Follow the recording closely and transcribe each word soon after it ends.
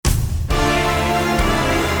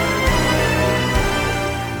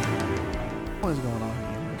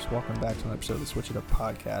welcome back to an episode of the Switch It Up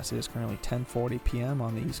podcast. It is currently 10:40 p.m.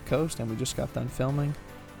 on the East Coast, and we just got done filming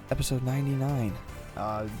episode 99.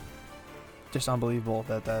 Just unbelievable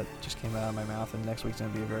that just came out of my mouth, and next week's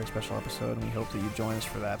going to be a very special episode, and we hope that you join us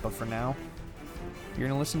for that. But for now, you're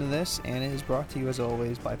going to listen to this, and it is brought to you, as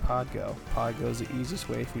always, by Podgo. Podgo is the easiest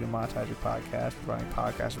way for you to monetize your podcast, providing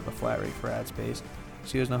podcasts with a flat rate for ad space,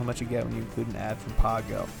 so you guys know how much you get when you include an ad from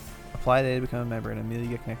Podgo. Apply today to become a member and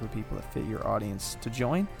immediately get connected with people that fit your audience. To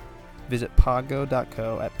join, visit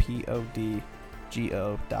podgo.co at podgo.co.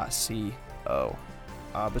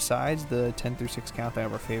 Besides the 10 through 6 countdown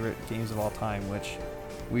of our favorite games of all time, which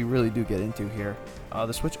we really do get into here,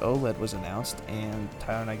 the Switch OLED was announced, and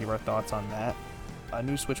Tyler and I give our thoughts on that. A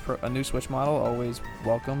new Switch model, always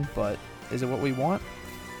welcome, but is it what we want?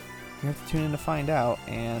 You have to tune in to find out,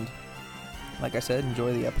 and like I said,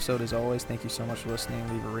 enjoy the episode as always. Thank you so much for listening.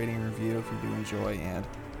 Leave a rating and review if you do enjoy, and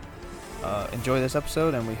enjoy this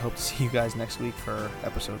episode, and we hope to see you guys next week for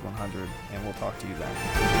episode 100, and we'll talk to you then.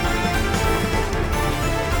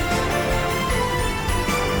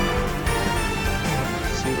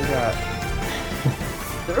 See what we got.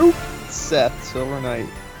 Nope. Seth, Silver Knight,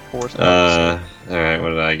 Force. Alright, what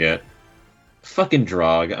did I get? Fucking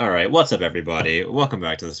Drog. Alright, what's up, everybody? Welcome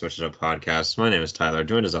back to the Switch It Up podcast. My name is Tyler,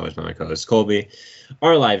 joined as always by my co-host Colby.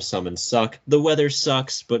 Our live summons suck. The weather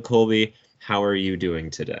sucks, but Colby, how are you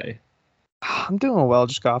doing today? I'm doing well.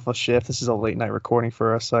 Just got off a shift. This is a late night recording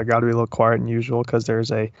for us. I got to be a little quiet than usual because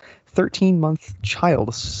there's a 13-month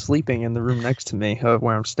child sleeping in the room next to me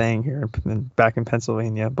where I'm staying here back in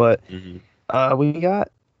Pennsylvania. But we got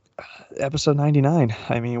episode 99.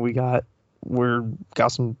 I mean, we got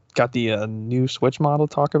the new Switch model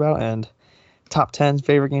to talk about and top 10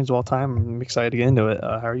 favorite games of all time. I'm excited to get into it.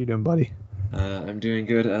 How are you doing, buddy? I'm doing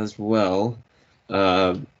good as well.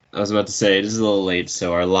 I was about to say, this is a little late,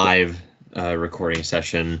 so our live recording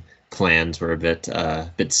session plans were a bit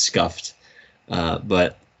scuffed.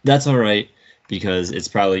 But that's all right, because it's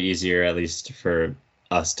probably easier, at least for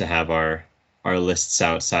us, to have our lists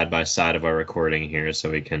out side by side of our recording here, so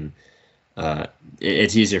we can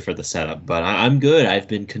it's easier for the setup. But I'm good. I've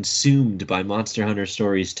been consumed by Monster Hunter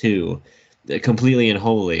Stories 2, completely and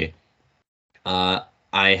wholly. I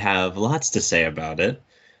have lots to say about it,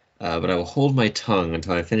 but I will hold my tongue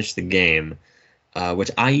until I finish the game, which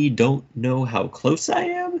I don't know how close I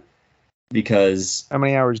am, because... How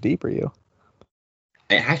many hours deep are you?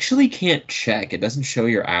 I actually can't check. It doesn't show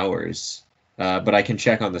your hours, but I can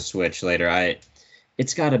check on the Switch later.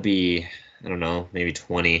 It's got to be, I don't know, maybe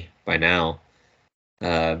 20 by now.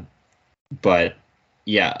 But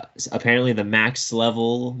yeah, apparently the max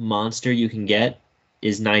level monster you can get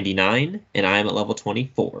is 99, and I'm at level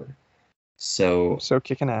 24. So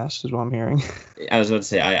kicking ass is what I'm hearing. I was about to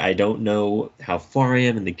say, I don't know how far I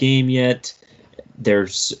am in the game yet.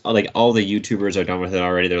 There's like all the YouTubers are done with it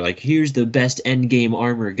already. They're like, here's the best end game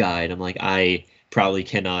armor guide. I'm like, I probably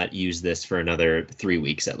cannot use this for another 3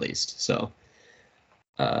 weeks at least. So,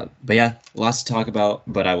 but yeah, lots to talk about,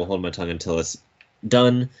 but I will hold my tongue until it's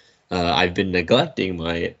done. I've been neglecting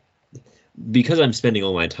because I'm spending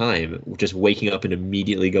all my time just waking up and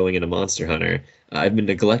immediately going into Monster Hunter. I've been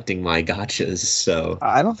neglecting my gachas, so...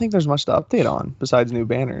 I don't think there's much to update on besides new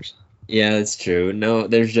banners. Yeah, that's true. No,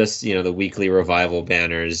 there's just, the weekly revival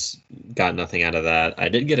banners. Got nothing out of that. I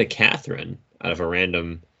did get a Catherine out of a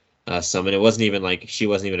random summon. It wasn't even she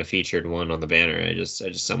wasn't even a featured one on the banner. I just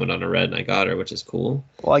summoned on a red and I got her, which is cool.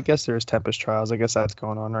 Well, I guess there's Tempest Trials. I guess that's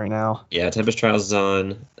going on right now. Yeah, Tempest Trials is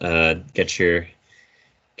on. Get your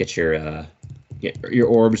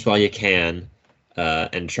orbs while you can,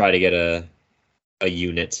 and try to get a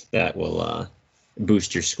unit that will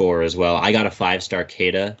boost your score as well. I got a 5-star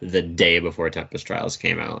Kata the day before Tempest Trials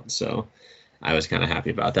came out, so I was kind of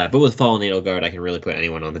happy about that. But with Fallen Needleguard, I can really put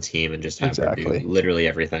anyone on the team and just have her do literally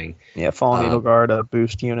everything. Yeah, Fallen Needleguard, a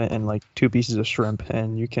boost unit, and 2 pieces of shrimp,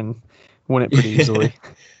 and you can win it pretty easily.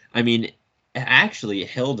 I mean, actually,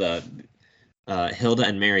 Hilda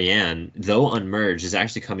and Marianne, though unmerged, is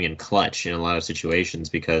actually coming in clutch in a lot of situations,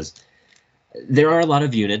 because there are a lot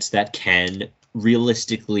of units that can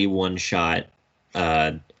realistically one-shot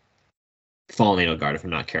Fallen Needleguard if I'm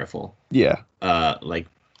not careful. Yeah.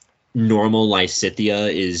 Normal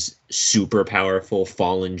Lysithea is super powerful.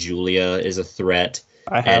 Fallen Julia is a threat.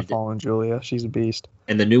 I have Fallen Julia. She's a beast.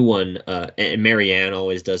 And the new one, and Marianne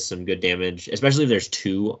always does some good damage, especially if there's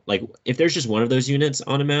 2. If there's just one of those units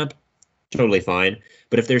on a map, totally fine.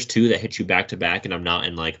 But if there's 2 that hit you back to back and I'm not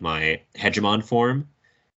in my Hegemon form,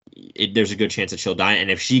 there's a good chance that she'll die.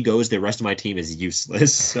 And if she goes, the rest of my team is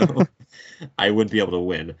useless. So I wouldn't be able to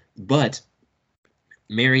win. But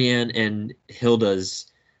Marianne and Hilda's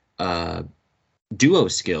duo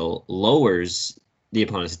skill lowers the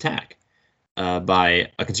opponent's attack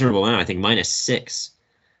by a considerable amount. I think -6,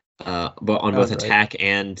 but on Oh, both great. attack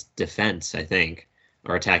and defense, I think,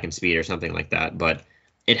 or attack and speed or something like that. But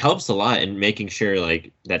it helps a lot in making sure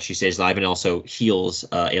like that she stays alive and also heals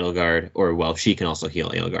Edelgard, or well, she can also heal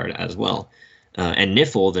Edelgard as well. And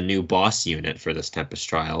Niffle, the new boss unit for this Tempest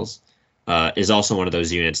Trials, is also one of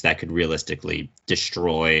those units that could realistically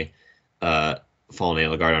destroy Fallen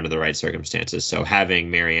Edelgard under the right circumstances. So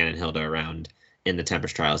having Marianne and Hilda around in the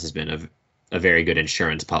Tempest Trials has been a very good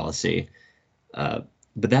insurance policy. But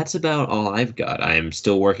that's about all I've got. I am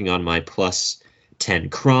still working on my plus 10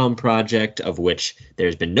 Crom project, of which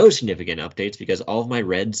there's been no significant updates because all of my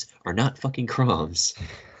reds are not fucking Croms.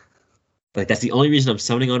 Like, that's the only reason I'm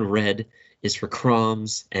summoning on red is for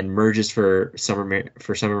Croms and merges for Summer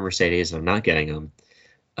Mercedes, and I'm not getting them.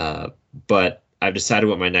 But I've decided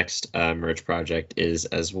what my next merge project is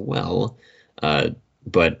as well.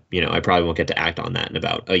 But, I probably won't get to act on that in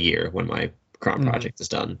about a year when my Crom project is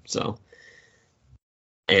done. So,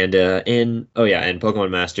 and in Pokemon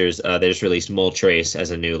Masters, they just released Moltres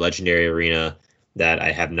as a new legendary arena that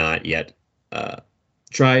I have not yet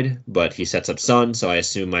tried, but he sets up Sun, so I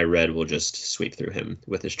assume my red will just sweep through him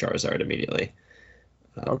with his Charizard immediately.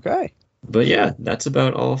 Okay. But yeah, that's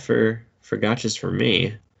about all for gotchas for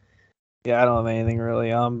me. Yeah, I don't have anything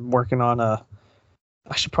really. I'm working on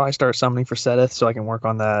I should probably start summoning for Sethith so I can work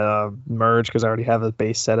on that merge because I already have a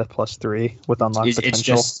base Sethith +3 with unlocked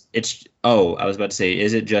potential. I was about to say,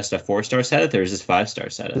 is it just a 4-star Sethith or is this 5-star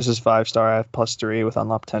Sethith? This is 5-star. I have +3 with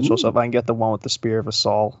unlocked potential. Ooh. So if I can get the one with the Spear of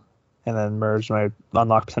Assault and then merge my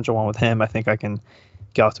unlocked potential one with him, I think I can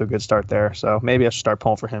get off to a good start there. So maybe I should start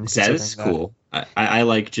pulling for him. Sethith's cool. I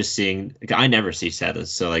like just seeing. I never see Sethith,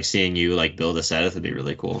 so like seeing you like build a Sethith would be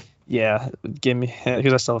really cool. Yeah, give me,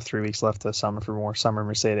 because I still have 3 weeks left to summon for more Summer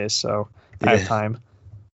Mercedes, so I have time.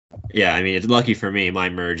 Yeah, I mean, it's lucky for me. My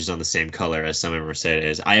merge is on the same color as Summer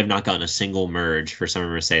Mercedes. I have not gotten a single merge for Summer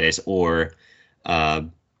Mercedes or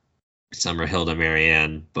Summer Hilda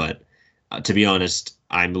Marianne, but to be honest,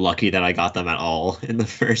 I'm lucky that I got them at all in the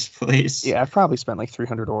first place. Yeah, I've probably spent like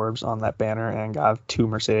 300 orbs on that banner and got 2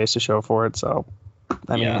 Mercedes to show for it, so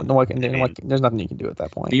I mean, there's nothing you can do at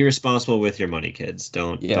that point. Be responsible with your money, kids.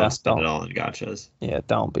 Don't spend it all in gachas. Yeah,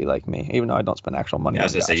 don't be like me. Even though I don't spend actual money. Yeah, I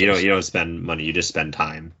was gonna say you don't spend money. You just spend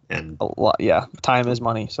time and a lot. Yeah, time is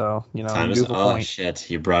money. So time is. Oh shit!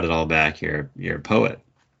 You brought it all back. You're a poet.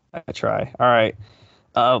 I try. All right.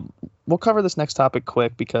 We'll cover this next topic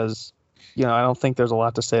quick because I don't think there's a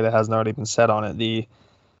lot to say that hasn't already been said on it.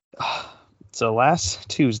 So last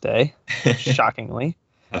Tuesday, shockingly,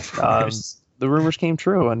 of course. The rumors came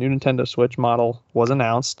true. A new Nintendo Switch model was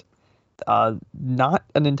announced. Not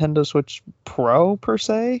a Nintendo Switch Pro per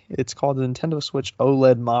se. It's called the Nintendo Switch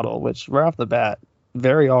OLED model, which right off the bat,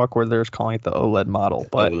 very awkward. They're just calling it the OLED model.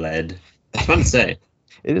 But OLED. It's fun to say.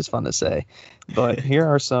 It is fun to say. But here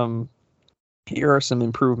are some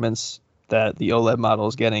improvements that the OLED model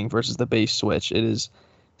is getting versus the base Switch. It is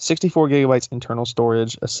 64 gigabytes internal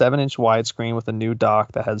storage, a 7-inch widescreen with a new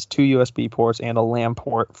dock that has 2 USB ports and a LAN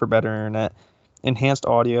port for better internet. Enhanced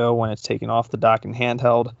audio when it's taken off the dock and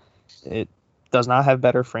handheld. It does not have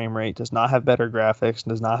better frame rate, does not have better graphics,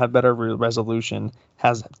 does not have better resolution.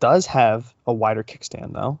 Does have a wider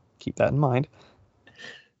kickstand though. Keep that in mind.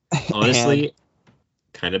 Honestly,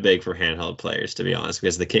 kind of big for handheld players, to be honest,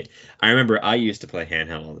 because I remember I used to play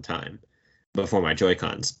handheld all the time before my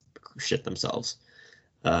Joy-Cons shit themselves.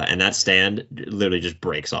 And that stand literally just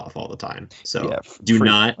breaks off all the time. So yeah, do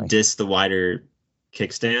not diss the wider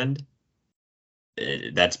kickstand.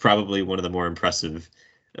 That's probably one of the more impressive,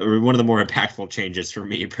 or one of the more impactful changes for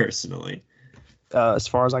me personally. As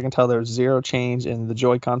far as I can tell, there's zero change in the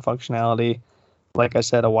Joy-Con functionality. Like I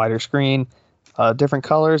said, a wider screen, different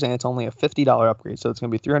colors, and it's only a $50 upgrade. So it's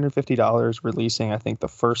going to be $350 releasing, I think, the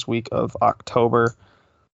first week of October.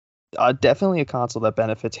 Definitely a console that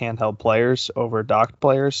benefits handheld players over docked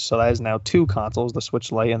players. So that is now 2 consoles, the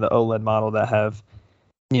Switch Lite and the OLED model, that have,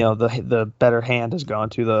 the better hand has gone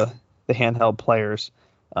to the handheld players.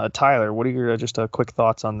 Tyler, what are your just quick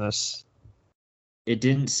thoughts on this? It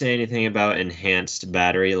didn't say anything about enhanced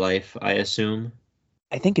battery life, I assume.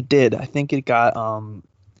 I think it did. I think it got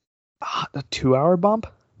a 2-hour bump.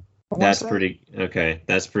 That's pretty okay.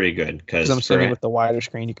 That's pretty good because I'm assuming with the wider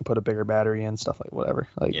screen you can put a bigger battery in, stuff like whatever.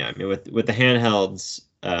 Yeah, I mean with the handhelds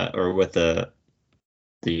or with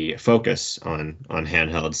the focus on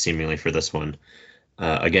handhelds seemingly for this one,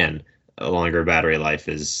 again, a longer battery life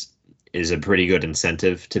is a pretty good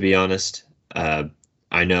incentive, to be honest.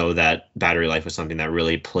 I know that battery life was something that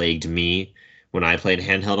really plagued me when I played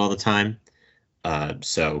handheld all the time.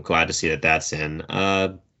 So glad to see that that's in.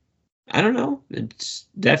 I don't know. It's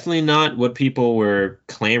definitely not what people were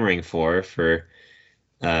clamoring for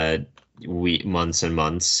uh, months and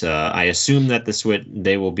months. I assume that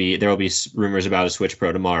there will be rumors about a Switch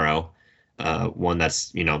Pro tomorrow. One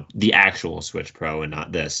that's the actual Switch Pro and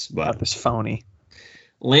not this. Not But this phony.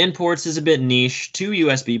 LAN ports is a bit niche. Two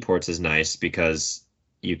USB ports is nice because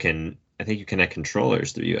I think you connect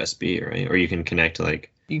controllers through USB, right? Or you can connect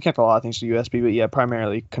like You can connect a lot of things to USB, but yeah,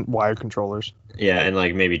 primarily wired controllers. yeah, and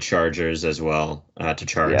like maybe chargers as well to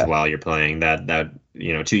charge Yeah. while you're playing. That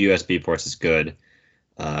two USB ports is good.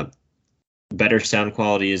 Uh, Better sound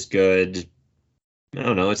quality is good. I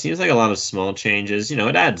don't know. It seems like a lot of small changes.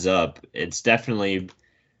 It adds up. It's definitely.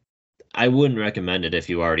 I wouldn't recommend it if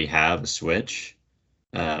you already have a Switch.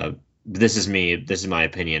 This is me. This is my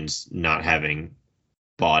opinions. Not having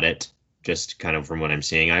bought it, just kind of from what I'm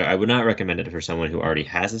seeing, I would not recommend it for someone who already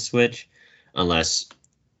has a Switch, unless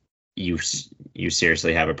you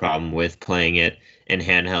seriously have a problem with playing it in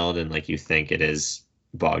handheld and like you think it is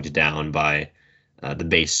bogged down by the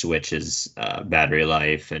base Switch's battery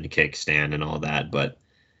life and kickstand and all that. But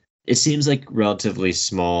it seems like relatively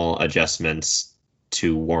small adjustments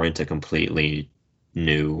to warrant a completely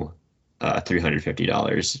new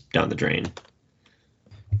 $350 down the drain.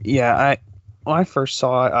 Yeah, when I first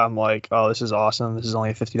saw it, I'm like, oh, this is awesome. This is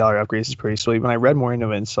only a $50 upgrade. This is pretty sweet. When I read more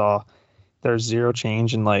into it and saw there's zero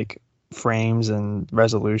change in like frames and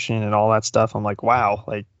resolution and all that stuff, I'm like, wow,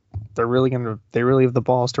 like they really have the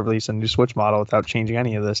balls to release a new Switch model without changing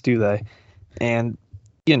any of this, do they? And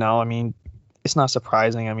I mean, it's not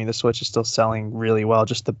surprising. I mean, the Switch is still selling really well,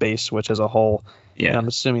 just the base Switch as a whole. And Yeah, I'm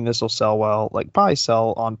assuming this will sell well, like probably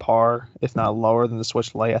sell on par, if not lower than the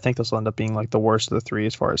Switch Lite. I think this will end up being like the worst of the three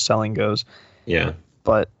as far as selling goes. yeah.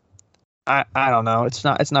 But I don't know. It's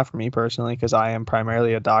not for me personally because I am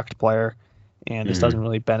primarily a docked player, and this Hmm. doesn't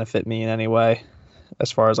really benefit me in any way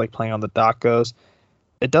as far as like playing on the dock goes.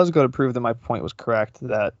 It does go to prove that my point was correct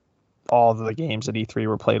that all of the games at E3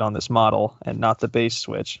 were played on this model and not the base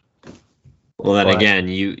Switch. Well, then But again,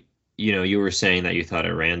 you were saying that you thought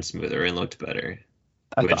it ran smoother and looked better,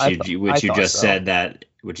 I thought I which you thought just so.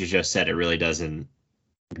 said it really doesn't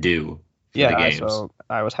do for the Yeah, games. so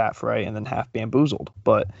I was half right and then half bamboozled.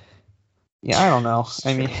 But yeah, I don't know.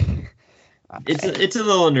 I mean, It's a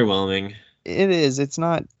little underwhelming. it is. It's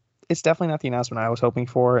not. It's definitely not the announcement I was hoping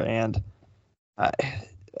for, and I,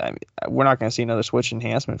 I mean, we're not going to see another Switch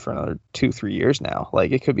enhancement for another 2-3 years now.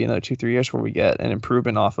 Like it could be another 2-3 years where we get an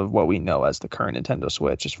improvement off of what we know as the current Nintendo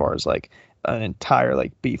Switch, as far as like an entire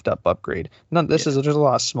like beefed up upgrade. None. This is Yeah. there's a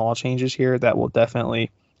lot of small changes here that will definitely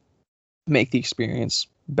make the experience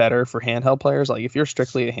better for handheld players. Like if you're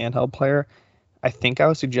strictly a handheld player, I think I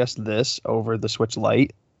would suggest this over the Switch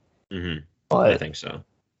Lite, Hmm. I but think so.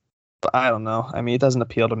 I don't know. I mean, it doesn't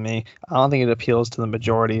appeal to me. I don't think it appeals to the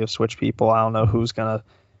majority of Switch people. I don't know who's gonna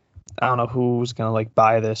like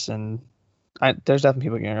buy this, and there's definitely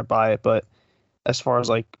people gonna buy it. But as far as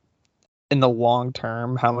like in the long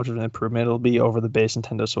term, how much of an improvement it'll be over the base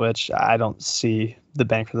Nintendo Switch, I don't see the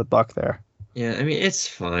bang for the buck there. Yeah, I mean it's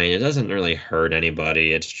fine. It doesn't really hurt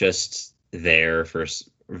anybody. It's just there for it's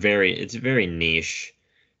very niche.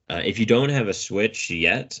 If you don't have a Switch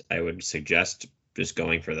yet, I would suggest just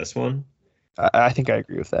going for this one. I think I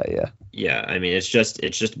agree with that. Yeah. Yeah, I mean it's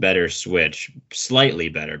just better Switch, slightly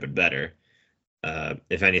better, but better.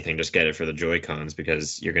 If anything, just get it for the Joy Cons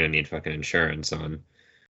because you're gonna need fucking insurance on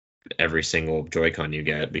every single Joy-Con you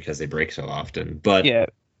get because they break so often. But Yeah.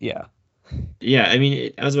 Yeah. yeah, I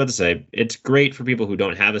mean, I was about to say it's great for people who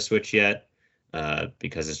don't have a Switch yet,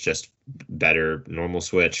 because it's just better normal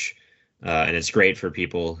Switch, and it's great for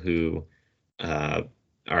people who uh,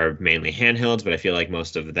 are mainly handhelds. But I feel like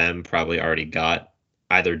most of them probably already got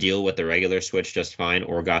either deal with the regular Switch just fine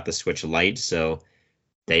or got the Switch Lite, so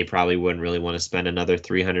they probably wouldn't really want to spend another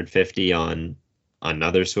 350 on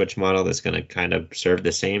another Switch model that's going to kind of serve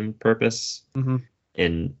the same purpose Hmm.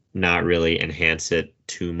 and not really enhance it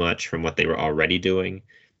too much from what they were already doing,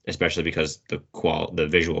 especially because the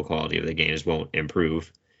visual quality of the games won't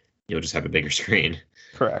improve. You'll just have a bigger screen.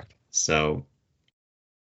 Correct. So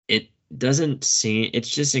it doesn't seem it's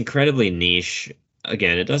just incredibly niche.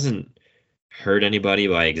 Again, it doesn't hurt anybody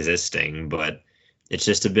by existing, but it's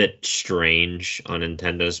just a bit strange on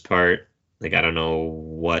Nintendo's part. Like I don't know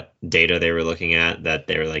what data they were looking at that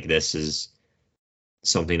they were like, this is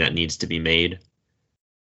something that needs to be made.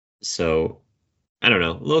 So I don't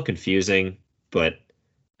know, a little confusing, but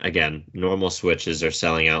again, normal Switches are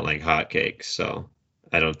selling out like hotcakes, so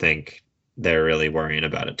I don't think they're really worrying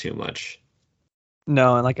about it too much.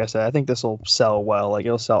 No, and like I said, I think this will sell well. Like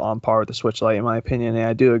it'll sell on par with the Switch Lite, in my opinion. And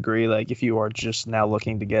I do agree. Like if you are just now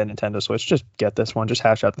looking to get a Nintendo Switch, just get this one. Just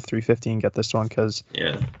hash out the 350 and get this one because,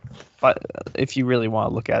 Yeah. but if you really want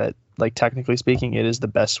to look at it, like technically speaking, it is the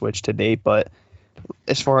best Switch to date. But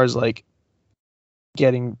as far as like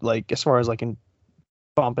getting like as far as like in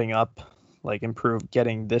bumping up, like improve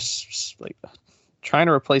getting this like trying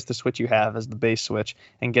to replace the Switch you have as the base Switch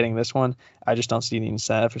and getting this one, I just don't see the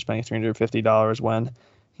incentive for spending $350 when,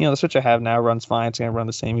 the Switch I have now runs fine. It's going to run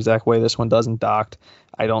the same exact way this one doesn't docked.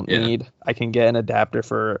 Yeah. I can get an adapter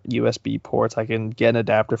for USB ports. I can get an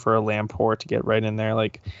adapter for a LAN port to get right in there.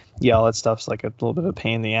 Like, yeah, all that stuff's like a little bit of a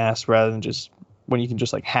pain in the ass rather than just when you can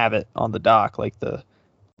just like have it on the dock like the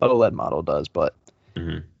OLED model does. But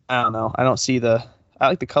Hmm. I don't know. I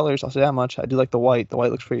like the colors. I'll say that much. I do like the white. The white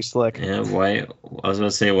looks pretty slick. Yeah, white. I was about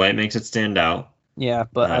to say white makes it stand out. Yeah,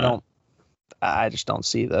 but Uh, I just don't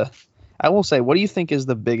see the. I will say, what do you think is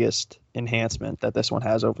the biggest enhancement that this one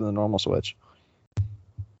has over the normal Switch?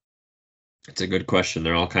 it's a good question.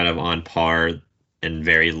 They're all kind of on par and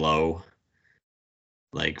very low.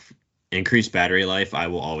 Like increased battery life, I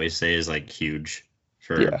will always say is like huge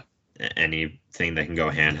for Yeah, anything that can go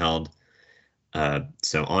handheld.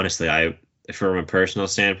 So honestly, from a personal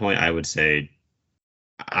standpoint, I would say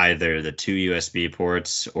either the two USB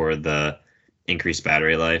ports or the increased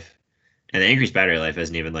battery life. And the increased battery life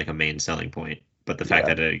isn't even like a main selling point, but the fact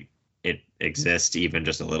yeah. that it exists even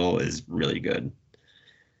just a little is really good.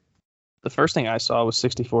 The first thing I saw was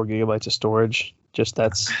 64 gigabytes of storage. Just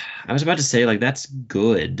that's I was about to say like that's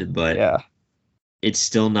good, but yeah, it's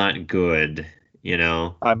still not good, you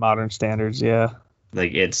know? by modern standards. Yeah.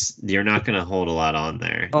 Like you're not gonna hold a lot on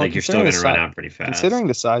there. Well, Like you're still gonna run out pretty fast. considering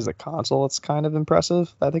the size of the console, it's kind of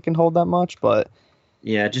impressive that they can hold that much. But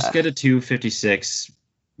Yeah, just uh, get a 256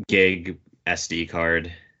 gig SD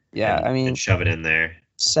card yeah, I and mean, shove it in there.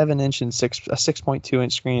 7 inch and 6.2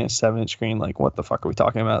 inch screen, and a 7 inch screen. Like, what the fuck are we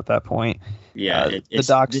talking about at that point? Yeah, The the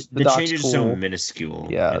dock's changes are so cool. minuscule,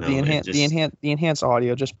 Yeah, you know. It just the enhanced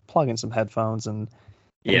audio. Just plug in some headphones and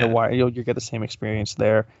the yeah. wire. You'll get the same experience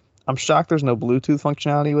there. I'm shocked there's no Bluetooth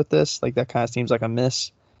functionality with this. Like that kind of seems like a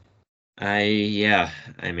miss. Yeah,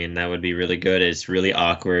 I mean that would be really good. It's really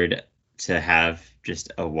awkward to have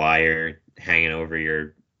just a wire hanging over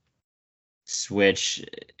your Switch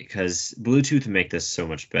because Bluetooth would make this so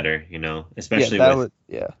much better, you know, Yeah, especially that would.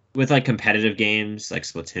 Yeah, with like competitive games like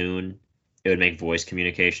Splatoon. It would make voice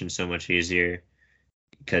communication so much easier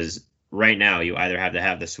because right now you either have to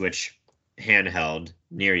have the Switch handheld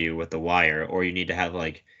near you with the wire, or you need to have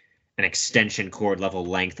like an extension cord level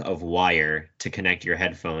length of wire to connect your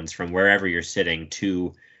headphones from wherever you're sitting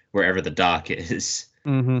to wherever the dock is.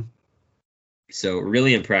 mm-hmm. So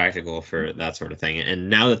really impractical for that sort of thing. And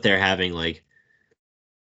now that they're having like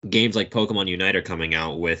games like Pokemon Unite are coming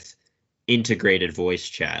out with integrated voice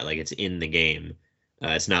chat, like it's in the game.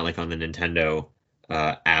 It's not like on the Nintendo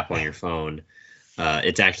app on your phone.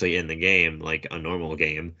 It's actually in the game, like a normal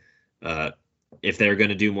game. Uh, if they're going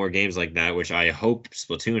to do more games like that, which I hope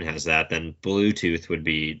Splatoon has that, then Bluetooth would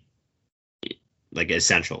be like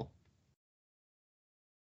essential.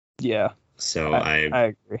 Yeah, So I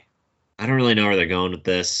agree. I don't really know where they're going with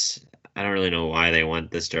this. I don't really know why they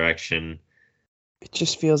went this direction. It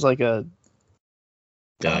just feels like a.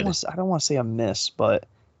 Dud. I don't want to say a miss, but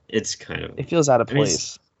It's kind of. it feels out of I mean,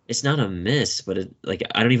 place. it's not a miss, but like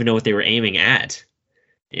I don't even know what they were aiming at.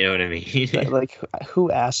 You know what I mean? Like,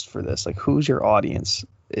 who asked for this? Like, who's your audience?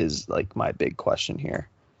 Is like my big question here.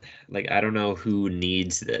 Like I don't know who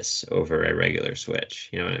needs this over a regular Switch.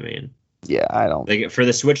 You know what I mean? Yeah, I don't. Like for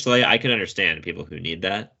the Switch Lite, I can understand people who need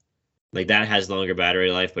that. Like that has longer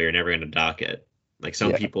battery life, but you're never going to dock it. Like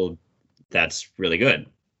some Yeah. people, that's really good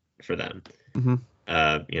for them. Hmm.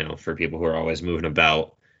 For people who are always moving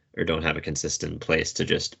about or don't have a consistent place to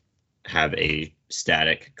just have a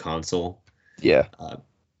static console. Yeah. Uh,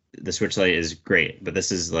 the Switch Lite is great, but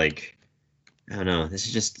this is like, I don't know, this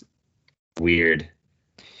is just weird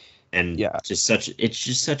and Yeah. it's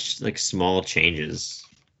just such like small changes,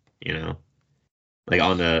 you know, like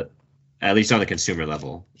at least on the consumer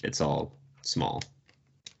level, it's all small.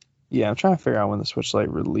 Yeah, I'm trying to figure out when the Switch Lite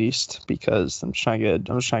released because I'm just trying to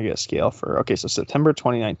get a scale for okay, so September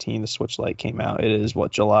 2019 the Switch Lite came out. It is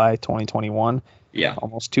what, July 2021, Yeah.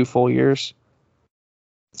 almost 2 full years.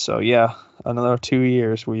 So yeah, another 2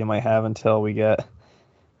 years we might have until we get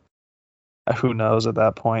who knows at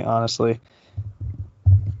that point, honestly.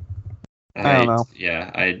 I don't know.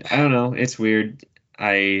 I don't know. It's weird.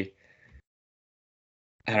 I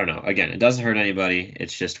I don't know. Again, it doesn't hurt anybody.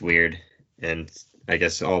 It's just weird. And I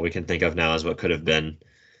guess all we can think of now is what could have been.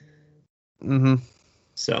 Hmm.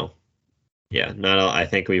 So Yeah, not all. I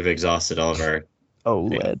think we've exhausted all of our things.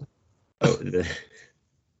 OLED.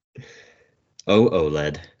 Oh,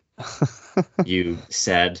 OLED. You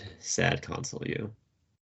sad, sad console. You.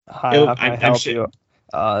 Hi, It'll, how can I I'm help sure.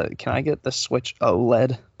 you? Can I get the Switch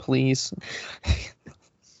OLED, please?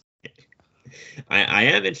 I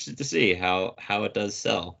am interested to see how it does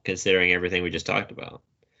sell, considering everything we just talked about.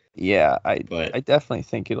 Yeah, I But I definitely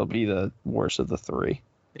think it'll be the worst of the three.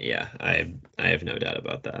 yeah, I have no doubt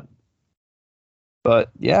about that.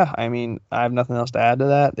 But yeah, I mean, I have nothing else to add to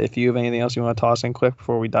that. If you have anything else you want to toss in quick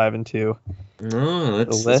before we dive into No, the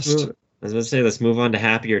let's list, move. I was about to say let's move on to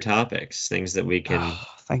happier topics, things that we can oh,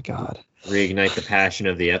 thank God. reignite the passion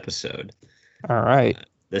of the episode. All right.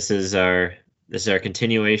 This is our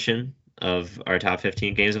continuation of our top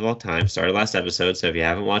 15 games of all time. Started last episode, so if you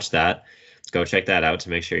haven't watched that, go check that out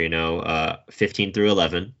to make sure you know 15 through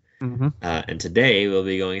 11. Mm-hmm. And today we'll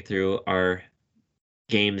be going through our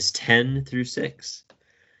games 10 through 6.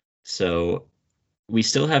 So we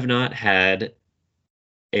still have not had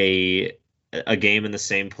a a game in the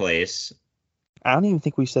same place. I don't even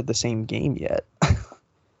think we said the same game yet.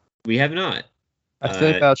 We have not. I feel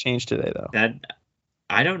like Uh, that'll change today, though. that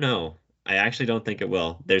I don't know. I actually don't think it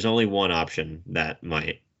will. There's only one option that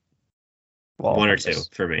might. Well, One I or two guess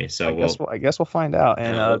for me. I So guess we'll, I guess we'll find out.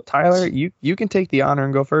 And uh, Tyler, you can take the honor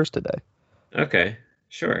and go first today. okay,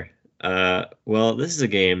 sure. Well, this is a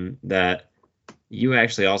game that you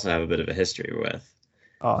actually also have a bit of a history with.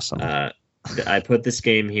 Awesome. I put this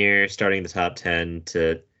game here, starting the top 10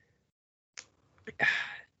 to.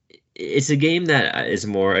 It's a game that is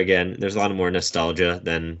more, again, there's a lot of more nostalgia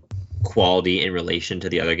than quality in relation to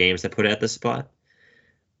the other games that put it at this spot.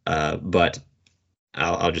 But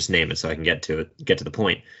I'll just name it so I can get to the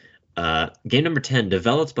point. Game number 10,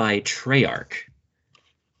 developed by Treyarch.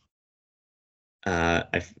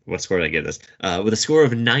 What score did I give this? With a score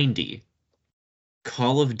of 90,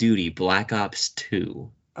 Call of Duty Black Ops 2.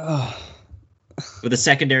 With a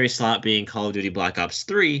secondary slot being Call of Duty Black Ops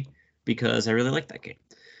 3, because I really like that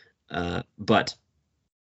game. But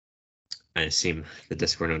I assume the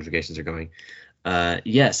Discord notifications are going.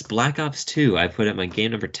 Yes, Black Ops 2, I put at my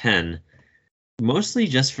game number 10, mostly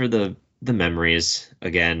just for the memories.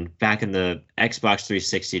 Again, back in the Xbox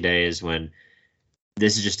 360 days when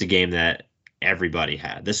this is just a game that everybody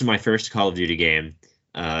had. This was my first Call of Duty game,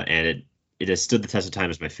 and it has stood the test of time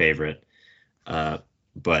as my favorite.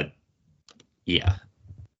 But yeah,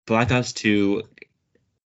 Black Ops 2.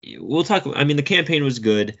 We'll talk. I mean, the campaign was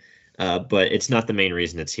good, but it's not the main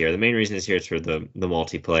reason it's here. The main reason it's here is for the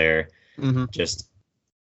multiplayer. Mm-hmm. Just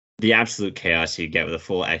the absolute chaos you get with a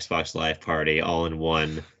full Xbox Live party all in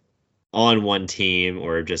one team,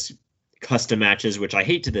 or just custom matches, which I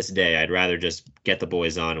hate to this day. I'd rather just get the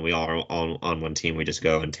boys on and we all are on one team. We just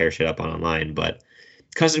go and tear shit up on online. But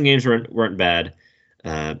custom games weren't bad.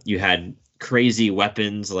 You had crazy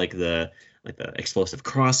weapons like the explosive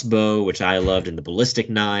crossbow, which I loved, and the ballistic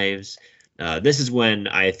knives. This is when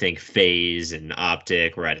I think Phase and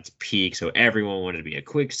Optic were at its peak, so everyone wanted to be a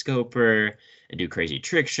quick scoper and do crazy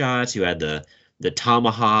trick shots. You had the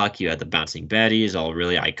Tomahawk, you had the Bouncing Betties, all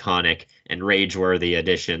really iconic and rage-worthy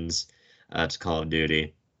additions to Call of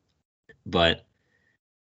Duty. But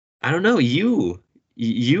I don't know, you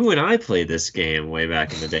and I played this game way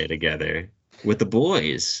back in the day together with the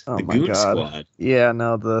boys, Oh the my Goon God. Squad. Yeah,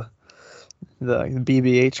 no, the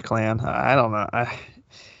BBH clan. I don't know.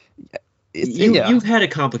 Yeah. You've had a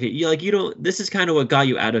complicated, you don't, this is kind of what got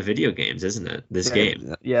you out of video games, isn't it? This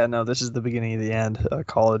game. Yeah, no, this is the beginning of the end.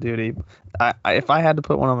 Call of Duty. If I had to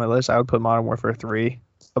put one on my list, I would put Modern Warfare 3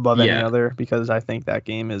 above any Yeah. other, because I think that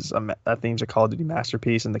game is a Call of Duty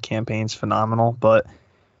masterpiece and the campaign's phenomenal. But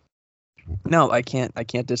no, I can't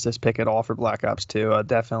diss this pick at all for Black Ops 2.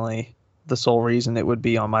 Definitely the sole reason it would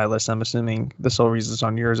be on my list. I'm assuming the sole reason it's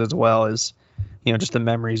on yours as well is, just the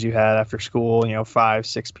memories you had after school. 5,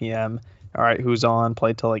 6 p.m. All right, who's on?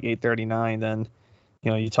 Play till like 8:39. Then,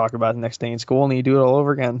 you talk about the next day in school, and you do it all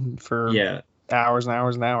over again for hours and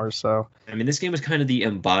hours and hours. So I mean, this game was kind of the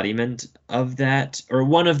embodiment of that, or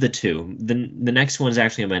one of the two. The next one's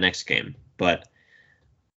actually in my next game, but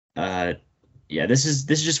yeah, this is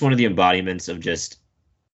just one of the embodiments of just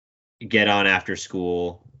get on after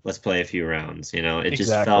school, let's play a few rounds. It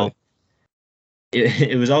just felt.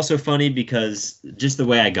 It was also funny because just the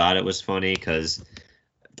way I got it was funny, because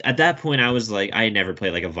at that point I was like, I had never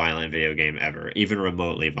played like a violent video game ever, even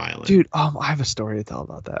remotely violent. Dude, I have a story to tell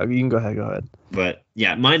about that. You can go ahead. But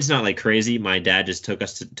yeah, mine's not like crazy. My dad just took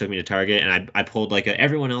me to Target, and I pulled like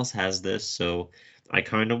everyone else has this, so I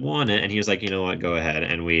kind of want it. And he was like, you know what, go ahead.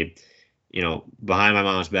 And we, behind my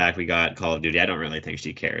mom's back, we got Call of Duty. I don't really think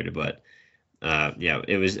she cared, but Yeah,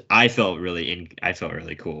 it was. I felt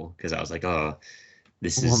really cool because I was like, oh,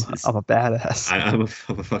 this Well, is I'm a badass. I'm a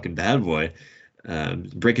fucking bad boy,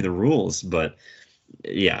 breaking the rules. But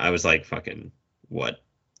yeah, I was like fucking what,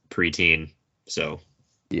 preteen. So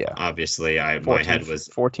Yeah, obviously, my 14, head was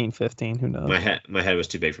 14, 15, who knows? my head was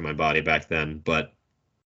too big for my body back then. But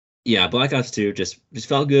yeah, Black Ops 2 just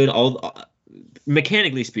felt good. All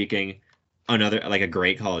mechanically speaking, another like a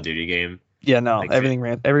great Call of Duty game. Yeah, no, Like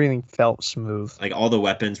everything felt smooth. like all the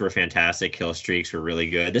weapons were fantastic. Kill streaks were really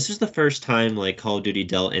good. This was the first time like Call of Duty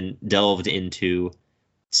delved into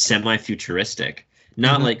semi-futuristic,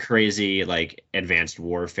 not Mhm. like crazy like Advanced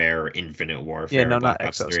Warfare or Infinite Yeah, Warfare or no, not Black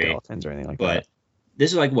Ops 3, exoskeletons or anything like that. but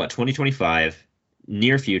this is like what, 2025,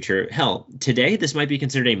 near future. Hell, today this might be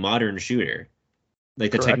considered a modern shooter.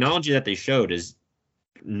 Like the Correct. technology that they showed is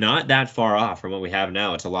not that far off from what we have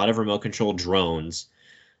now. It's a lot of remote control drones,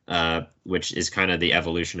 which is kind of the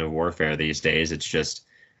evolution of warfare these days. It's just,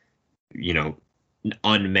 you know,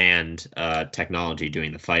 unmanned technology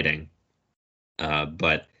doing the fighting.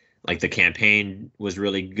 But like the campaign was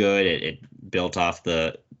really good. It built off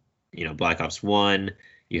the, Black Ops 1.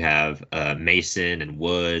 You have Mason and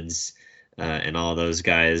Woods and all those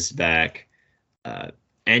guys back.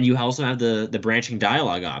 And you also have the branching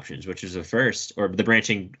dialogue options, which is a first, or the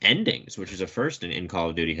branching endings, which is a first in Call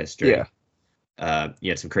of Duty history. Yeah. You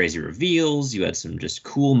had some crazy reveals. You had some just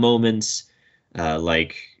cool moments,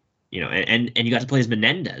 like and you got to play as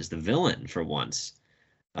Menendez, the villain, for once,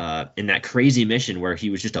 in that crazy mission where he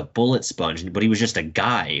was just a bullet sponge, but he was just a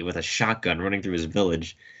guy with a shotgun running through his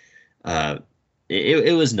village. Uh,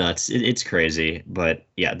 it was nuts. It's crazy, but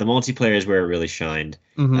yeah, the multiplayer is where it really shined.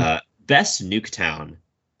 Hmm. Best Nuketown,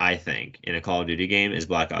 I think, in a Call of Duty game is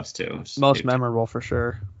Black Ops 2's Most Nuketown. memorable for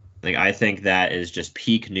sure. Like I think that is just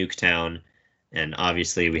peak Nuketown, and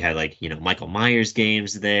obviously we had like Michael Myers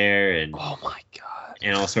games there, and Oh my god.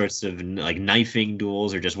 and all sorts of like knifing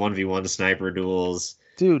duels or just 1v1 sniper duels.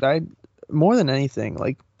 Dude, I more than anything,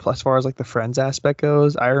 like as far as like the friends aspect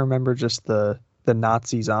goes, I remember just the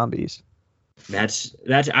Nazi zombies. That's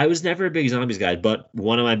I was never a big zombies guy, but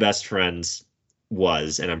one of my best friends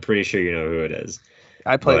was, and I'm pretty sure you know who it is.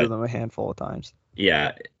 I played with But them a handful of times.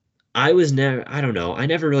 yeah, I was never, I don't know, I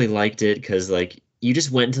never really liked it because like you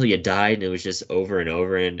just went until you died and it was just over and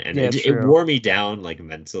over, and Yeah, it true. wore me down like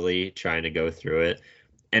mentally trying to go through it.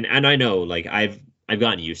 And I know like I've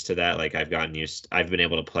gotten used to that. Like I've been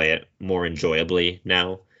able to play it more enjoyably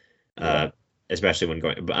now. Yeah. Uh Especially when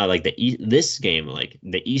going like this game, like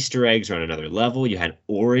the Easter eggs are on another level. You had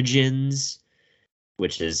Origins,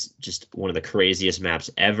 which is just one of the craziest maps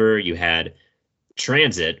ever. You had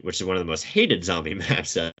Transit, which is one of the most hated zombie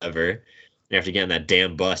maps ever. You have to get on that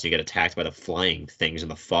damn bus, you get attacked by the flying things in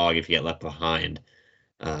the fog if you get left behind.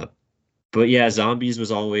 Uh, but yeah, zombies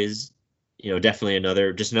was always, definitely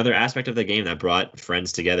another aspect of the game that brought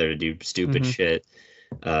friends together to do stupid Hmm. shit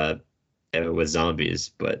uh, with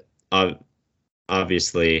zombies. But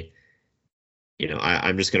obviously,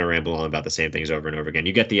 I'm just gonna ramble on about the same things over and over again.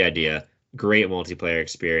 You get the idea. Great multiplayer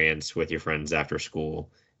experience with your friends after school,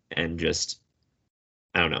 and just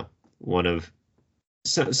I don't know, one of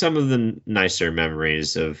some of the nicer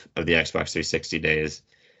memories of the Xbox 360 days.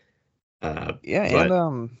 Yeah, and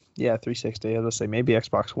But 360. I was gonna say maybe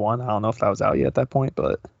Xbox One. I don't know if that was out yet at that point,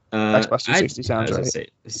 but Xbox I 360 I sounds was gonna right.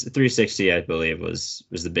 say 360, I believe was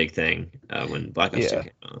the big thing when Black Ops 2 Yeah.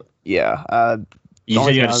 came out. Yeah. The You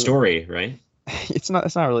only said you thing had I a was story, right? it's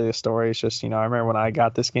not really a story. It's just, I remember when I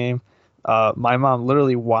got this game, my mom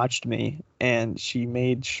literally watched me and she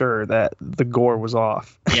made sure that the gore was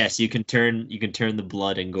off. Yes, you can turn the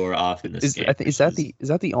blood and gore off in this Is game, I think which is is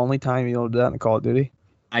that the only time you'll do that in Call of Duty?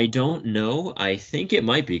 I don't know. I think it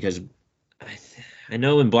might be because I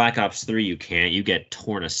know in Black Ops 3 you can't. You get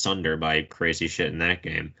torn asunder by crazy shit in that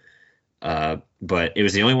game. But it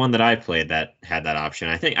was the only one that I played that had that option.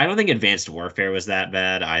 I don't think Advanced Warfare was that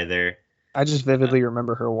bad either. I just Uh, vividly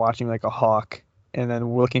remember her watching like a hawk and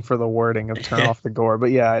then looking for the wording of turn off the gore.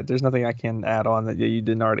 But yeah, there's nothing I can add on that you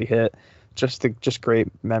didn't already hit. Just great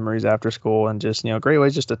memories after school and just, great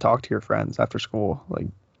ways just to talk to your friends after school. Like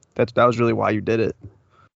that was really why you did it.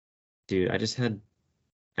 Dude, I just had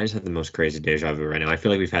the most crazy deja vu right now. I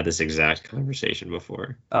feel like we've had this exact conversation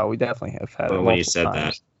before. Oh, we definitely have had it But when you multiple said that,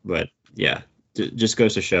 times. but yeah, just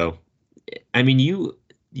goes to show. I mean, you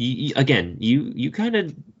again, you kind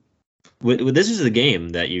of this is a game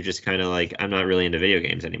that you just kind of like. I'm not really into video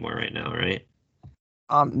games anymore right now, right?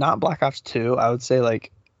 Not Black Ops 2. I would say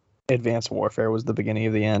like Advanced Warfare was the beginning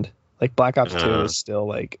of the end. Like Black Ops 2 Uh, is still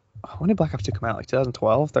like when did Black Ops 2 come out? Like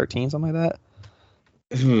 2012, 13, something like that.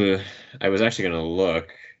 I was actually gonna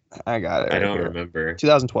look. I got it I right don't here. remember.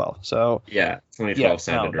 2012. So Yeah, yeah, 2012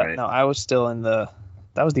 sounded right. no, I was still in the.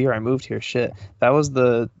 That was the year I moved here. Shit, that was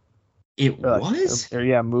the. It was?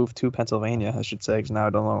 Yeah, moved to Pennsylvania, I should say, because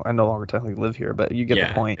now I no longer technically live here, but you get the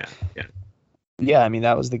Yeah, point. yeah. Yeah, I mean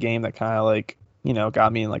that was the game that kind of like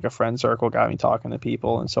got me in like a friend circle, got me talking to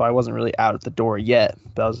people, and so I wasn't really out at the door yet.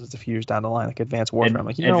 That was just a few years down the line, like Advanced Warfare. I'm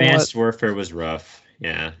like, you know what? Advanced Warfare was rough.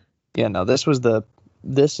 Yeah. Yeah, no,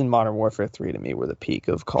 this and Modern Warfare 3 to me were the peak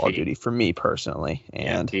of Call of Duty for me personally,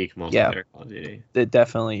 and peak multiplayer Call of Duty. It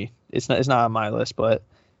definitely it's not on my list, but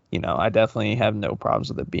I definitely have no problems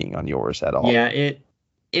with it being on yours at all. Yeah, it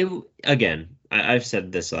again. I've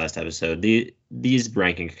said this last episode. These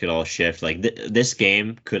rankings could all shift. Like this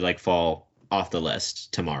game could like fall off the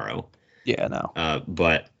list tomorrow. Yeah, no.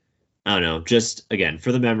 But I don't know. Just again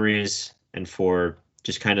for the memories and for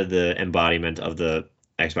just kind of the embodiment of the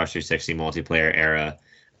Xbox 360 multiplayer era.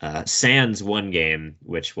 Sans one game,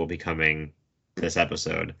 which will be coming this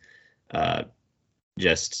episode.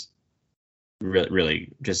 Just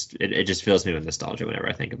really just it just fills me with nostalgia whenever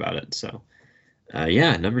I think about it. So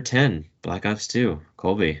yeah, number 10, Black Ops 2.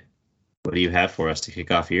 Colby, what do you have for us to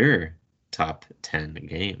kick off your top 10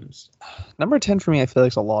 games? Number 10 for me, I feel like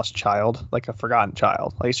it's a lost child, like a forgotten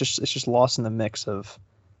child. Like it's just lost in the mix of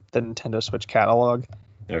the Nintendo Switch catalog.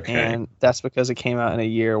 Okay. And that's because it came out in a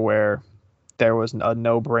year where there was a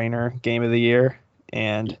no-brainer game of the year.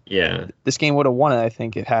 And yeah, this game would have won it, I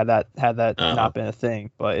think, it had that not been a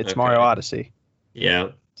thing. But it's Mario Odyssey. Yeah.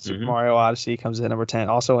 Super Mario Odyssey comes in at number 10.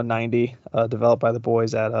 Also a 90, developed by the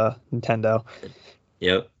boys at Nintendo.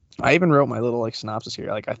 Yep. I even wrote my little like synopsis here.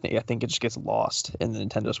 Like I think it just gets lost in the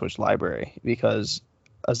Nintendo Switch library because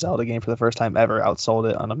a Zelda game for the first time ever outsold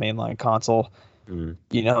it on a mainline console.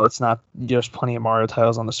 It's not. There's plenty of Mario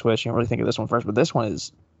titles on the Switch. You don't really think of this one first, but this one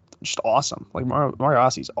is just awesome. Like Mario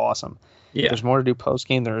Odyssey is awesome. Yeah. There's more to do post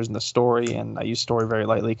game. There is in the story, and I use story very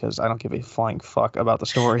lightly because I don't give a flying fuck about the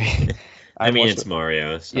story. I mean, it's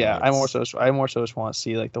Mario. So yeah, I more so just want to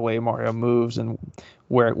see like the way Mario moves and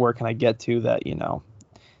where can I get to that.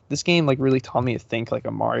 This game like really taught me to think like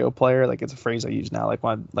a Mario player. Like it's a phrase I use now.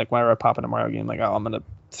 Whenever I pop in a Mario game, like I'm gonna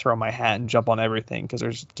throw my hat and jump on everything because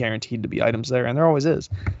there's guaranteed to be items there, and there always is.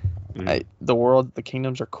 The world, the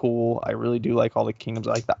kingdoms are cool. I really do like all the kingdoms.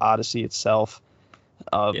 I like the Odyssey itself.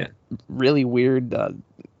 Really weird,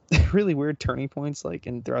 really weird turning points. Like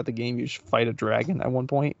throughout the game, you just fight a dragon at one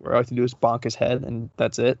point, where all you have to do is bonk his head, and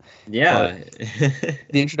that's it. Yeah.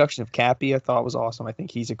 The introduction of Cappy, I thought was awesome. I think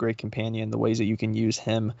he's a great companion. The ways that you can use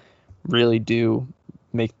him really do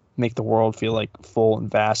make the world feel like full and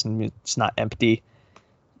vast, and it's not empty.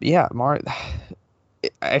 But yeah, Mario.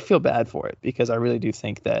 I feel bad for it because I really do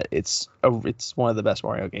think that it's one of the best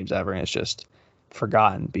Mario games ever, and it's just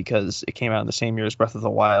forgotten because it came out in the same year as Breath of the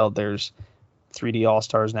Wild. There's 3D All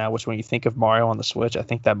Stars now, which when you think of Mario on the Switch, I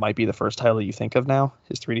think that might be the first title you think of now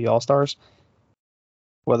is 3D All Stars.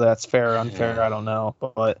 Whether that's fair or unfair, I don't know,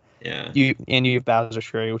 but you have Bowser's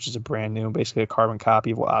Fury, which is a brand new, basically a carbon copy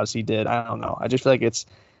of what Odyssey did. I don't know. I just feel like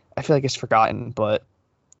it's forgotten, but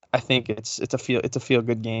I think it's a feel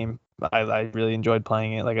good game. I really enjoyed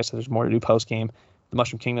playing it. Like I said, there's more to do post game. The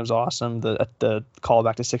Mushroom Kingdom's awesome. The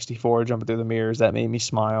callback to 64, jumping through the mirrors, that made me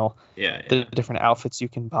smile. Yeah. The different outfits you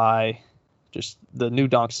can buy, just the new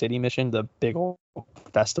Donk City mission, the big old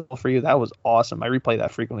festival for you, that was awesome. I replay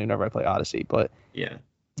that frequently whenever I play Odyssey. But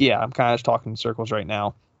yeah, I'm kind of just talking in circles right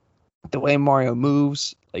now. The way Mario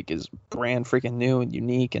moves like is brand freaking new and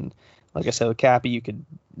unique, and like I said with Cappy, you could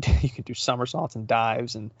do somersaults and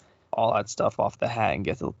dives and all that stuff off the hat and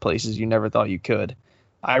get to places you never thought you could.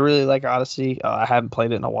 I really like Odyssey. I haven't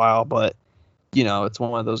played it in a while, but it's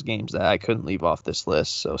one of those games that I couldn't leave off this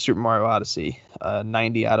list. So Super Mario Odyssey,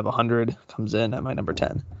 90 out of 100 comes in at my number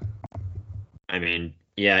 10. I mean,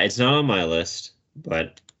 yeah, it's not on my list,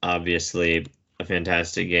 but obviously a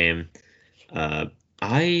fantastic game. I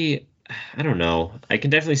don't know. I can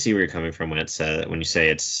definitely see where you're coming from when you say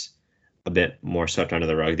it's a bit more swept under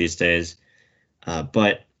the rug these days.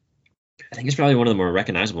 But I think it's probably one of the more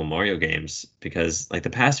recognizable Mario games because like the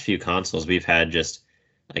past few consoles we've had just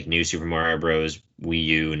like New Super Mario Bros. Wii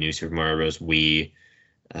U, New Super Mario Bros. Wii.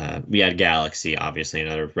 We had Galaxy, obviously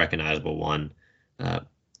another recognizable one.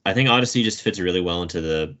 I think Odyssey just fits really well into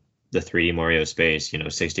the 3D Mario space.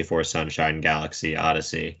 64 Sunshine, Galaxy,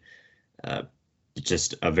 Odyssey.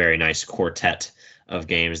 Just a very nice quartet of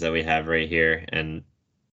games that we have right here, and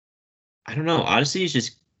I don't know. Odyssey is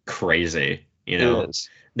just crazy. It is.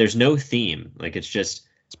 There's no theme. Like it's just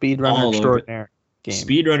speedrunner extraordinaire game.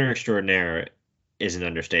 Speedrunner extraordinaire is an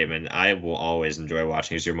understatement. I will always enjoy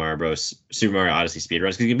watching Super Mario Odyssey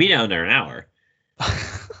speedruns because you can beat it under an hour.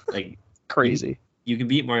 Like crazy. you can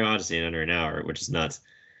beat Mario Odyssey in under an hour, which is nuts.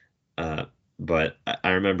 Uh, but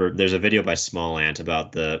I remember there's a video by Small Ant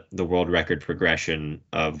about the world record progression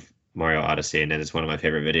of Mario Odyssey, and it's one of my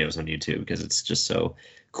favorite videos on YouTube because it's just so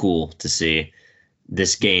cool to see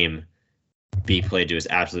this game be played to its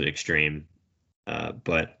absolute extreme.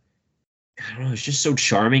 But I don't know, it's just so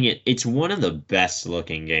charming. It's one of the best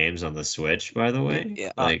looking games on the Switch, by the way.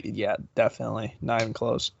 Yeah, Like, yeah, definitely. Not even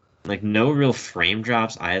close. like no real frame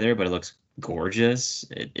drops either, but it looks gorgeous.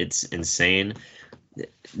 It's insane.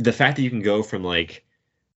 The fact that you can go from like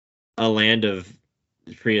a land of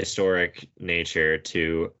prehistoric nature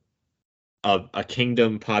to a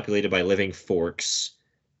kingdom populated by living forks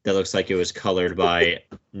that looks like it was colored by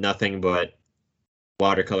nothing but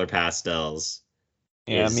watercolor pastels.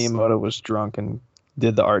 Yeah, Is Miyamoto was drunk and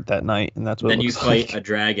did the art that night, and that's what then it you looks fight like. a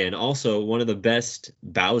dragon. Also, one of the best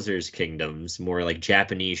Bowser's kingdoms, more like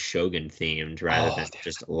Japanese shogun themed rather Oh, than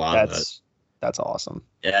just lava. that's awesome.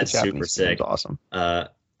 Yeah, The that's super Japanese theme's sick. awesome.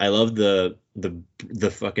 I love the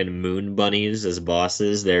fucking moon bunnies as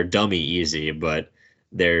bosses. They're dummy easy, but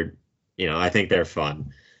they're I think they're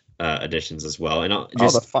fun additions as well. And Oh,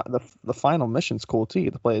 just the final mission's cool too. You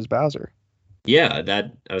get to play as Bowser. yeah,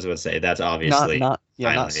 that I was about to say that's Not obviously not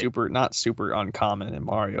yeah, highlight. not super uncommon in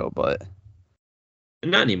Mario, but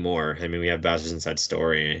Not anymore. I mean, we have Bowser's Inside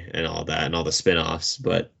Story and all that and all the spin-offs,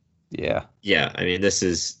 but yeah. yeah, I mean, this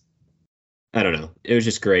is I don't know. It was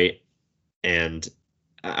just great, and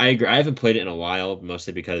I agree. I haven't played it in a while,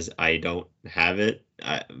 mostly because I don't have it.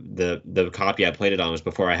 The copy I played it on was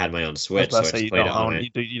before I had my own I was Switch, about so to I say just you played it don't on own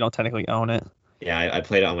my you don't technically own it. yeah. I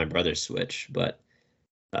played it on my brother's Switch, but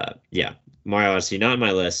yeah, Mario Odyssey not on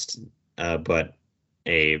my list, but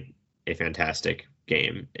a a fantastic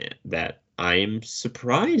game that I'm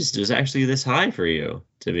surprised is actually this high for you,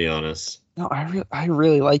 to be honest. No, I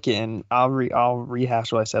really like it, and I'll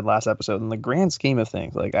rehash what I said last episode. In the grand scheme of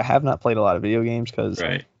things, like I have not played a lot of video games because,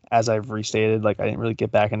 Right. as I've restated, like I didn't really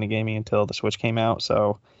get back into gaming until the Switch came out.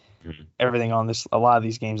 So Mhm. everything on this, a lot of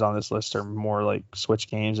these games on this list are more like Switch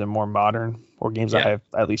games and more modern, or games I Yeah. have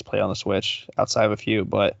at least played on the Switch outside of a few.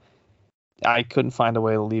 But I couldn't find a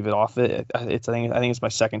way to leave it off it. I think it's my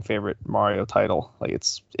second favorite Mario title. Like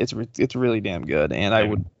it's really damn good, and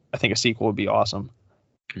I think a sequel would be awesome.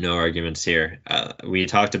 No arguments here. We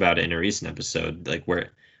talked about it in a recent episode, like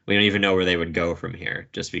where we don't even know where they would go from here,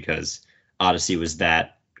 just because Odyssey was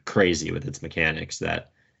that crazy with its mechanics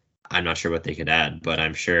that I'm not sure what they could add, but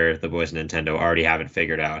I'm sure the boys at Nintendo already have it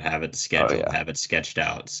figured out, have it Oh scheduled, yeah. have it sketched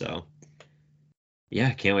out. So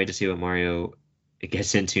yeah, can't wait to see what Mario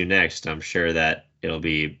gets into next. I'm sure that it'll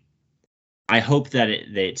be. I hope that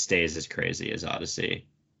it stays as crazy as Odyssey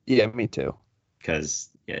Yeah, me too. because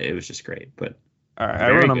yeah, it was just great, but All right,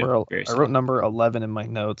 very good, very I wrote solid. number 11 in my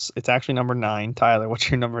notes. It's actually number 9. Tyler, what's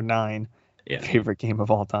your number 9 Yeah. favorite game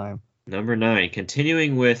of all time? Number 9,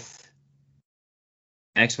 continuing with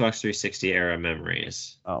Xbox 360 era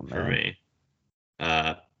memories Oh for man. me.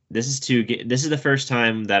 Uh, this is the first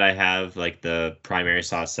time that I have like the primary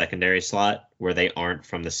slot, secondary slot where they aren't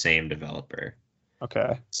from the same developer.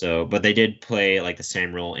 Okay. So, but they did play like the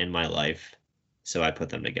same role in my life, so I put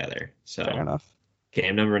them together. Fair So, enough.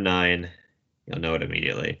 game number 9, you'll know it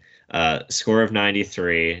immediately. Score of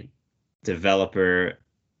 93. Developer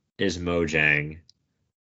is Mojang.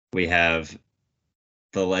 We have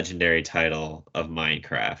the legendary title of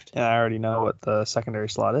Minecraft. And I already know what the secondary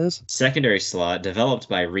slot is. Secondary slot developed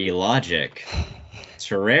by Relogic,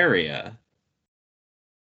 Terraria.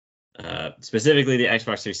 Specifically the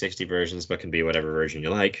Xbox 360 versions, but can be whatever version you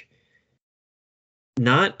like.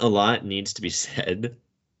 Not a lot needs to be said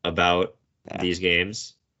about Yeah. these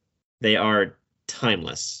games. They are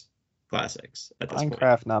timeless classics at this point.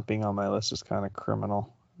 Minecraft not being on my list is kind of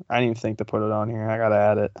criminal. I didn't even think to put it on here. I gotta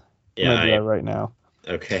add it. I'm gonna do that right now.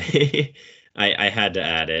 Okay. I had to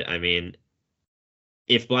add it. I mean,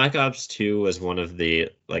 if Black Ops 2 was one of the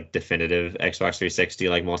like definitive Xbox 360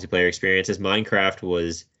 like multiplayer experiences, Minecraft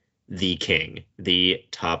was the king, the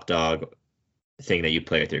top dog thing that you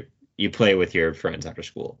play with your friends after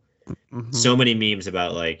school. Mm-hmm. So many memes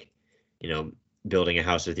about like, building a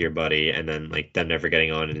house with your buddy and then like them never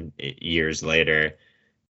getting on years later.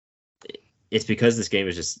 It's because this game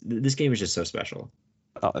is just so special.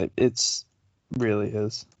 Oh, it's really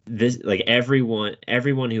is. This like everyone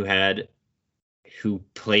who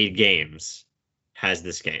played games has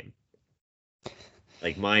this game.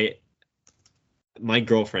 Like my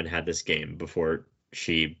girlfriend had this game before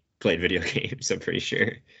she played video games, I'm pretty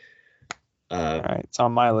sure. All right, it's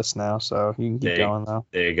on my list now, so you can keep going though.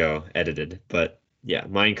 There you go, edited. But yeah,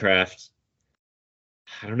 Minecraft.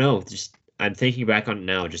 I don't know. Just I'm thinking back on it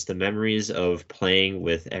now, just the memories of playing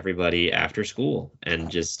with everybody after school and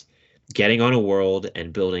just getting on a world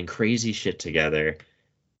and building crazy shit together.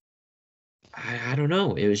 I don't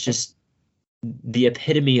know. It was just the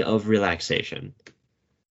epitome of relaxation.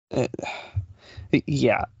 Uh,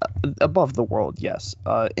 yeah, above the world, yes.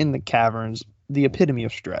 In the caverns, the epitome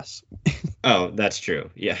of stress. Oh, that's true.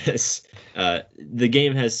 Yes. The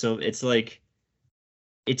game has so it's like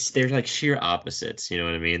they're like sheer opposites, you know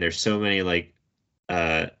what I mean? There's so many like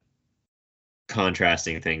uh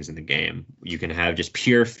contrasting things in the game. You can have just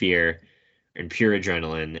pure fear and pure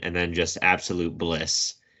adrenaline and then just absolute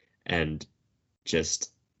bliss and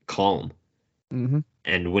just calm. Mm-hmm.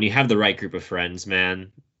 And when you have the right group of friends,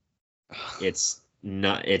 man, it's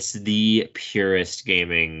the purest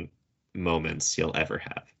gaming moments you'll ever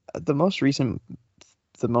have. The most recent,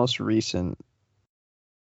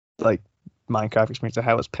 like Minecraft experience I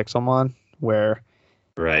had was Pixelmon, where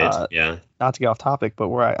Right. Yeah. not to get off topic, but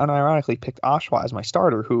where I unironically picked Oshwa as my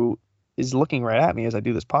starter, who is looking right at me as I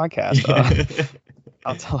do this podcast.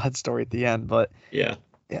 I'll tell that story at the end, but Yeah.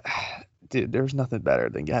 yeah, dude, there's nothing better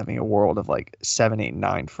than having a world of like 7, 8,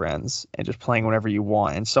 9 friends and just playing whenever you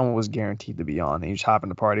want, and someone was guaranteed to be on, and you just hop in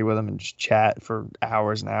the party with them and just chat for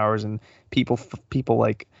hours and hours, and people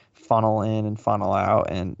like funnel in and funnel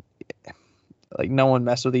out, and like no one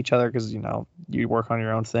mess with each other because you work on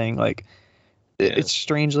your own thing. Like Yeah. it's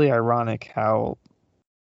strangely ironic how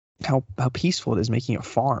peaceful it is making a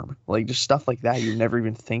farm, like just stuff like that you never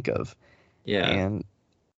even think of. Yeah. And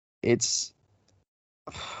it's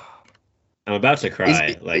I'm about to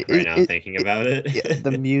cry right now thinking about it. Yeah,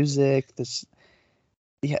 the music, is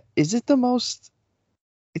it the most?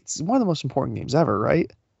 It's one of the most important games ever, right?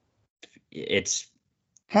 It's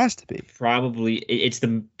Has to be. probably it's the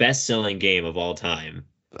best-selling game of all time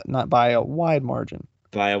But not by a wide margin.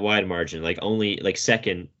 by a wide margin. Like only like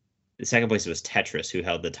the second place was Tetris, who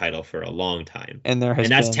held the title for a long time. And there has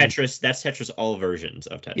And that's been, Tetris. That's Tetris all versions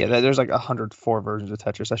of Tetris. yeah, there's like 104 versions of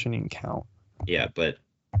Tetris. I shouldn't even count. Yeah, but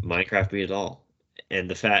Minecraft beat it all. And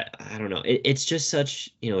the fact, I don't know, it's just such,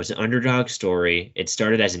 it's an underdog story. It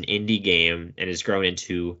started as an indie game and has grown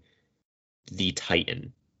into the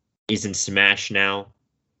Titan. Is in Smash now.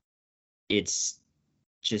 It's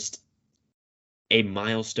just a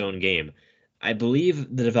milestone game. I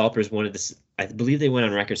believe the developers wanted this. I believe they went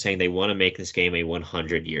on record saying they want to make this game a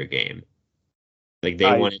 100-year game. Like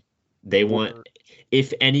they want,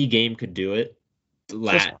 if any game could do it,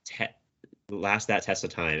 last that test of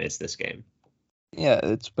time, it's this game. Yeah,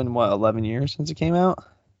 it's been what, 11 years since it came out?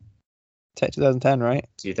 2010, right?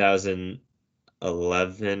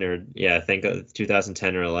 2011 or I think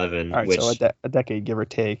 2010 or 11. All right, which so a decade, give or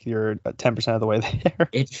take. You're 10% of the way there.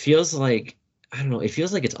 It feels like, I don't know. It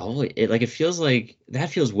feels like it feels like that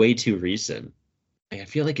feels way too recent. Like, I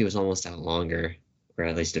feel like it was almost out longer, or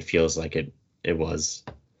at least it feels like it was.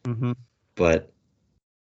 Mm-hmm. But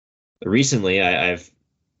recently, I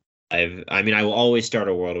will always start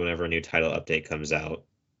a world whenever a new title update comes out,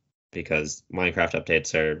 because Minecraft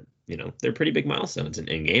updates are, they're pretty big milestones in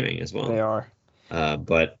gaming as well. They are.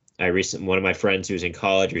 But one of my friends who's in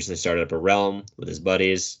college recently started up a realm with his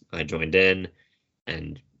buddies. I joined in,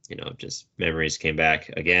 and just memories came back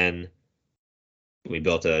again. We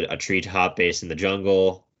built a treetop base in the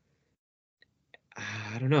jungle.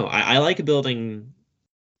 I don't know. I like building.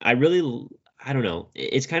 I don't know.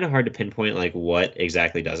 It's kind of hard to pinpoint like what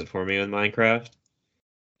exactly does it for me with Minecraft.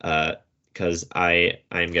 Because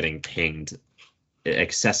I'm getting pinged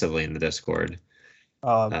excessively in the Discord.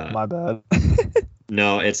 My bad.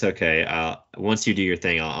 No, it's okay. Once you do your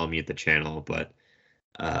thing, I'll mute the channel. But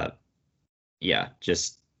yeah,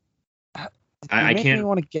 just I make can't. me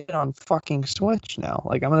want to get on fucking Switch now.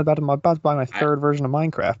 Like I'm about to buy my third version of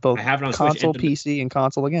Minecraft, both I have it on console, Switch, PC, and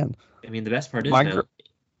console again. I mean, the best part is My now.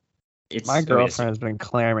 My girlfriend has been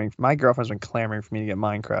clamoring. My girlfriend's been clamoring for me to get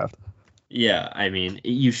Minecraft. Yeah, I mean,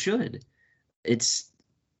 you should.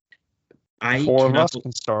 Four of us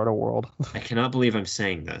can start a world. I cannot believe I'm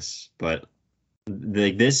saying this, but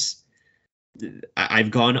like this,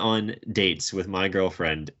 I've gone on dates with my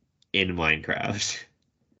girlfriend in Minecraft.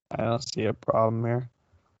 I don't see a problem here.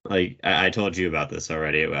 Like I told you about this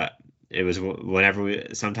already. It was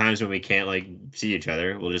whenever sometimes when we can't like see each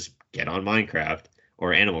other, we'll just get on Minecraft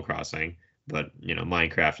or Animal Crossing. But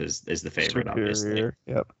Minecraft is the favorite, obviously.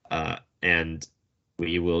 Yep. And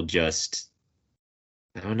we will just,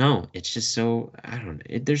 I don't know. It's just so, I don't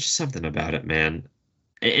know. There's just something about it, man.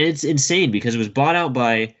 And it's insane because it was bought out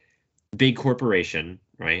by a big corporation,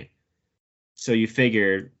 right? So you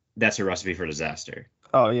figure that's a recipe for disaster.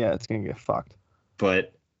 Oh yeah, it's gonna get fucked.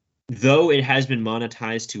 But though it has been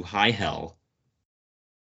monetized to high hell,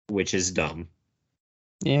 which is dumb.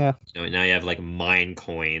 Yeah. Now you have like mine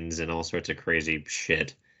coins and all sorts of crazy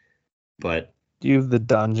shit. But You have the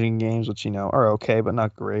dungeon games, which are okay, but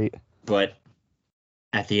not great. but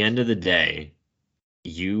at the end of the day,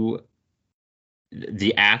 the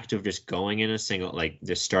act of just going in a single, like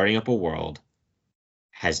just starting up a world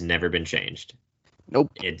has never been changed.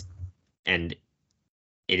 Nope. And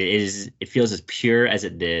it feels as pure as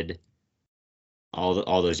it did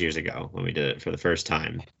all those years ago when we did it for the first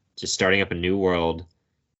time. Just starting up a new world,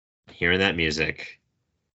 hearing that music,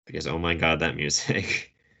 because oh my God, that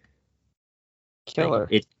music. Killer.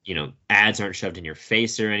 Like ads aren't shoved in your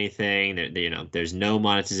face or anything. There's no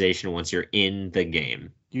monetization once you're in the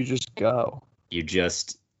game. You just go. You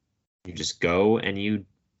just go and you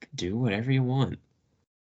do whatever you want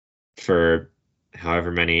for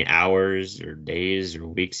however many hours or days or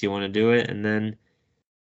weeks you want to do it, and then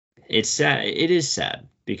it's sad. It is sad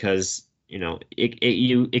because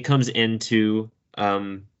it comes into how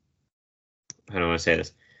do I want to say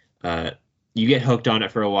this? You get hooked on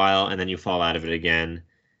it for a while, and then you fall out of it again,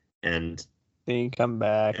 and then you come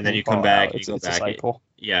back, and then you come back, and you go it's back. a cycle.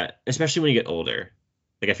 Yeah, especially when you get older.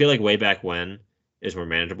 Like I feel like way back when is more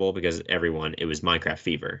manageable because it was Minecraft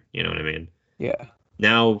fever. You know what I mean? Yeah.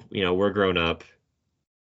 Now we're grown up,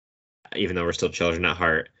 even though we're still children at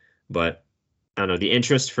heart. But I don't know, the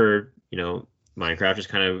interest for Minecraft just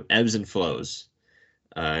kind of ebbs and flows,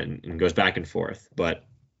 and goes back and forth. But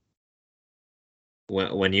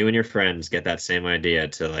when you and your friends get that same idea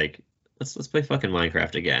to like let's play fucking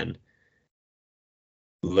Minecraft again,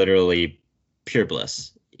 literally pure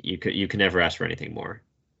bliss. You can never ask for anything more.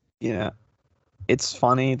 Yeah. It's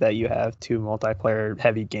funny that you have two multiplayer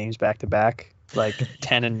heavy games back to back, like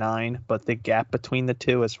 10 and 9, but the gap between the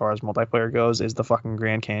two as far as multiplayer goes is the fucking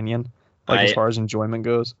Grand Canyon. As far as enjoyment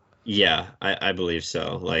goes. Yeah, I believe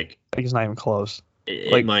so. Like it's not even close.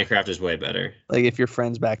 Minecraft is way better. Like if your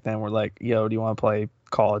friends back then were like, "Yo, do you want to play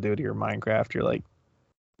Call of Duty or Minecraft?" You're like,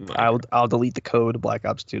 I'll delete the code Black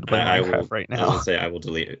Ops 2 to play Minecraft right now. I will say I will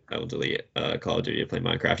delete Call of Duty to play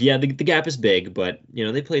Minecraft. Yeah, the gap is big, but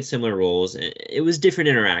they played similar roles. It was different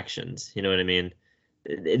interactions. You know what I mean?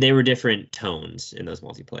 They were different tones in those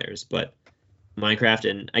multiplayers, but Minecraft,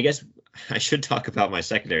 and I guess I should talk about my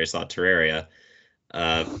secondary slot, Terraria.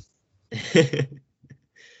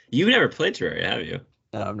 You've never played Terraria, have you?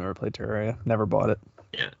 No, I've never played Terraria. Never bought it.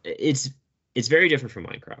 Yeah, it's very different from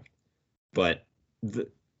Minecraft, but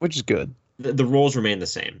which is good. The roles remain the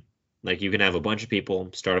same. Like you can have a bunch of people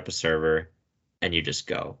start up a server, and you just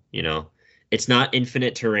go. It's not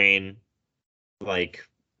infinite terrain like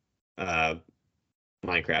Minecraft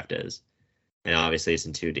is, and obviously it's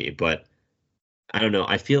in 2D. But I don't know.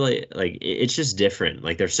 I feel like it's just different.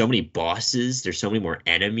 Like there's so many bosses. There's so many more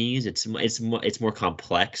enemies. It's more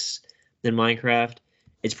complex than Minecraft.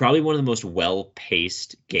 It's probably one of the most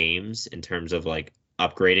well-paced games in terms of like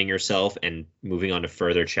upgrading yourself and moving on to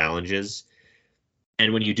further challenges.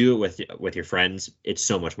 And when you do it with your friends, it's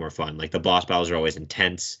so much more fun. Like the boss battles are always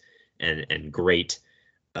intense and great,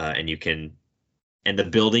 and the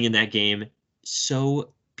building in that game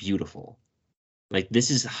so beautiful. Like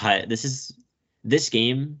this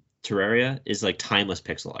game Terraria is like timeless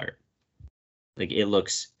pixel art. Like it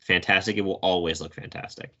looks fantastic. It will always look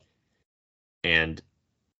fantastic. And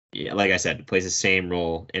yeah, like I said, it plays the same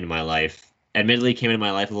role in my life. Admittedly, came into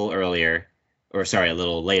my life a little later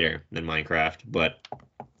than Minecraft, but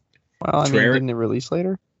didn't it release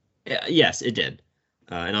later? Yes, it did,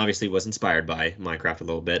 and obviously was inspired by Minecraft a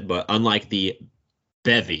little bit. But unlike the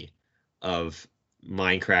bevy of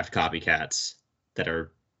Minecraft copycats that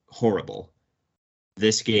are horrible,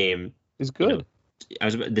 this game is good.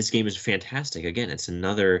 This game is fantastic. Again, it's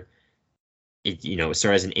another. It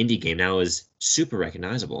started as an indie game, now is super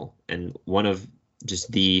recognizable and one of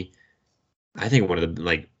the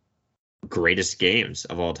like greatest games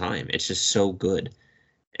of all time. It's just so good.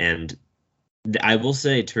 And I will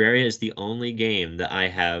say Terraria is the only game that I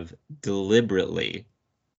have deliberately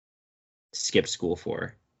skipped school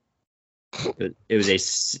for. It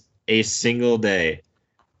was a single day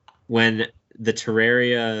when the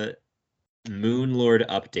Terraria Moonlord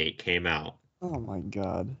update came out. Oh my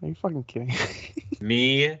God! Are you fucking kidding?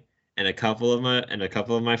 Me and a couple of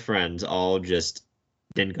my friends all just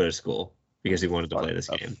didn't go to school because we wanted to play this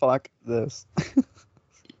game. Fuck this.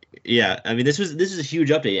 Yeah, I mean this was a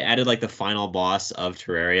huge update. It added like the final boss of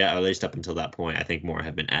Terraria, at least up until that point. I think more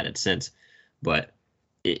have been added since, but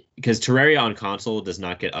because Terraria on console does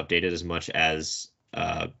not get updated as much as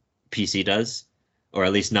PC does, or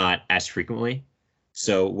at least not as frequently.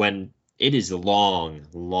 So when it is long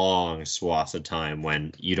swaths of time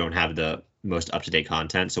when you don't have the most up-to-date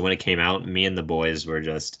content. So when it came out, me and the boys were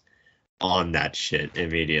just on that shit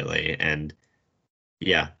immediately. And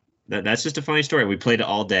yeah, that's just a funny story. We played it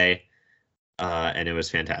all day, and it was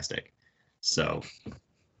fantastic. So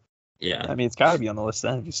yeah, I mean, it's got to be on the list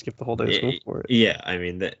then if you skip the whole day of school for it. yeah. I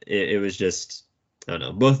mean, it was just, I don't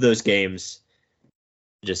know, both those games,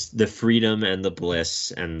 just the freedom and the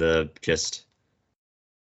bliss and the just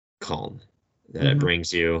calm that it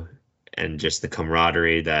brings you, and just the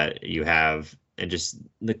camaraderie that you have, and just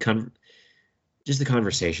the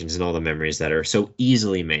conversations and all the memories that are so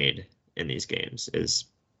easily made in these games is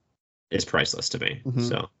priceless to me.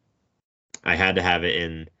 So I had to have it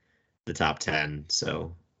in the top 10.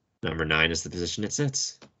 So number 9 is the position it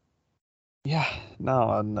sits. Yeah,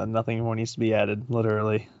 no, nothing more needs to be added,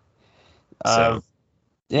 literally. So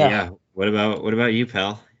yeah. What about you,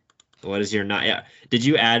 pal? What is your not? Yeah. Did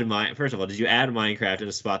you add First of all, did you add Minecraft in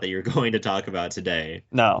a spot that you're going to talk about today?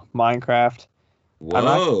 No, Minecraft.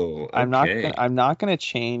 Whoa. I'm Okay. not gonna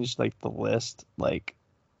change like the list like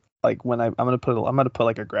when I'm gonna put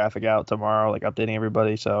like a graphic out tomorrow, like updating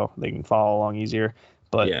everybody so they can follow along easier.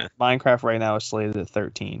 But Yeah. Minecraft right now is slated at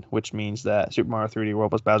 13, which means that Super Mario 3D World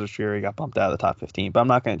plus Bowser's Fury got bumped out of the top 15. But I'm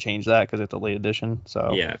not going to change that because it's a late edition.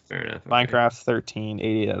 So Yeah, fair enough. Okay. Minecraft 13,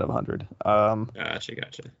 88 out of 100.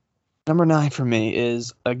 Gotcha. Number 9 for me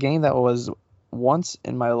is a game that was once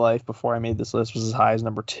in my life before I made this list was as high as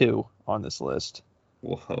number 2 on this list.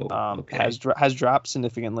 Whoa. Okay. Has dropped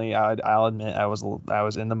significantly. I'll admit I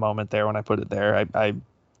was in the moment there when I put it there. I've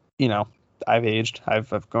aged.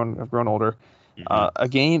 I've grown older.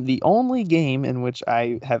 The only game in which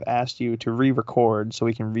I have asked you to re-record so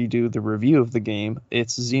we can redo the review of the game,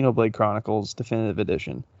 it's Xenoblade Chronicles Definitive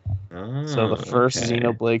Edition. So the first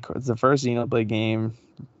Xenoblade game,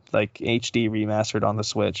 like HD remastered on the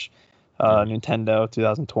Switch, Nintendo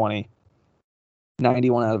 2020,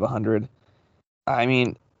 91 out of 100. I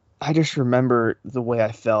mean, I just remember the way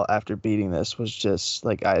I felt after beating this was just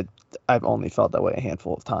like I've only felt that way a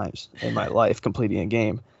handful of times in my life completing a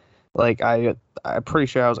game. Like I'm pretty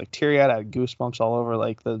sure I was like teary-eyed. I had goosebumps all over.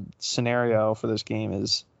 Like the scenario for this game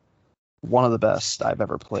is one of the best I've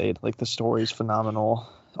ever played. Like the story is phenomenal.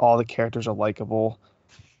 All the characters are likable.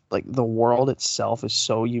 Like the world itself is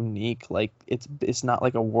so unique. Like it's not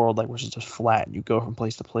like a world like where it's just flat and you go from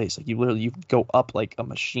place to place. Like you go up like a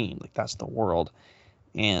machine. Like that's the world.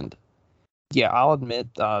 And yeah, I'll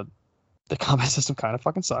admit the combat system kind of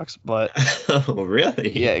fucking sucks, but oh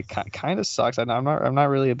really? Yeah, it kind of sucks. I'm not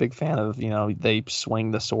really a big fan of they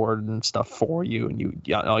swing the sword and stuff for you,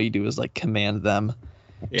 and all you do is like command them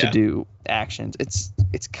to do actions.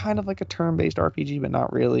 It's kind of like a turn-based RPG, but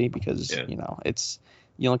not really because it's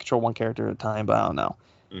you only control one character at a time. But I don't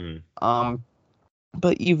know.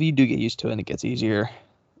 But you do get used to it, and it gets easier.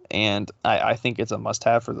 And I think it's a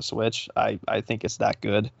must-have for the Switch. I think it's that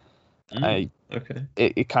good.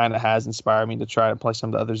 It kind of has inspired me to try to play some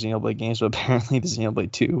of the other Xenoblade games, but apparently the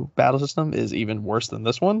Xenoblade 2 battle system is even worse than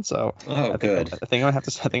this one. So I think I'm gonna have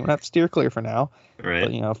to steer clear for now. Right.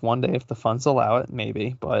 But if one day if the funds allow it,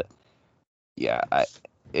 maybe. But yeah,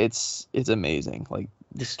 it's amazing. Like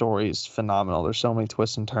the story is phenomenal. There's so many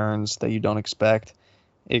twists and turns that you don't expect.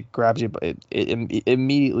 It grabs you, but it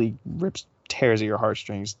immediately tears at your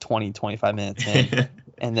heartstrings 20-25 minutes in,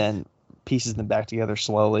 and then pieces them back together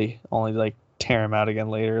slowly, only to like tear them out again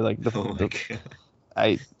later. Like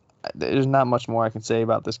there's not much more I can say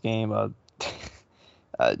about this game.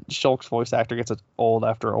 Shulk's voice actor gets old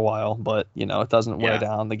after a while, but it doesn't wear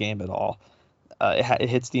down the game at all. It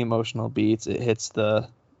hits the emotional beats, it hits the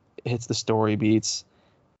story beats,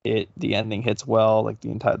 the ending hits well. Like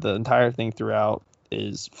the entire thing throughout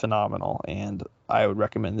is phenomenal, and I would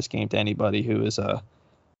recommend this game to anybody who is a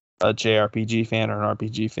JRPG fan or an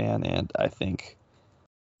RPG fan, and I think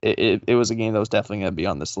it was a game that was definitely going to be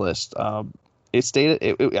on this list. It stayed.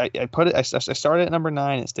 I started at number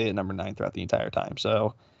 9. It stayed at number 9 throughout the entire time.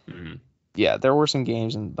 So yeah, there were some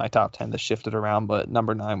games in my top 10 that shifted around, but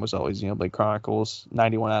number 9 was always Xenoblade Chronicles,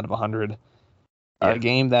 91 out of 100. A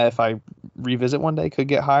game that if I revisit one day could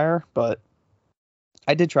get higher, but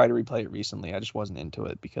I did try to replay it recently. I just wasn't into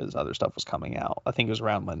it because other stuff was coming out. I think it was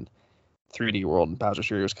around when 3D World and Bowser's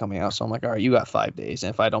Fury was coming out, so I'm like, all right, you got 5 days, and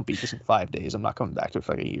if I don't beat this in 5 days, I'm not coming back to it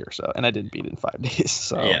for like a year or so. And I didn't beat it in 5 days.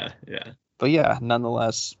 So yeah. But yeah,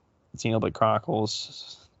 nonetheless, Xenoblade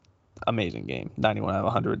Chronicles, amazing game. 91 out of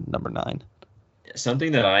 100, number 9.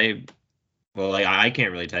 Something that I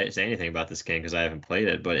can't really say anything about this game because I haven't played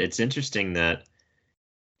it, but it's interesting that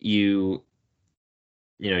you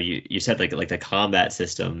said like the combat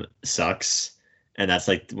system sucks, and that's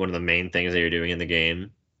like one of the main things that you're doing in the game,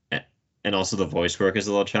 and also the voice work is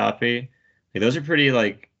a little choppy. Like those are pretty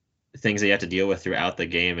like things that you have to deal with throughout the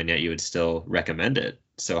game, and yet you would still recommend it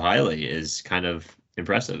so highly is kind of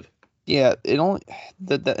impressive. Yeah, it only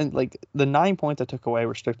and like the 9 points I took away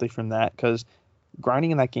were strictly from that because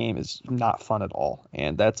grinding in that game is not fun at all,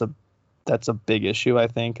 and that's a big issue. I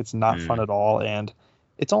think it's not fun Mm. at all, and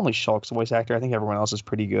it's only Shulk's voice actor. I think everyone else is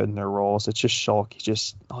pretty good in their roles. It's just Shulk. He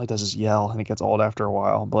just all he does is yell, and it gets old after a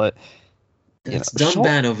while. But That's Shulk,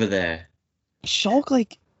 Dunban over there. Shulk,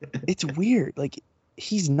 like it's weird. Like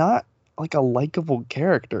he's not like a likable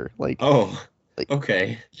character. Oh, Like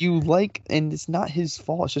okay. you like, and it's not his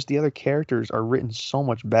fault. It's just the other characters are written so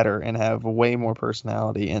much better and have way more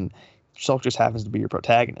personality, and Shulk just happens to be your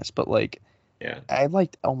protagonist. But like, Yeah. I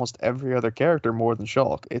liked almost every other character more than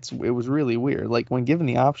Shulk. It was really weird. Like when given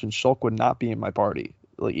the option, Shulk would not be in my party.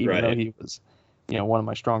 Like even though Right. he was, one of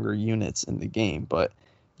my stronger units in the game. But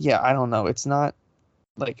yeah, I don't know. It's not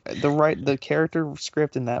like the character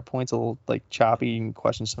script in that point's a little like choppy and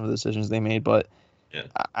questions some of the decisions they made. But Yeah.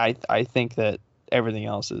 I think that everything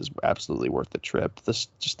else is absolutely worth the trip.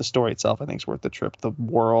 Just the story itself, I think, is worth the trip. The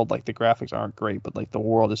world, like the graphics aren't great, but like the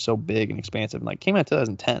world is so big and expansive. And like came out in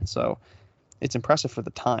 2010, so it's impressive for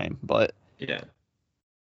the time. But Yeah.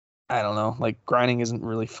 I don't know, like grinding isn't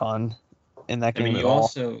really fun in that I mean, game at you all,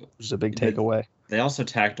 also which is a big the, takeaway. they also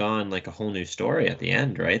tacked on like a whole new story at the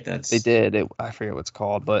end, right? They That's did it. I forget what it's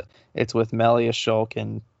called, but it's with Melia, Shulk,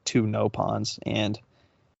 and two Nopons, and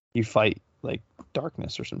you fight like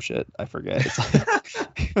darkness or some shit. I forget. It's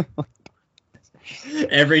like,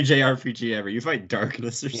 every JRPG ever. You fight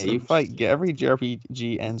darkness or yeah, you something. fight. Every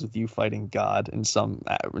JRPG ends with you fighting God in some.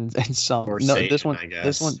 Or No, Satan, I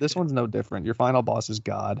guess. this one's no different. Your final boss is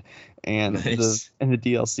God, and Nice. the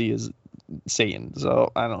DLC is Satan.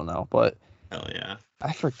 So I don't know, but Hell yeah.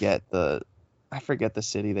 I forget the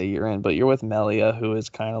city that you're in. But you're with Melia, who's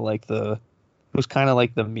kind of like the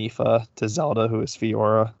Mifa to Zelda, who is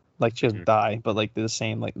Fiora. Like she doesn't Mhm. die, but like the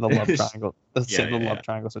same, like the love triangle, Yeah, the yeah, love yeah.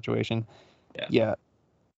 triangle situation. Yeah.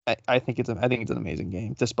 Yeah, I think it's an amazing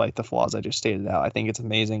game, despite the flaws I just stated out. I think it's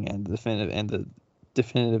amazing, and the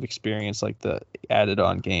definitive experience, like the added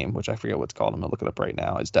on game, which I forget what's called. I'm gonna look it up right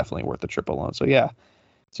now. Is definitely worth the trip alone. So yeah,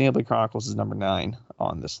 Xenoblade Chronicles is number 9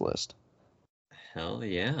 on this list. Hell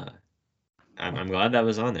yeah. I'm glad that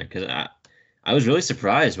was on there because I was really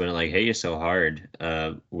surprised when it like hit you so hard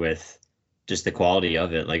with just the quality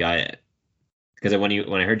of it. Like because when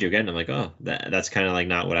I heard you again, I'm like, oh, that's kind of like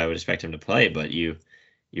not what I would expect him to play, but you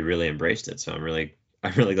really embraced it. So I'm really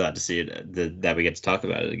glad to see it that we get to talk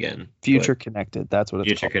about it again. Future But Connected, that's what it's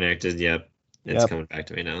Future called. Connected, yep, it's Yep. coming back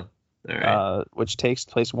to me now. All right. Which takes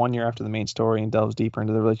place 1 year after the main story and delves deeper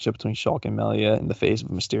into the relationship between Shulk and Melia in the face of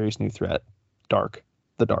a mysterious new threat, Dark.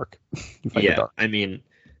 The Dark. You fight the Yeah, Dark. I mean,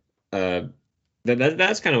 uh,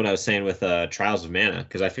 that's kind of what I was saying with Trials of Mana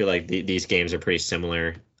because I feel like these games are pretty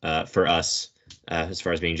similar for us as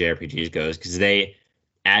far as being JRPGs goes because they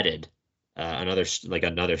added another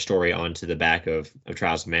story onto the back of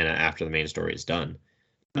Trials of Mana after the main story is done,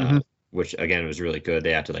 Mm-hmm. which again was really good.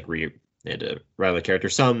 They had to they had to write the character.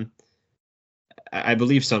 I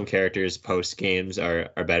believe some characters post games are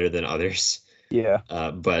better than others, Yeah.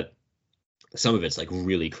 but some of it's like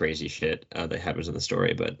really crazy shit that happens in the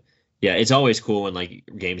story. But yeah, it's always cool when like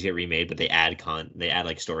games get remade, but they add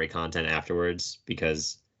like story content afterwards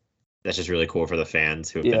because that's just really cool for the fans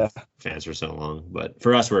who have been Yeah. fans for so long. But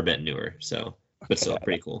for us, we're a bit newer, so but still Okay.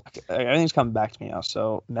 pretty cool. Everything's coming back to me now.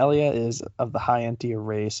 So Melia is of the High Entia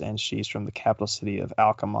race, and she's from the capital city of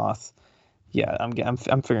Alcamoth. Yeah, I'm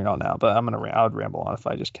figuring it out now, but I would ramble on if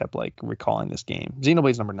I just kept like recalling this game.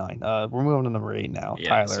 Xenoblade's number 9. We're moving to number 8 now. Yeah.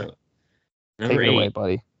 Tyler, So take number it away, eight,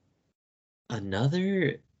 buddy.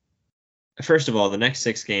 another. First of all, the next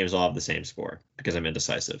 6 games all have the same score because I'm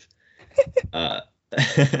indecisive. Uh,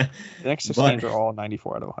 The next 6 but games are all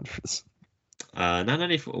 94 out of 100s. not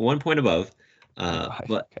 94, 1 point above.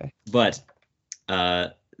 But Okay. but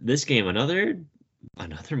this game, another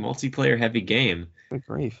multiplayer heavy game. Good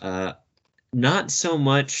grief. Not so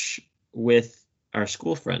much with our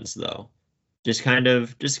school friends though. Just kind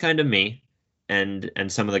of me and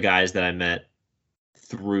some of the guys that I met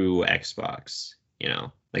through Xbox,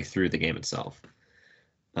 like through the game itself.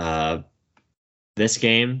 This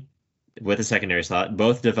game with a secondary slot,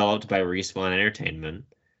 both developed by Respawn Entertainment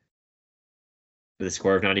with a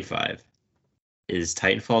score of 95, is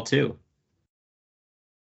Titanfall 2.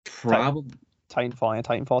 Probably Titanfall and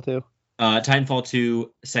Titanfall 2. Titanfall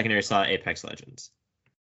 2 secondary slot Apex Legends.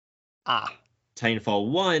 Ah. Titanfall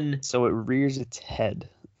 1, So it rears its head.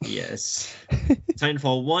 yes.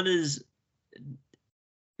 Titanfall 1 is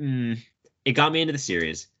it got me into the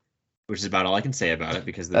series, which is about all I can say about it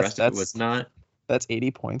because the rest of it was not. That's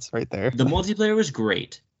 80 points right there. The multiplayer was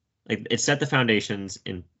great. Like it set the foundations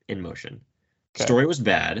in motion. Okay. Story was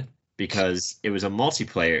bad because it was a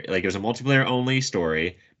multiplayer, like it was a multiplayer only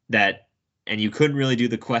story that, and you couldn't really do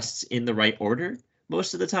the quests in the right order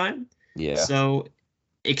most of the time. Yeah. So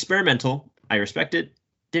experimental. I respect it.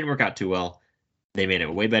 Didn't work out too well. They made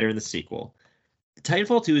it way better in the sequel.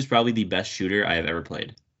 Titanfall 2 is probably the best shooter I have ever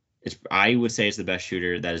played. I would say it's the best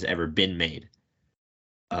shooter that has ever been made.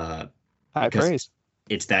 High Because praise.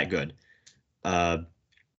 it's that good.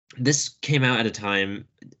 This came out at a time.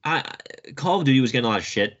 Call of Duty was getting a lot of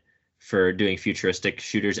shit for doing futuristic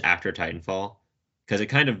shooters after Titanfall, because it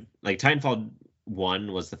kind of like Titanfall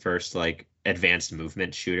 1 was the first like advanced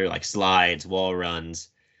movement shooter, like slides, wall runs,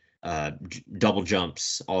 double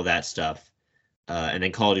jumps, all that stuff. And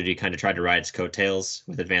then Call of Duty kind of tried to ride its coattails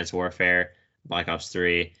with Advanced Warfare, Black Ops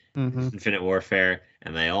 3, Infinite Warfare,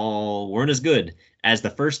 and they all weren't as good as the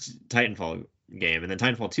first Titanfall game. And then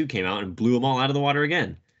Titanfall 2 came out and blew them all out of the water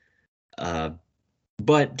again. But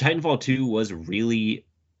Titanfall 2 was really,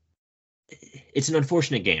 it's an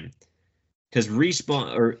unfortunate game because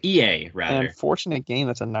Respawn, or EA An rather, unfortunate game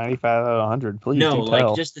that's a 95 out of 100. Please no, do like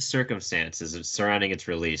tell. just the circumstances surrounding its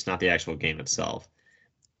release, not the actual game itself.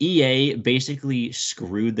 EA basically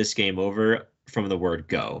screwed this game over from the word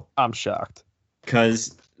go I'm shocked.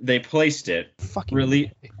 because they placed it Fucking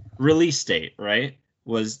release date, right,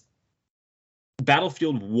 was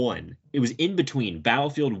Battlefield 1. It was in between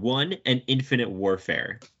Battlefield 1 and Infinite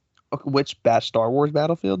Warfare. Okay, which Star Wars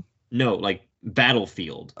Battlefield? No, like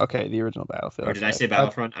Battlefield. Okay, the original Battlefield. Or did I say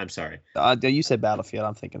Battlefront? I'm sorry. You said Battlefield.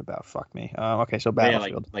 I'm thinking about fuck me. Okay, so Yeah,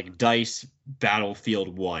 Battlefield. like DICE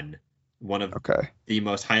Battlefield 1. One of the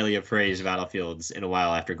most highly appraised Battlefields in a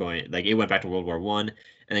while after going, like it went back to World War One,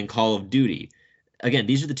 and then Call of Duty. Again,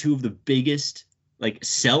 these are the two of the biggest like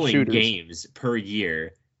selling Shooters. games per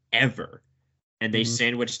year ever. And they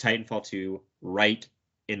sandwiched Titanfall 2 right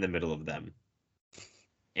in the middle of them.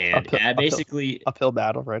 And basically uphill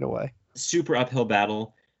battle right away. Super uphill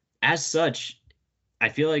battle. As such, I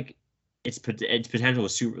feel like its potential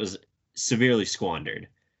was severely squandered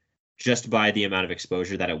just by the amount of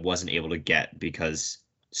exposure that it wasn't able to get, because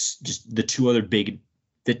just the two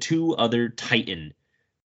other titans,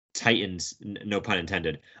 no pun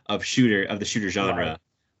intended, of the shooter genre.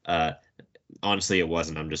 Right. Honestly, it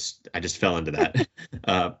wasn't. I just fell into that.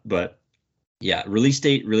 But yeah, release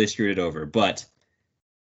date really screwed it over. But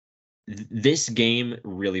this game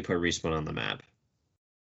really put Respawn on the map.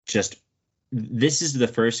 This is the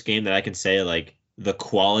first game that I can say like the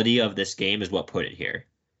quality of this game is what put it here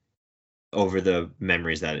over the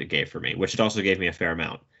memories that it gave for me, which it also gave me a fair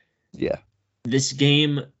amount. Yeah. This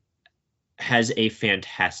game has a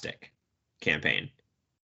fantastic campaign.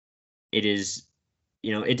 It is,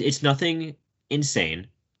 it's nothing insane,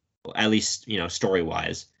 at least,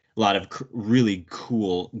 story-wise. A lot of really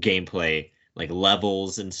cool gameplay, like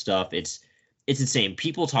levels and stuff. It's insane.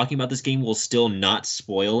 People talking about this game will still not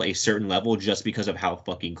spoil a certain level just because of how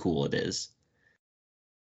fucking cool it is,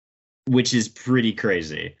 which is pretty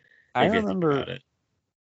crazy. I remember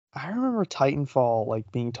Titanfall like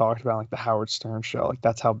being talked about like the Howard Stern show. Like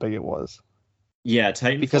that's how big it was. Yeah,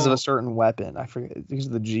 Titanfall, because of a certain weapon. I forget, because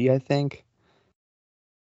of the G, I think.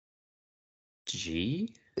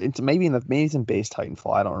 G? It's maybe it's in base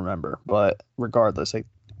Titanfall. I don't remember, but regardless, like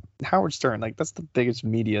Howard Stern, like that's the biggest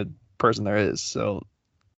media person there is. So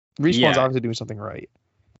Respawn's obviously doing something right.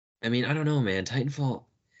 I mean, I don't know, man. Titanfall,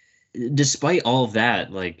 despite all of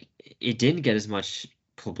that, like it didn't get as much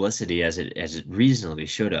publicity as it reasonably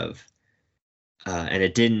should have, and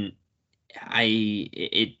it didn't.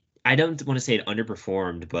 I don't want to say it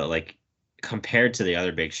underperformed, but like compared to the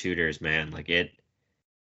other big shooters, man, like it,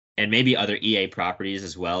 and maybe other EA properties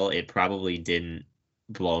as well, it probably didn't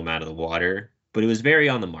blow them out of the water, but it was very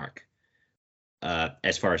on the mark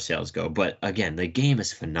as far as sales go. But again, the game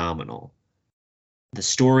is phenomenal. The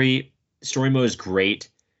story mode is great.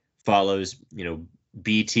 Follows,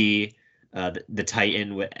 BT, the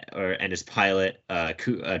Titan and his pilot,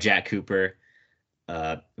 Jack Cooper.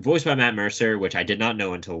 Voiced by Matt Mercer, which I did not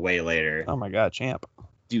know until way later. Oh my god, champ.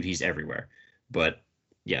 Dude, he's everywhere. But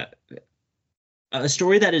yeah, a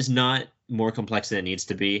story that is not more complex than it needs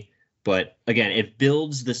to be. But again, it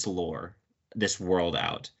builds this lore, this world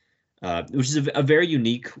out, which is a very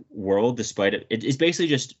unique world, despite it's basically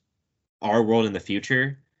just our world in the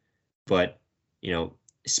future. But,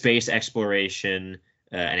 space exploration,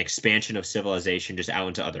 an expansion of civilization just out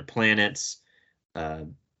into other planets.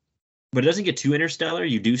 But it doesn't get too interstellar.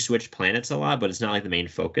 You do switch planets a lot, but it's not like the main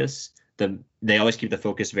focus. They always keep the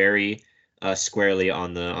focus very squarely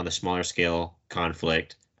on the smaller scale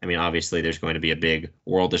conflict. I mean, obviously, there's going to be a big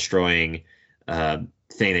world-destroying thing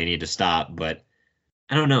they need to stop, but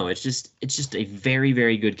I don't know. It's just a very,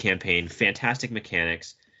 very good campaign, fantastic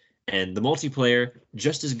mechanics, and the multiplayer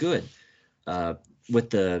just as good. Uh, with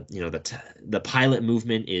the pilot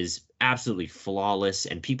movement is absolutely flawless,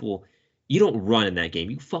 and people, you don't run in that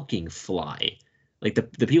game, you fucking fly. Like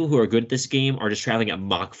the people who are good at this game are just traveling at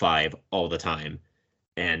Mach 5 all the time,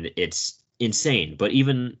 and it's insane. But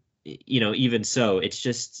even so, it's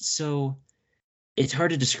just so it's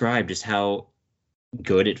hard to describe just how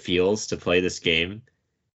good it feels to play this game.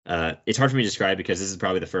 It's hard for me to describe because this is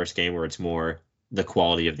probably the first game where it's more the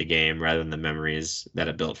quality of the game rather than the memories that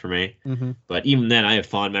it built for me. Mm-hmm. But even then, I have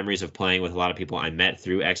fond memories of playing with a lot of people I met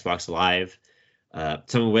through Xbox Live,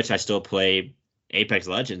 some of which I still play Apex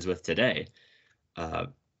Legends with today. Uh,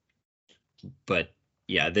 but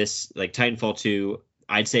yeah, this like Titanfall 2,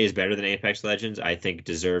 I'd say is better than Apex Legends. I think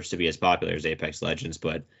deserves to be as popular as Apex Legends,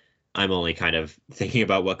 but I'm only kind of thinking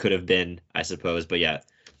about what could have been, I suppose. But yeah,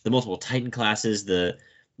 the multiple Titan classes, the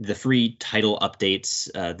free title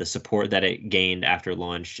updates, the support that it gained after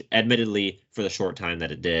launch, admittedly for the short time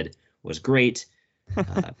that it did, was great.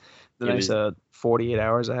 The It nice was 48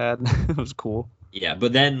 hours I had. It was cool. yeah,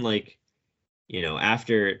 but then like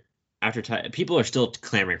after people are still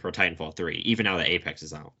clamoring for Titanfall 3, even now that Apex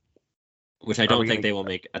is out, which I Are we don't think gonna they will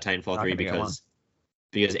make a Titanfall not 3 gonna get one?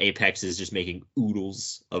 because Apex is just making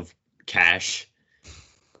oodles of cash.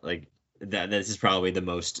 Like that this is probably the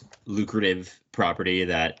most lucrative property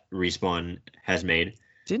that Respawn has made.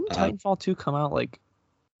 Didn't Titanfall 2 come out like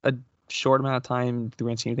a short amount of time, the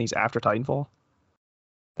grand scheme of things, after Titanfall?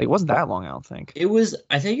 Like, it wasn't that long, I don't think.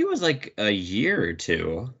 I think it was like a year or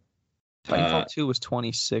two. Titanfall 2 was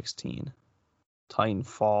 2016.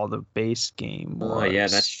 Titanfall, the base game, was. Oh yeah,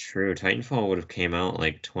 that's true. Titanfall would have came out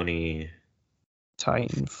like 2014.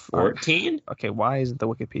 Titanfall. Okay, why isn't the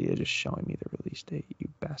Wikipedia just showing me the release date, you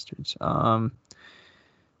bastards?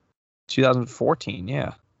 2014,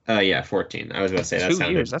 yeah. Yeah, 14. I was about to say that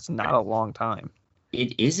 2 years. That's not a long time.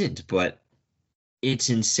 It isn't, but it's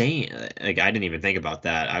insane. Like I didn't even think about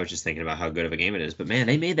that. I was just thinking about how good of a game it is. But man,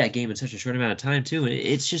 they made that game in such a short amount of time too, and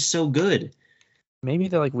it's just so good. Maybe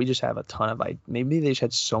they're like, we just have a ton of maybe they just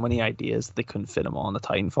had so many ideas that they couldn't fit them all in the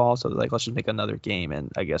Titanfall, so they're like, let's just make another game,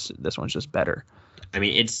 and I guess this one's just better. I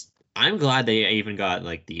mean, I'm glad they even got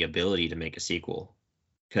like the ability to make a sequel,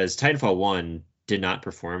 because Titanfall 1 did not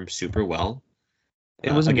perform super well.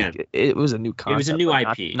 It was it was a new concept. It was a new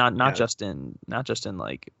IP. Not just in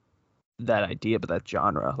like that idea, but that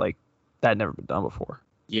genre. Like that had never been done before.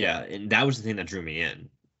 Yeah, and that was the thing that drew me in,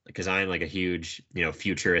 because I'm like a huge,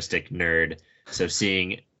 futuristic nerd. So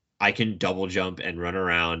seeing I can double jump and run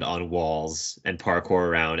around on walls and parkour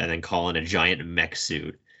around and then call in a giant mech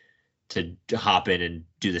suit to hop in and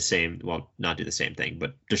do the same, well, not do the same thing,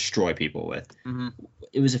 but destroy people with. Mm-hmm.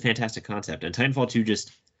 It was a fantastic concept. And Titanfall 2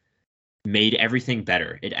 just made everything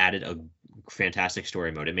better. It added a fantastic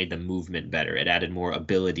story mode. It made the movement better. It added more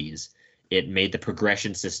abilities. It made the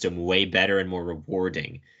progression system way better and more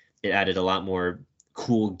rewarding. It added a lot more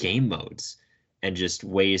cool game modes and just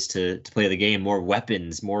ways to play the game, more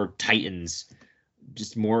weapons, more Titans,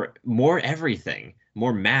 just more everything,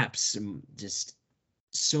 more maps, just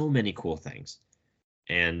so many cool things.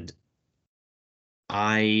 And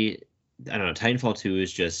I don't know, Titanfall 2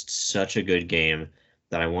 is just such a good game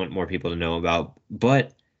that I want more people to know about.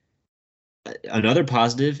 But another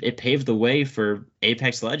positive, it paved the way for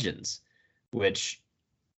Apex Legends, which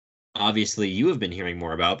obviously you have been hearing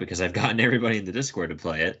more about because I've gotten everybody in the Discord to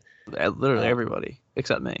play it. Literally everybody,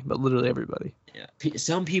 except me, but literally everybody. Yeah,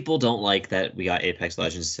 some people don't like that we got Apex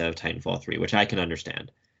Legends instead of Titanfall 3, which I can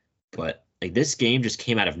understand. But like this game just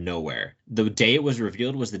came out of nowhere. The day it was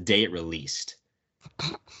revealed was the day it released.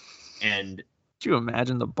 And could you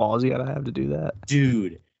imagine the balls you gotta have to do that?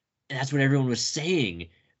 Dude, that's what everyone was saying.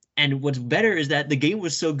 And what's better is that the game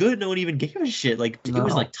was so good, no one even gave a shit. Like It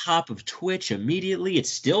was like top of Twitch immediately.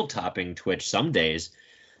 It's still topping Twitch some days.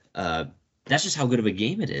 That's just how good of a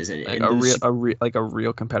game it is. Like a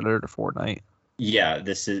real competitor to Fortnite. Yeah,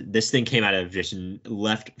 this thing came out of just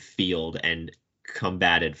left field and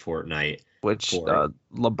combated Fortnite. Which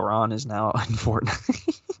LeBron is now in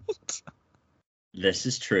Fortnite. This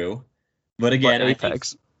is true. But again,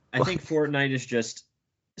 Apex. I think Fortnite is just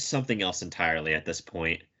something else entirely at this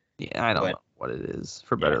point. Yeah, I don't know what it is,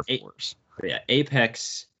 for better or worse. Yeah,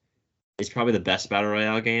 Apex is probably the best Battle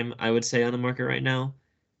Royale game, I would say, on the market right now.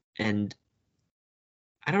 And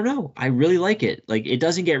I don't know. I really like it. Like, it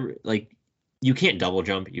doesn't get, like, you can't double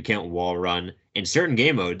jump. You can't wall run. In certain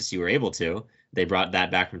game modes, you were able to. They brought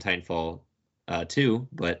that back from Titanfall 2.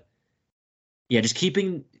 But, yeah, just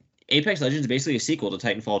keeping Apex Legends basically a sequel to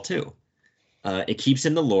Titanfall 2. It keeps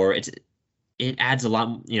in the lore. it adds a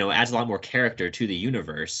lot, adds a lot more character to the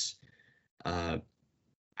universe. I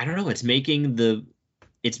don't know.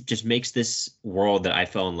 It just makes this world that I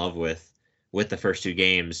fell in love with the first two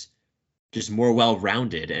games just more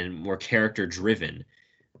well-rounded and more character-driven.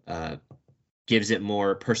 Uh, Gives it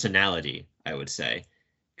more personality, I would say,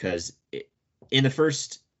 because in the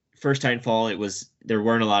first Titanfall, there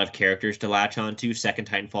weren't a lot of characters to latch onto. Second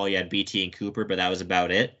Titanfall, you had BT and Cooper, but that was about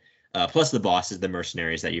it. Plus the bosses, the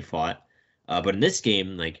mercenaries that you fought. But in this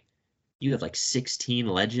game, like you have like 16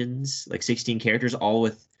 legends, like 16 characters, all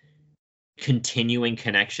with continuing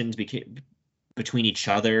connections between each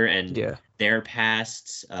other and their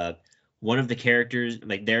pasts. One of the characters,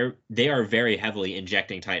 like they are very heavily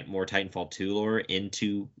injecting more Titanfall 2 lore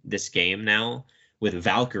into this game now, with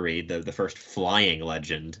Valkyrie, the first flying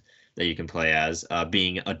legend that you can play as,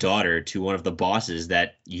 being a daughter to one of the bosses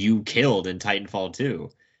that you killed in Titanfall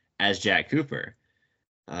 2 as Jack Cooper.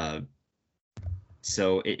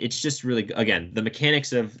 So it's just really, again, the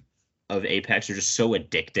mechanics of Apex are just so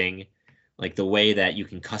addicting. Like the way that you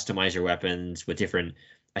can customize your weapons with different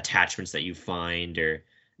attachments that you find, or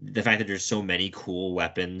the fact that there's so many cool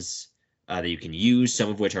weapons that you can use, some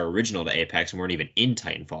of which are original to Apex and weren't even in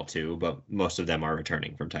Titanfall 2, but most of them are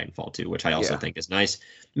returning from Titanfall 2, which I also think is nice.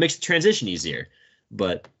 It makes the transition easier.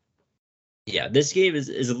 But yeah, this game is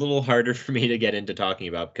a little harder for me to get into talking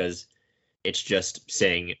about because it's just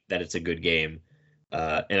saying that it's a good game.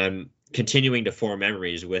 And I'm continuing to form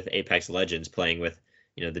memories with Apex Legends, playing with,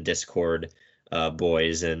 the Discord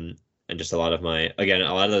boys and just a lot of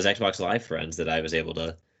those Xbox Live friends that I was able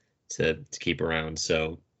to keep around.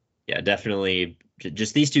 So yeah, definitely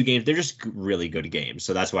just these two games, they're just really good games.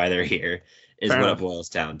 So that's why they're here, is what it boils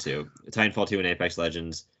down to. Titanfall 2 and Apex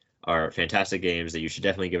Legends are fantastic games that you should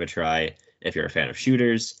definitely give a try if you're a fan of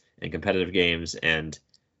shooters and competitive games, and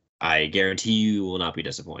I guarantee you will not be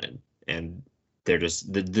disappointed. And they're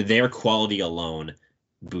just their quality alone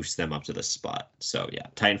boosts them up to this spot. So yeah,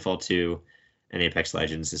 Titanfall 2 and Apex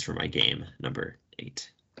Legends is for my game number 8.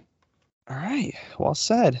 All right, well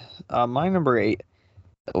said. My number 8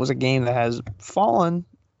 was a game that has fallen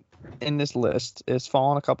in this list. It's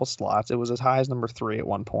fallen a couple slots. It was as high as number 3 at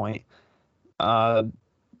one point.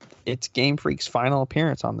 It's Game Freak's final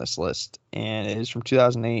appearance on this list, and it is from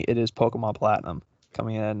 2008. It is Pokemon Platinum,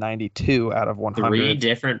 coming in at 92 out of 100. 3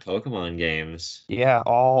 different Pokemon games. Yeah,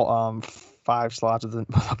 all 5 slots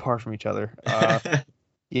apart from each other.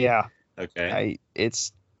 Yeah. Okay.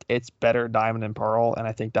 It's better Diamond and Pearl, and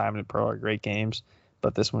I think Diamond and Pearl are great games,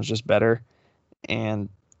 but this one's just better, and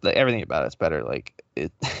everything about it's better. Like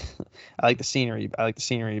it, I like the scenery.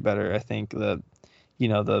 Better. I think the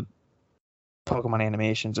Pokemon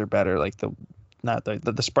animations are better. Like the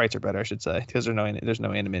sprites are better, I should say, because there's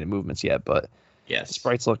no animated movements yet, but yes, the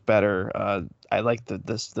sprites look better. I like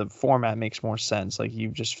the format makes more sense. Like you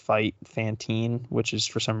just fight Fantine, which is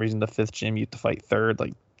for some reason the 5th gym. You have to fight 3rd.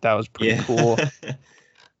 Like that was pretty cool.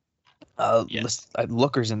 Yes.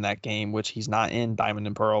 Looker's in that game, which he's not in Diamond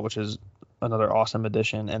and Pearl, which is another awesome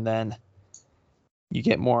addition. And then you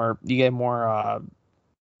get more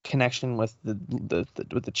connection with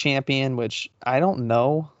the champion, which I don't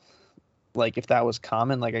know, like if that was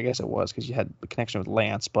common. Like I guess it was, because you had a connection with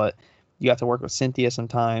Lance, but you got to work with Cynthia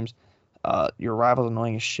sometimes. Your rival's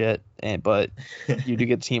annoying as shit, but you do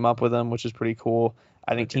get to team up with them, which is pretty cool.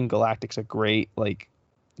 I think Team Galactic's a great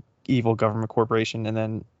evil government corporation, and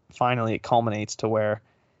then finally it culminates to where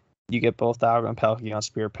you get both Dialga and Palkia on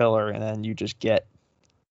Spirit Pillar, and then you just get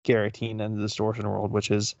Giratina in the Distortion World,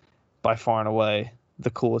 which is by far and away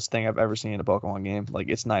the coolest thing I've ever seen in a Pokemon game. Like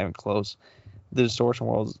it's not even close. The Distortion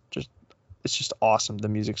World is just awesome. The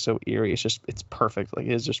music's so eerie. It's perfect. Like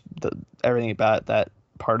it's just everything about that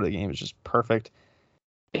part of the game is just perfect.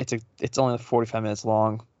 It's only 45 minutes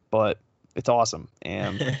long, but it's awesome.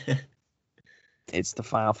 And it's the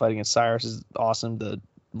final fight against Cyrus is awesome. The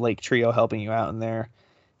Lake Trio helping you out in there,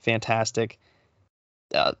 fantastic.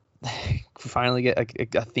 Finally get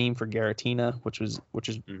a theme for Giratina, which is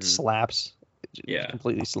slaps. Yeah,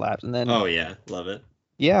 completely slaps. And then love it.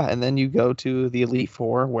 Yeah, and then you go to the Elite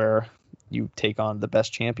Four, where you take on the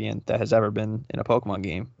best champion that has ever been in a Pokemon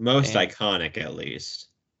game. Most iconic, at least.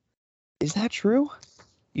 Is that true?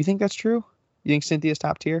 You think that's true? You think Cynthia's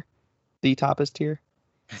top tier? The toppest tier?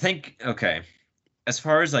 I think, okay. As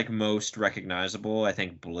far as most recognizable, I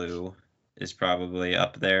think Blue is probably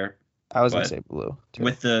up there. I was going to say Blue, too.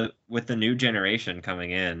 With the new generation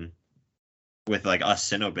coming in, with us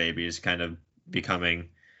Sinnoh babies kind of becoming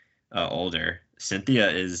older, Cynthia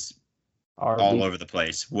is all over the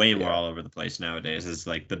place. Way more all over the place nowadays. Is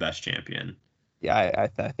the best champion. Yeah,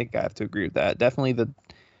 I think I have to agree with that. Definitely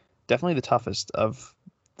the toughest of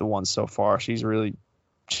the ones so far. She's really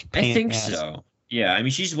I think so. Yeah, I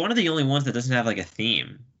mean, she's one of the only ones that doesn't have like a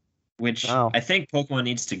theme, which Oh, I think Pokemon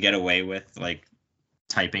needs to get away with, like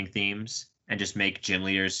typing themes and just make gym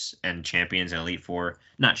leaders and champions and Elite Four,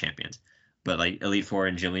 not champions, but like Elite Four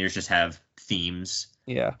and gym leaders just have themes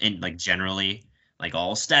yeah, and like generally like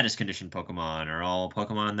all status condition Pokemon or all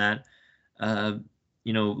Pokemon that uh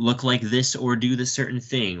look like this or do this certain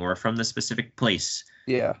thing or from the specific place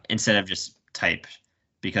yeah. instead of just type,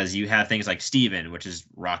 because you have things like Steven, which is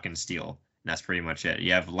rock and steel, and that's pretty much it.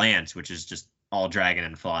 You have Lance, which is just all dragon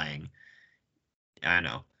and flying. I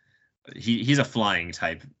know he's a flying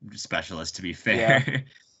type specialist, to be fair.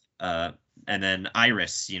 Yeah. And then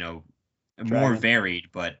Iris, more Dragon. varied,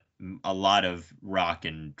 but a lot of rock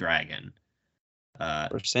and dragon.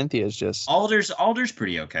 Or Cynthia's just. Alder's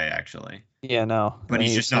pretty okay actually, Yeah, no. but Then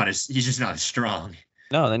he's you just not as strong.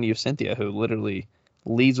 No, then you have Cynthia, who literally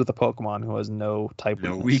leads with a Pokemon who has no type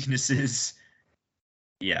No weakness. weaknesses.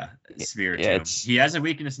 Yeah, Spiritomb. Yeah, he has a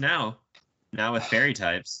weakness now with fairy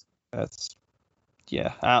types. That's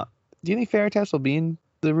yeah. Do you think Fairy types will be in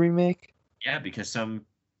the remake? Yeah, because some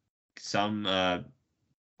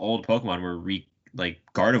old Pokemon were like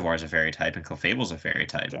Gardevoir's a fairy type and Clefable's a fairy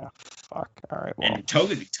type. Yeah. Fuck. All right. Well. And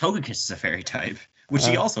Togekiss is a fairy type, which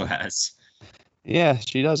he also has. Yeah,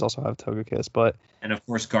 she does also have Togekiss, but. And of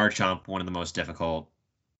course, Garchomp, one of the most difficult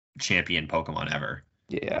champion Pokemon ever.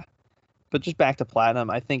 Yeah, but just back to Platinum,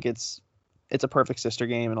 I think it's a perfect sister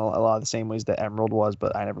game in a lot of the same ways that Emerald was,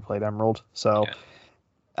 but I never played Emerald, so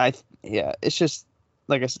it's just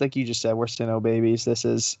like you just said, we're Sinnoh babies. This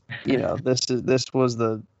is this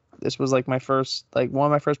was like my first, like one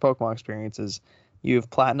of my first Pokemon experiences. You have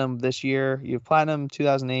Platinum this year, you have Platinum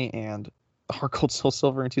 2008 and Heart Gold Soul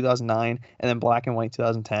Silver in 2009, and then Black and White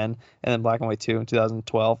 2010, and then Black and White 2 in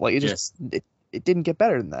 2012. Like it didn't get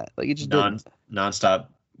better than that. Like it just didn't. Nonstop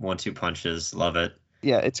 1-2 punches. Love it.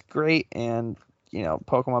 Yeah, it's great. And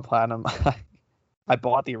Pokemon Platinum, I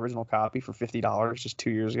bought the original copy for $50 just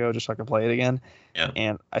 2 years ago just so I could play it again. Yeah.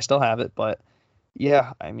 And I still have it, but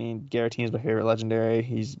yeah, I mean, Garatine's my favorite legendary.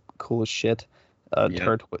 He's cool as shit.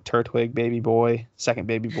 Turtwig, baby boy, second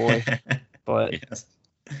baby boy. But yes.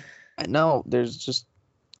 I know there's just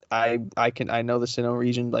I know the Sinnoh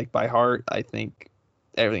region like by heart. I think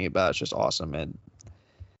everything about it's just awesome. And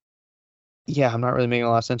yeah, I'm not really making a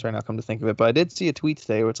lot of sense right now, come to think of it, but I did see a tweet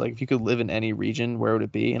today where it's like, if you could live in any region, where would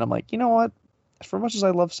it be? And I'm like, you know what? For much as I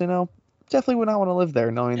love Sinnoh, definitely would not want to live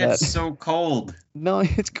there, knowing that it's so cold. Knowing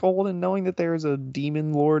it's cold and knowing that there is a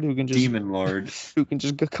demon lord who can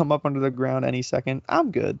just come up under the ground any second.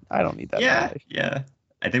 I'm good. I don't need that. Yeah.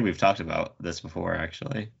 I think we've talked about this before,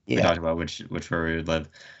 actually. Yeah. We talked about which where we would live,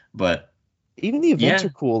 but even the events are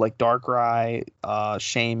cool, like Darkrai,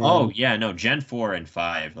 Shaman. Oh yeah, no, Gen 4 and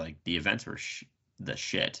 5, like the events were the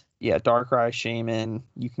shit. Yeah, Darkrai, Shaman.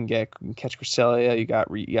 You can catch Cresselia. You got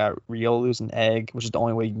Riolu's an egg, which is the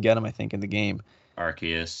only way you can get them, I think, in the game.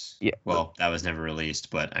 Arceus. Yeah. Well, that was never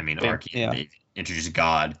released, but I mean, Arceus. They introduced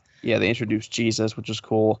God. Yeah, they introduced Jesus, which is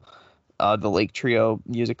cool. The Lake Trio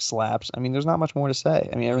music slaps. I mean, there's not much more to say.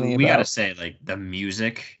 I mean, everything. We gotta say, like the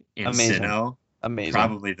music in Sinnoh. Amazing.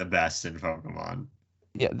 Probably the best in Pokemon.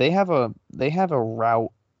 Yeah, they have a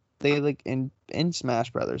route. They like in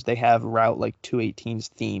Smash Brothers, they have Route like 218's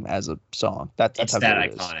theme as a song. That's how good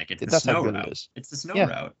it is. Iconic. It's the snow route. It's the snow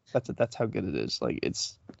route. That's how good it is. Like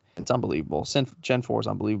it's unbelievable. Gen 4 is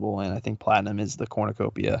unbelievable, and I think Platinum is the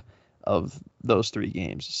cornucopia of those three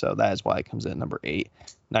games. So that is why it comes in at number 8,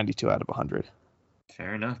 92 out of 100.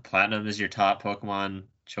 Fair enough. Platinum is your top Pokemon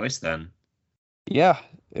choice then. Yeah,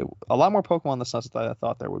 a lot more Pokemon this list than I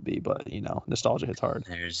thought there would be, but nostalgia hits hard.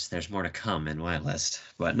 There's more to come in my list,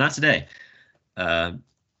 but not today.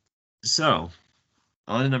 So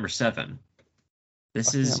on to number 7.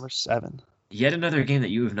 This is number 7. Yet another game that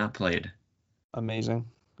you have not played. Amazing.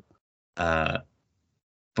 But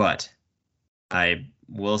I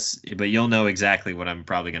will. But you'll know exactly what I'm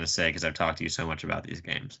probably going to say because I've talked to you so much about these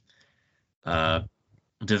games.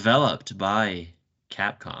 Developed by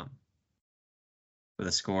Capcom. With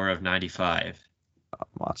a score of 95.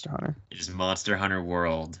 Monster Hunter. It is Monster Hunter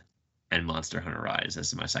World and Monster Hunter Rise. This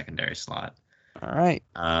is my secondary slot. All right.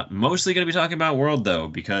 Mostly going to be talking about World, though,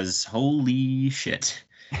 because holy shit.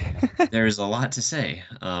 There's a lot to say.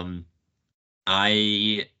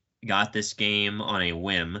 I got this game on a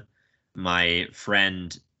whim. My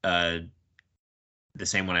friend, the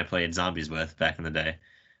same one I played Zombies with back in the day,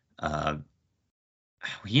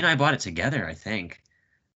 he and I bought it together, I think.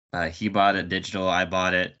 He bought it digital. I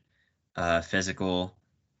bought it physical.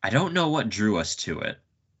 I don't know what drew us to it.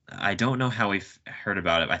 I don't know how we heard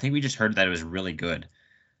about it. I think we just heard that it was really good.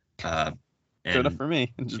 Good enough And for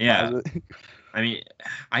me. And just buys yeah, it. I mean,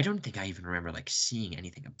 I don't think I even remember like seeing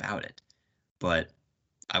anything about it, but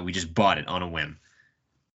we just bought it on a whim.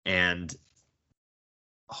 And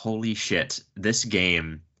holy shit, this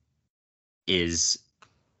game is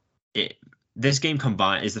it. This game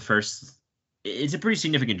combined is the first. It's a pretty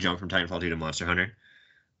significant jump from Titanfall 2 to Monster Hunter.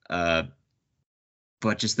 Uh,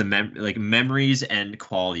 but just the memories and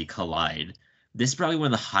quality collide. This is probably one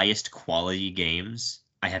of the highest quality games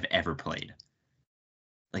I have ever played.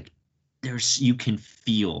 Like you can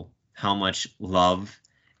feel how much love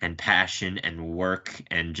and passion and work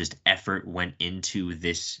and just effort went into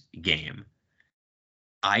this game.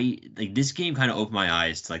 This game kind of opened my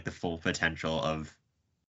eyes to like the full potential of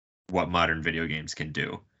what modern video games can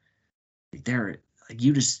do. They're like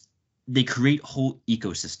they create whole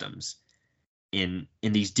ecosystems in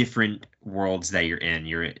these different worlds that you're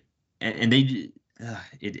in.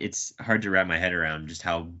 It's hard to wrap my head around just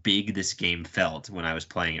how big this game felt when I was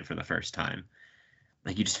playing it for the first time.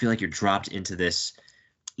 Like you just feel like you're dropped into this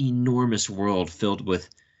enormous world filled with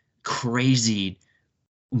crazy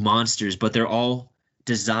monsters, but they're all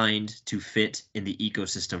designed to fit in the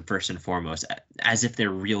ecosystem first and foremost, as if they're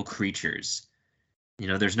real creatures.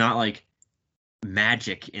 There's not like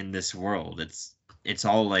magic in this world. It's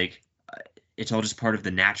all like it's all just part of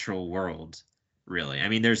the natural world, really. I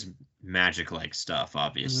mean, there's magic-like stuff,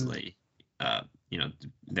 obviously.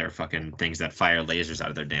 There are fucking things that fire lasers out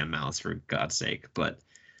of their damn mouths, for God's sake. But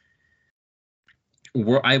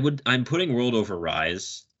I'm putting World over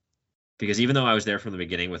Rise, because even though I was there from the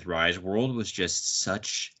beginning with Rise, World was just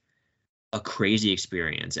such a crazy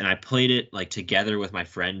experience. And I played it like together with my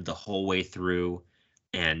friend the whole way through.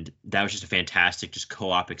 And that was just a fantastic just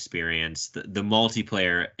co-op experience. The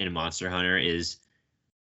multiplayer in Monster Hunter is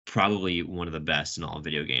probably one of the best in all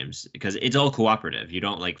video games because it's all cooperative. You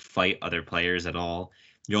don't like fight other players at all.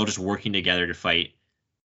 You're all just working together to fight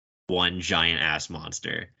one giant ass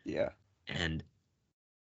monster. Yeah. And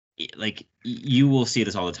like you will see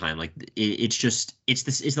this all the time. Like it's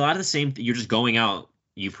a lot of the same. You're just going out.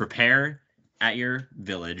 You prepare at your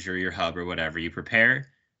village or your hub or whatever. You prepare.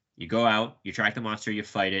 You go out, you track the monster, you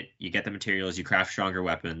fight it, you get the materials, you craft stronger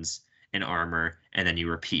weapons and armor, and then you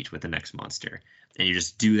repeat with the next monster. And you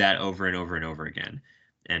just do that over and over and over again.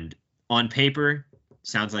 And on paper,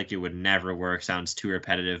 sounds like it would never work, sounds too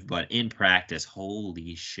repetitive, but in practice,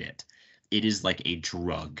 holy shit. It is like a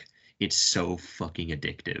drug. It's so fucking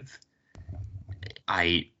addictive.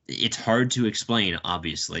 It's hard to explain,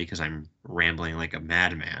 obviously, because I'm rambling like a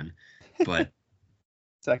madman, but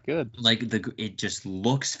Is that good? Like it just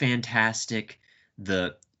looks fantastic.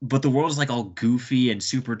 But the world is like all goofy and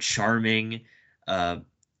super charming.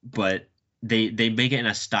 But they make it in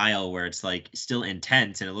a style where it's like still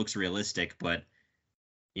intense and it looks realistic, but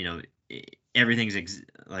everything's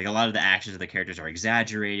like a lot of the actions of the characters are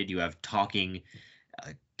exaggerated. You have talking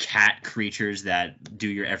cat creatures that do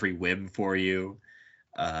your every whim for you.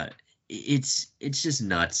 It's just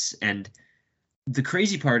nuts. And the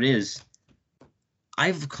crazy part is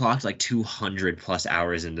I've clocked like 200 plus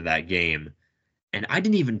hours into that game, and I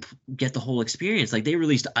didn't even get the whole experience. Like they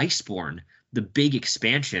released Iceborne, the big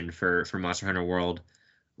expansion for Monster Hunter World,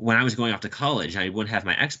 when I was going off to college. I wouldn't have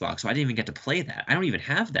my Xbox, so I didn't even get to play that. I don't even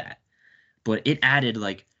have that. But it added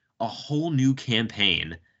like a whole new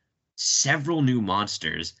campaign, several new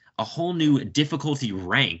monsters, a whole new difficulty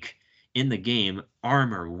rank in the game,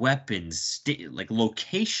 armor, weapons, like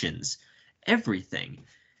locations, everything.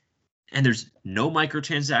 And there's no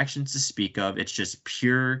microtransactions to speak of. It's just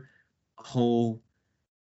pure whole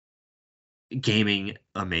gaming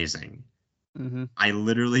amazing. Mm-hmm. I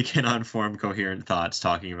literally cannot form coherent thoughts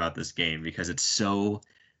talking about this game because it's so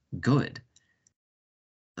good.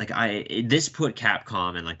 Like this put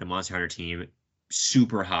Capcom and like the Monster Hunter team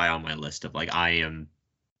super high on my list of like I am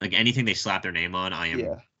like anything they slap their name on, I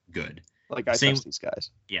am good. Like I trust these guys.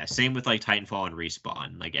 Yeah, same with like Titanfall and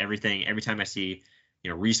Respawn. Like every time I see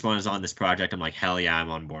Respawn is on this project, I'm like, hell yeah, I'm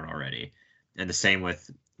on board already. And the same with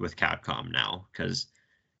Capcom now, because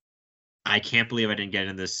I can't believe I didn't get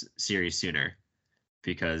in this series sooner,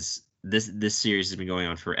 because this series has been going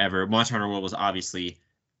on forever. Monster Hunter World was obviously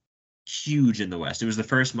huge in the West. It was the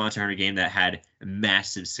first Monster Hunter game that had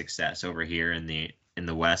massive success over here in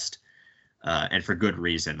the West, and for good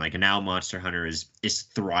reason. Like now, Monster Hunter is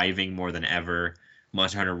thriving more than ever.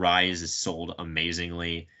 Monster Hunter Rise is sold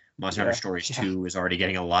amazingly. Monster Hunter Stories 2 is already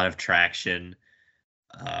getting a lot of traction.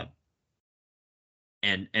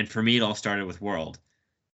 And for me, it all started with World.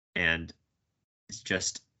 And it's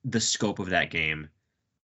just the scope of that game,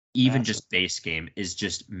 even just base game, is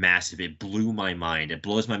just massive. It blew my mind. It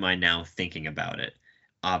blows my mind now thinking about it.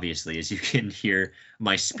 obviously, as you can hear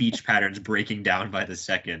my speech patterns breaking down by the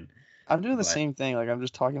second. I'm doing the But same thing. Like, I'm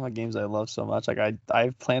just talking about games I love so much. Like,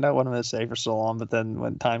 I've planned out what I'm gonna say for so long, but then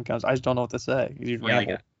when time comes, I just don't know what to say. You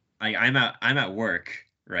yeah, ramble. I'm at work,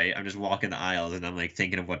 right? I'm just walking the aisles and I'm like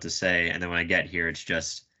thinking of what to say, and then when I get here, it's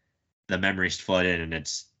just the memories flood in and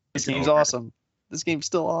This it's game's over. awesome. This game's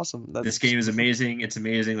still awesome. This That's game is amazing. It's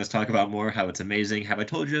amazing. Let's talk about more how it's amazing. Have I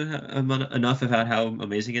told you enough about how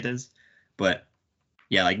amazing it is? But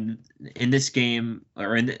yeah, like in this game,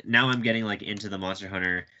 now I'm getting like into the Monster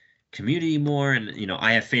Hunter community more, and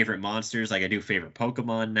I have favorite monsters. Like I do favorite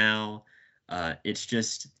Pokemon now. It's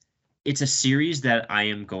just it's a series that I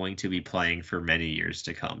am going to be playing for many years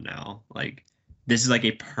to come now. Like this is like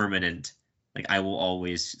a permanent. Like I will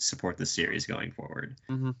always support the series going forward.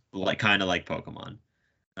 hmm Like kind of like Pokemon,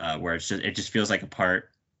 where it just feels like a part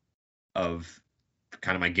of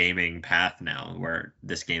kind of my gaming path now, where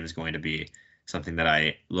this game is going to be something that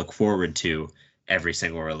I look forward to every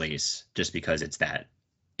single release, just because it's that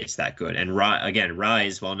good. And again,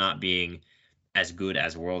 Rise, while not being as good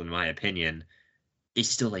as World in my opinion, is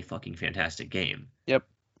still a fucking fantastic game. Yep.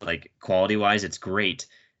 Like quality wise, it's great,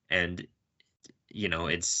 and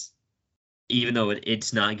it's even though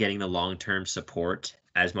it's not getting the long term support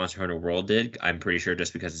as Monster Hunter World did. I'm pretty sure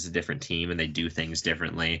just because it's a different team and they do things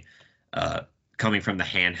differently. Coming from the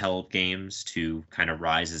handheld games to kind of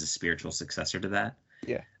Rise as a spiritual successor to that.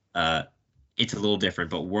 Yeah. It's a little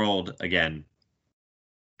different, but World again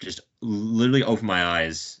just literally opened my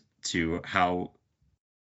eyes to how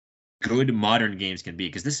good modern games can be,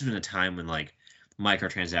 because this has been a time when like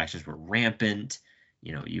microtransactions were rampant.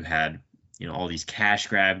 You had all these cash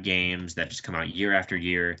grab games that just come out year after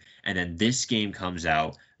year, and then this game comes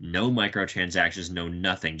out, no microtransactions, no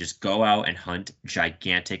nothing, just go out and hunt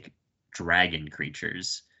gigantic dragon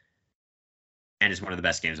creatures, and it's one of the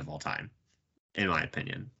best games of all time, in my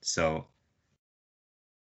opinion. So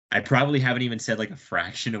I probably haven't even said like a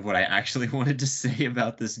fraction of what I actually wanted to say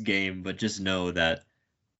about this game, but just know that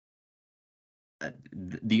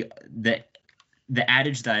the the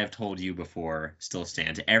adage that I have told you before still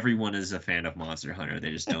stands. Everyone is a fan of Monster Hunter.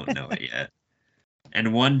 They just don't know it yet.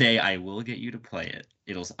 And one day I will get you to play it.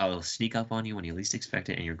 I will sneak up on you when you least expect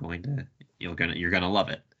it, and you're gonna love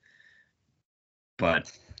it.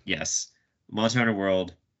 But yes, Monster Hunter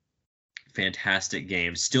World, fantastic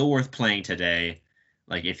game. Still worth playing today.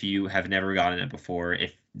 Like if you have never gotten it before,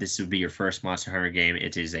 if this would be your first Monster Hunter game,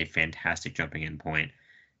 it is a fantastic jumping in point.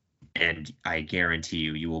 And I guarantee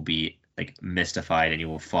you will be like mystified and you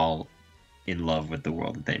will fall in love with the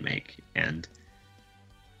world that they make. And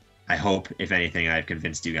I hope, if anything, I've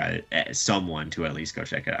convinced you guys, someone, to at least go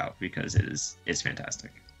check it out, because it's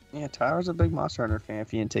fantastic. Yeah, Tyler's a big Monster Hunter fan.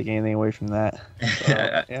 If you didn't take anything away from that, so,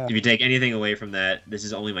 yeah. If you take anything away from that, this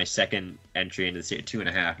is only my second entry into the series,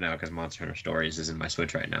 2.5 now, because Monster Hunter Stories is in my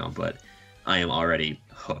Switch right now. But I am already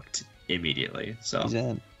hooked immediately. So He's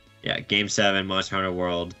in. Yeah, Game 7, Monster Hunter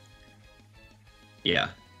World. Yeah,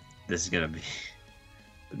 this is gonna be.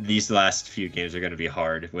 These last few games are gonna be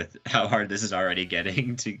hard with how hard this is already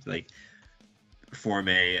getting to like form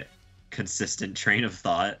a consistent train of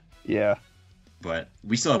thought. Yeah. But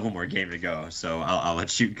we still have one more game to go, so I'll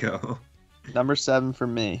let you go. Number 7 for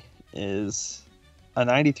me is a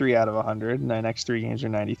 93 out of 100. And my next 3 games are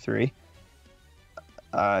 93.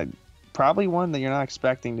 Probably one that you're not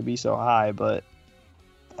expecting to be so high, but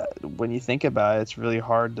when you think about it, it's really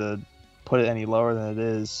hard to put it any lower than it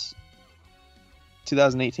is.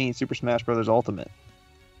 2018 Super Smash Bros. Ultimate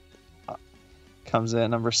comes in at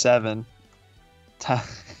number 7.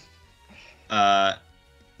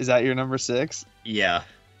 Is that your number 6? Yeah.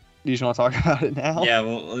 Do you just want to talk about it now? Yeah,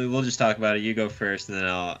 we'll just talk about it. You go first, and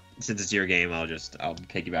then since it's your game, I'll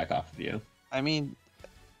piggyback off of you. I mean,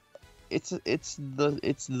 it's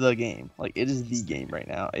the game. Like, it is the game right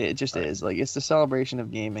now. It just is. Like, it's the celebration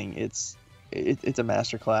of gaming. It's a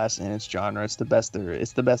masterclass in its genre. It's the best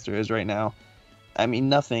there is right now. I mean,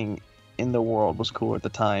 nothing in the world was cooler at the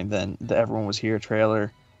time than the Everyone Was Here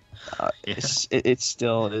trailer. Yeah. It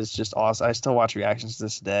still is just awesome. I still watch reactions to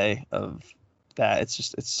this day of that.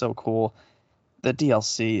 It's so cool. The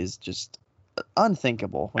DLC is just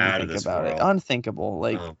unthinkable when you think about it. Unthinkable.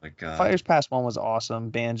 Like, oh my God. Fires Past 1 was awesome.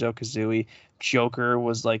 Banjo-Kazooie. Joker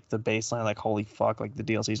was like the baseline. Like, holy fuck, like the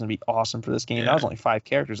DLC is gonna be awesome for this game. Yeah. That was only 5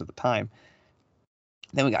 characters at the time.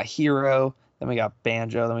 Then we got Hero. Then we got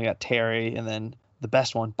Banjo. Then we got Terry. And then the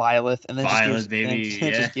best one, Byleth. And then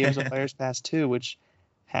just gave us a Fires Past 2, which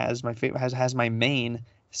has my favorite, has my main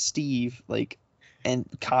Steve, like and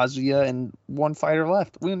Kazuya and one fighter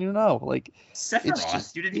left. We don't even know. Like, it's Sephiroth.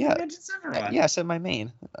 just You didn't yeah, even mention Sephiroth. yeah. I said my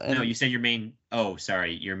main. And No, you said your main. Oh,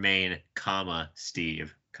 sorry, your main,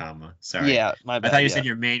 Steve, Sorry, yeah, my I thought bad. you Yeah, said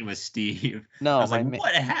your main was Steve. I no, was like,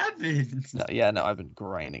 what happened? no, yeah, no. I've been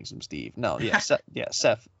grinding some Steve. No, yeah,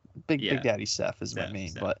 Seth, Big Yeah, Daddy Seth is my Seth, main.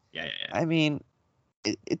 Seth. But Yeah. I mean,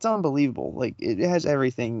 it's unbelievable. Like, it has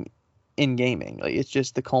everything in gaming. Like, it's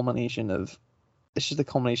just the culmination of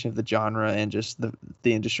the genre and just the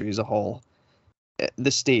industry as a whole.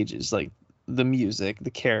 The stages, like the music, the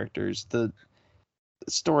characters, the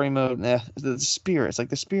story mode, the spirits. Like,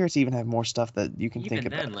 the spirits even have more stuff that you can think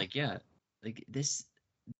Even then, about. like this,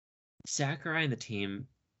 Sakurai and the team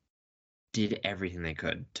did everything they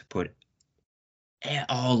could to put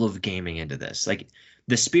all of gaming into this. Like,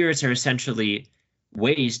 the spirits are essentially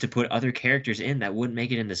ways to put other characters in that wouldn't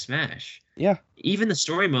make it into Smash. Yeah, Even the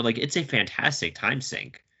story mode, like, it's a fantastic time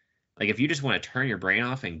sink. Like, if you just want to turn your brain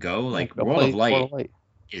off and go, yeah. like, Go World of play World Light of Light.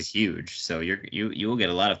 is huge. So you will get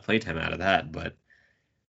a lot of playtime out of that. But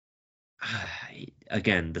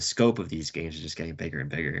again, the scope of these games is just getting bigger and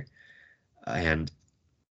bigger. And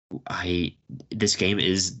this game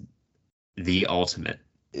is the ultimate.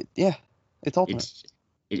 Yeah, it's ultimate.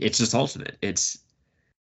 It's just ultimate. It's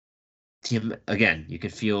Tim, again, you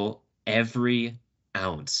can feel every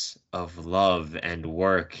ounce of love and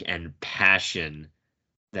work and passion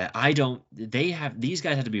that these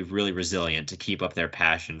guys have to be really resilient to keep up their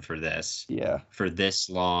passion for this Yeah, for this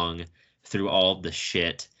long through all the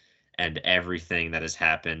shit and everything that has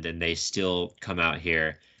happened, and they still come out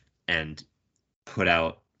here and put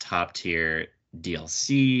out top tier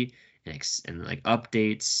DLC and like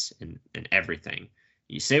updates and everything.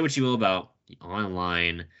 You say what you will about the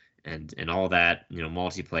online and all that,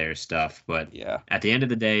 multiplayer stuff, but yeah, at the end of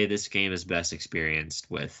the day, this game is best experienced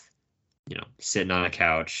with, sitting on a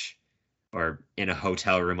couch or in a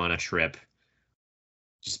hotel room on a trip,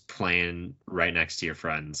 just playing right next to your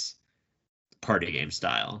friends, party game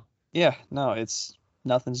style. yeah. No, it's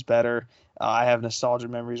nothing's better. I have nostalgia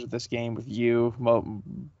memories with this game with you.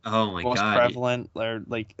 Oh my Most God. prevalent, or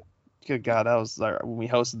like, good God, that was like when we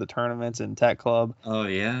hosted the tournaments in Tech Club. Oh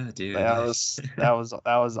yeah, dude. That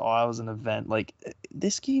was an event. Like,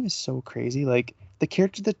 this game is so crazy. Like, the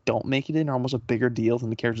characters that don't make it in are almost a bigger deal than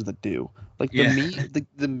the characters that do. Like, Yeah.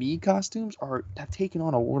 the me costumes have taken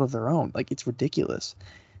on a world of their own. Like, it's ridiculous.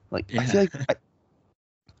 Like, Yeah.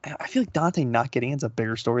 I feel like Dante not getting in is a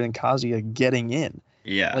bigger story than Kazuya getting in.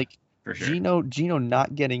 Yeah, Like, for sure. Gino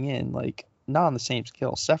not getting in, like, not on the same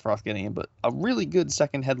scale Sephiroth getting in, but a really good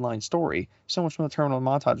second headline story. Someone from the Terminal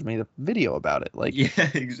Montage made a video about it. Like, yeah,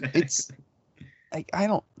 exactly. it's like, I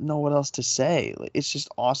don't know what else to say. Like, it's just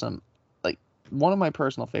awesome. Like, one of my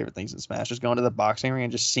personal favorite things in Smash is going to the boxing ring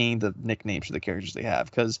and just seeing the nicknames for the characters they have,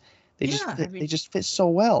 because they just fit so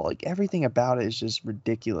well. Like, everything about it is just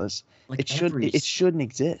ridiculous. Like, it shouldn't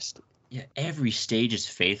exist. Yeah, every stage is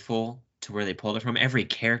faithful to where they pulled it from. Every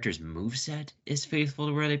character's moveset is faithful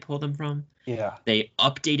to where they pulled them from. Yeah. They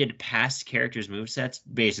updated past characters' movesets,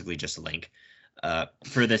 basically just Link,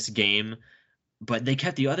 for this game, but they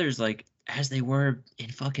kept the others like as they were in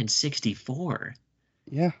fucking 64.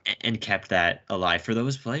 Yeah. And kept that alive for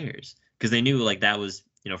those players because they knew like that was,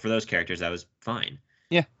 for those characters that was fine.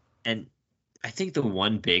 Yeah. And I think the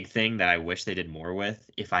one big thing that I wish they did more with,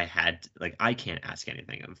 if I had, like, I can't ask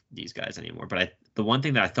anything of these guys anymore, but the one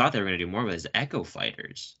thing that I thought they were going to do more with is Echo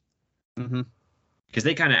Fighters. Mm-hmm. Because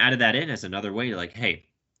they kind of added that in as another way to, like, hey,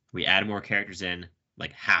 we add more characters in,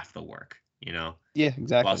 like, half the work, Yeah,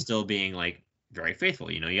 exactly. While still being, like, very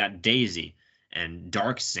faithful. You got Daisy and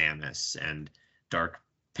Dark Samus and Dark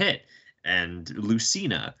Pit and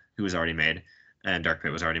Lucina, who was already made, and Dark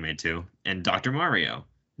Pit was already made too, and Dr. Mario.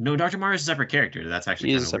 No, Dr. Mario's a separate character. That's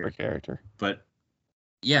actually a separate character. But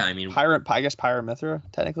yeah, I mean, I guess Pyramithra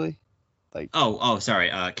technically. Like, sorry,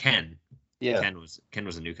 Ken. Yeah, Ken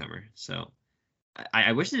was a newcomer. So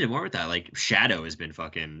I wish they did more with that. Like, Shadow has been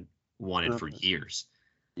fucking wanted for years.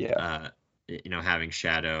 Yeah. Having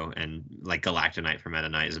Shadow and like Galactonite for Meta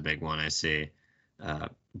Knight is a big one I see.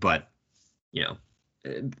 But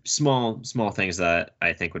small things that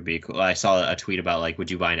I think would be cool. I saw a tweet about, like, would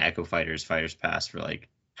you buy an Echo Fighters Pass for like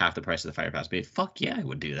half the price of the Fighter Pass? But fuck yeah, I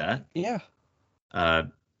would do that. Yeah.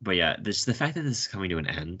 But yeah, the fact that this is coming to an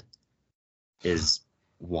end is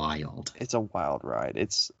wild. It's a wild ride.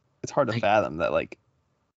 It's hard to fathom that, like,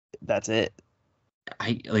 that's it.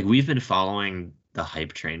 We've been following the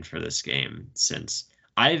hype train for this game since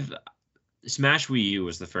Smash Wii U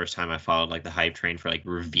was the first time I followed, like, the hype train for, like,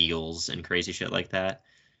 reveals and crazy shit like that.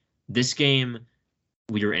 This game,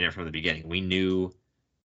 we were in it from the beginning. We knew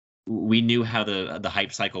we knew how the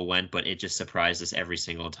hype cycle went, but it just surprised us every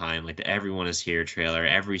single time. Like the Everyone Is Here trailer,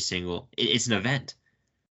 it's an event.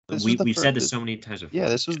 This was the We've said this first. so many times Yeah, before.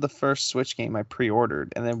 this was the first Switch game I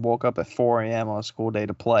pre-ordered, and then woke up at 4 a.m. on a school day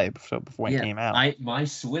to play before it Yeah, came out. my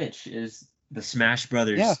Switch is the Smash Yeah,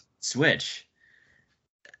 Brothers Switch.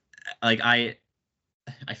 Like I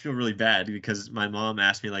feel really bad because my mom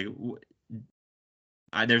asked me like,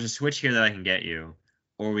 there's a Switch here that I can get you,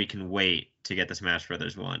 or we can wait to get the Smash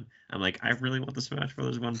Brothers one. I'm like, I really want the Smash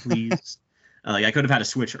Brothers one, please. Like I could have had a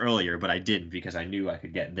Switch earlier, but I didn't because I knew I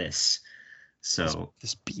could get this. this So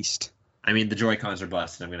this beast. I mean, the Joy Cons are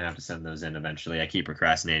busted. I'm gonna have to send those in eventually. I keep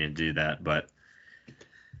procrastinating to do that, but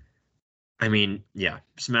I mean, yeah,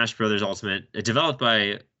 Smash Brothers Ultimate, developed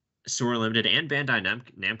by Sora Limited and Bandai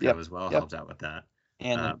Namco Yep, as well, yep. helped out with that.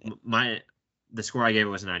 And My the score I gave it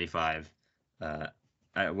was a 95. Uh,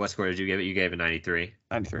 what score did you give it? You gave it 93.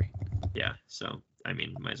 93. Yeah, so I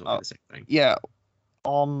mean, might as well be the same thing. Yeah.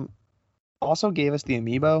 Also gave us the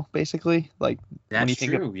amiibo basically. Like when That's you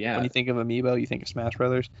think of true. Yeah, amiibo, you think of Smash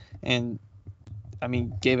Brothers, and I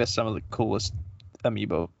mean gave us some of the coolest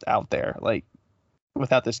amiibo out there. Like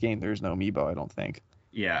without this game, there's no amiibo. I don't think.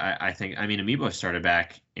 yeah. I mean, Amiibo started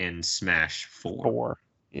back in Smash 4. 4.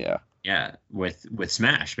 Yeah. Yeah, with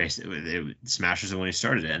Smash basically. Smash was the one who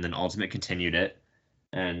started it, and then Ultimate continued it,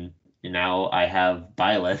 and now I have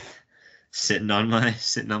Byleth sitting on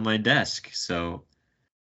my desk. So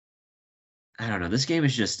I don't know. This game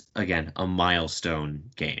is just again a milestone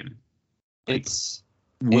game. Like It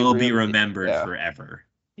will be really, remembered yeah. forever.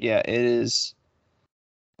 Yeah, it is.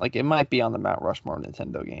 Like it might be on the Mount Rushmore of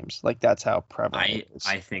Nintendo games. Like that's how prevalent it is.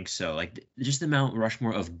 I think so. Like just the Mount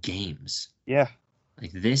Rushmore of games. Yeah.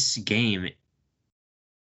 Like this game,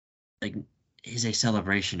 like is a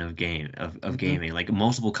celebration of gaming. Like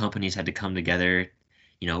multiple companies had to come together,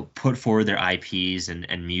 put forward their IPs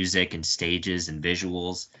and music and stages and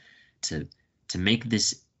visuals to make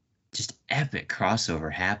this just epic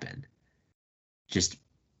crossover happen. Just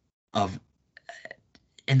of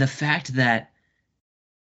and the fact that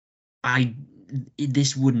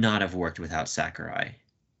this would not have worked without Sakurai.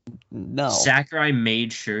 No. Sakurai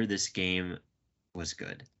made sure this game was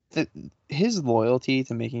good. His loyalty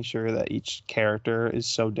to making sure that each character is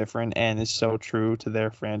so different and is so true to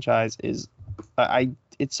their franchise is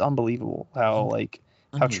it's unbelievable how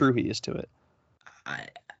true he is to it.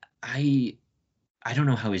 I don't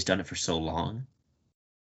know how he's done it for so long.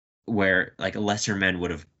 Where like lesser men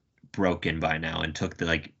would have broken by now and took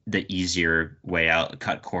the easier way out,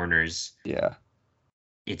 cut corners. Yeah.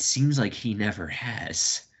 It seems like he never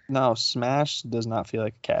has. No, Smash does not feel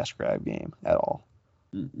like a cash grab game at all.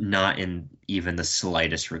 Not in even the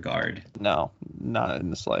slightest regard. No, not in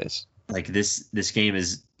the slightest. Like this game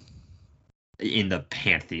is in the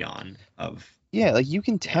pantheon of. Yeah, like you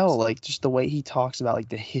can tell, like just the way he talks about like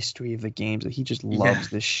the history of the games, that he just loves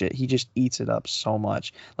this shit. He just eats it up so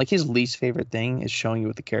much. Like his least favorite thing is showing you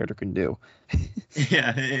what the character can do.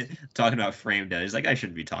 Yeah, talking about frame dead. He's like, I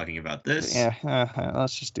shouldn't be talking about this. Yeah,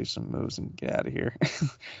 let's just do some moves and get out of here.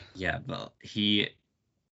 Yeah, but he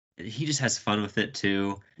just has fun with it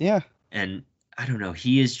too. Yeah. And I don't know,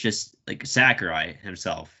 he is just like Sakurai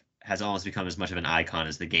himself has almost become as much of an icon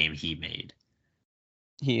as the game he made.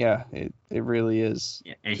 Yeah, it really is.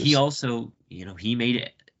 Yeah, and he also, he made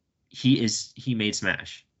it. He made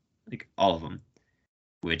Smash, like all of them,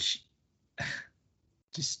 which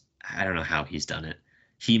just I don't know how he's done it.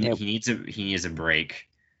 He needs a break.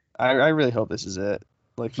 I really hope this is it.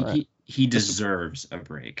 Like he deserves a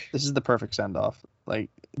break. This is the perfect send off.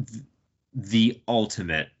 Like the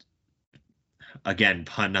ultimate. Again,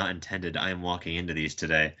 pun not intended. I am walking into these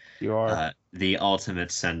today. You are the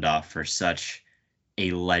ultimate send off for such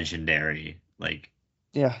a legendary,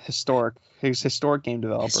 historic game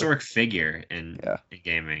developer, historic figure in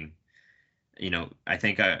gaming. I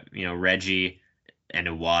think Reggie and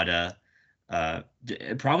Iwata,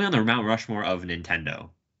 probably on the Mount Rushmore of Nintendo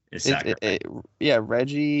is Sakurai.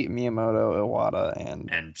 Reggie, Miyamoto, Iwata,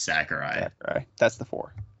 and Sakurai. That's the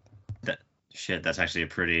 4. That's actually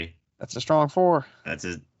that's a strong 4.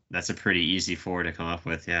 That's a pretty easy 4 to come up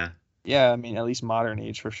with, yeah. Yeah, I mean, at least modern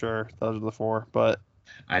age for sure. Those are the 4. But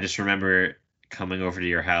I just remember coming over to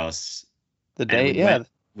your house. The day,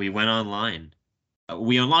 we went online.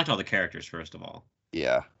 We unlocked all the characters first of all.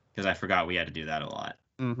 Yeah. Because I forgot we had to do that a lot.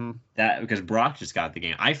 Mm-hmm. Because Brock just got the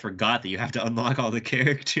game. I forgot that you have to unlock all the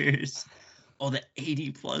characters. All the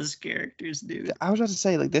 80 plus characters, dude. I was about to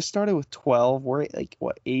say, like, this started with 12. We're like,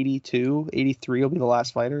 what, 82? 83 will be the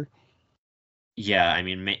last fighter? Yeah, I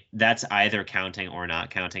mean, that's either counting or not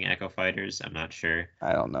counting Echo Fighters. I'm not sure.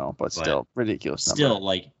 I don't know, but still, ridiculous number. Still,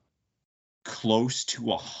 like, close to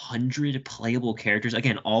 100 playable characters.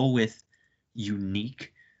 Again, all with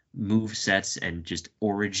unique move sets and just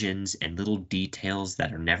origins and little details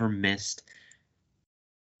that are never missed.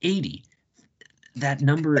 80. That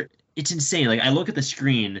number, it's insane. Like I look at the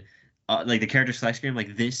screen, like the character select screen,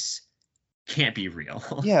 like this can't be real.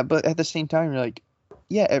 Yeah, but at the same time, you're like,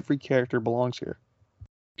 yeah, every character belongs here.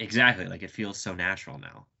 Exactly. Like it feels so natural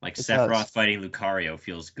now. Like It Sephiroth does. fighting Lucario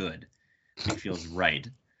feels good. It feels right.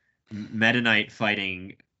 Meta Knight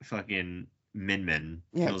fighting fucking Min Min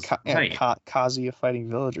Yeah, feels right. Kazuya fighting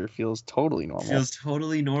Villager feels totally normal. Feels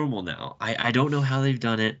totally normal now. I don't know how they've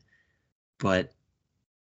done it, but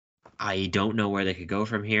I don't know where they could go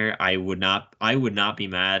from here. I would not be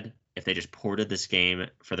mad if they just ported this game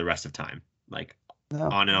for the rest of time. Like No,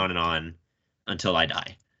 on and on and on until I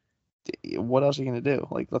die. what else are you gonna do?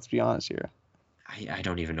 Like, let's be honest here. I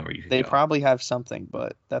don't even know where you could They go. probably have something,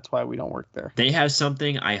 but that's why we don't work there. They have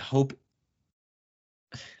something. I hope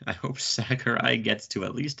Sakurai gets to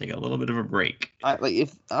at least take a little bit of a break.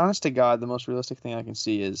 If honest to God, the most realistic thing I can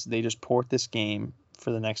see is they just port this game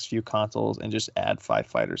for the next few consoles and just add 5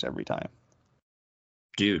 fighters every time.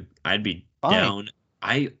 Dude, I'd be Fine. down.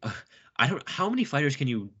 I don't. How many fighters can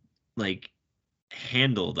you like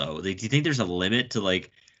handle though? Like, do you think there's a limit to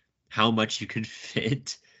like how much you could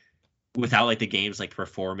fit without like the game's like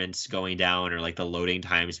performance going down or like the loading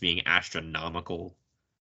times being astronomical?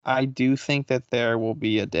 I do think that there will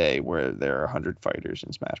be a day where there are 100 fighters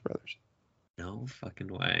in Smash Brothers. No fucking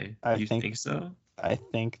way. I You think think so? I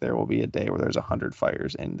think there will be a day where there's 100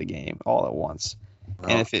 fighters in the game all at once. Well,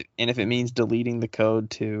 And if it means deleting the code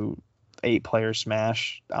to 8-player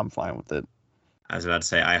Smash, I'm fine with it. I was about to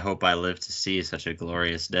say, I hope I live to see such a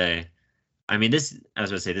glorious day. I mean, I was about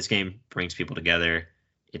to say, this game brings people together.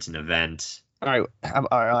 It's an event. All right,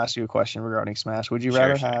 I'll ask you a question regarding Smash. Would you Sure,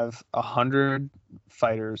 rather sure. have 100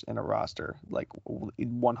 fighters in a roster, like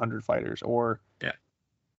 100 fighters, or Yeah.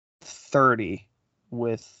 30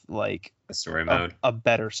 with like The story mode. a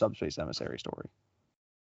better Subspace Emissary story?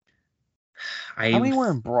 I How many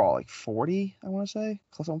were in Brawl? Like 40, I want to say.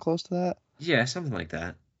 Something close to that. Yeah, something like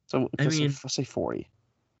that. So I mean, let's say 40.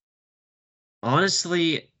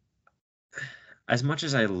 honestly, as much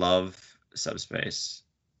as I love Subspace,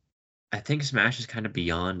 I think Smash is kind of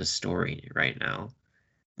beyond a story right now.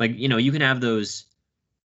 Like, you can have those.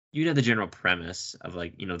 You know the general premise of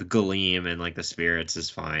like, the Galeem and like the spirits is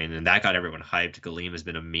fine, and that got everyone hyped. Galeem has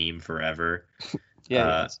been a meme forever.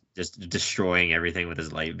 Yeah, Just destroying everything with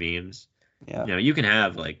his light beams. yeah. You can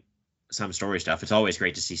have like some story stuff. It's always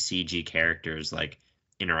great to see CG characters like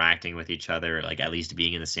interacting with each other, like at least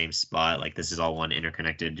being in the same spot. Like this is all one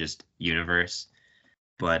interconnected just universe.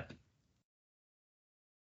 But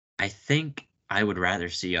I think I would rather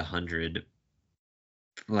see 100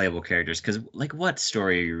 playable characters because like what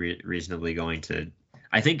story are you reasonably going to?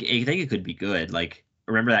 I think it could be good. Like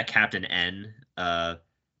remember that Captain N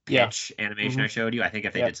pitch animation I showed you? I think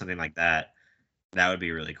if they did something like that, that would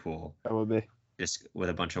be really cool. That would be. Just with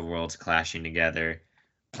a bunch of worlds clashing together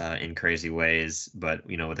in crazy ways, but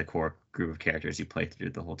with a core group of characters you play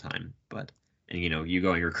through the whole time. But and you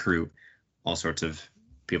go and recruit all sorts of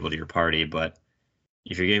people to your party. But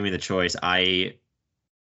if you're giving me the choice,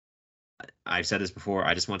 I've said this before.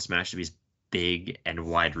 I just want Smash to be as big and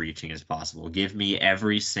wide-reaching as possible. Give me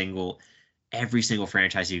every single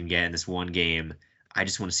franchise you can get in this one game. I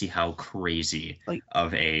just want to see how crazy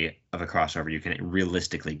of a crossover you can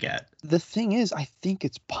realistically get. The thing is, I think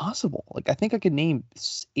it's possible. Like, I think I could name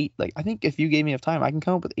 8. Like, I think if you gave me enough time, I can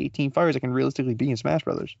come up with 18 fighters that can realistically be in Smash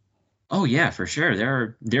Brothers. Oh yeah, for sure.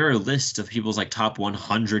 There are lists of people's like top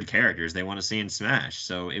 100 characters they want to see in Smash,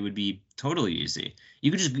 so it would be totally easy.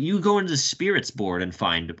 You go into the Spirits board and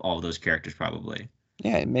find all of those characters probably.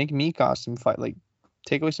 Yeah, make me costume fight. Like,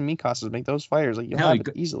 take away some me costumes, make those fighters. Like, you'll Hell, have it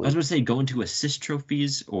easily. I was about to say go into assist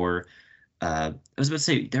trophies, or I was about to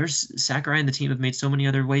say there's Sakurai and the team have made so many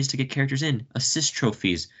other ways to get characters in. Assist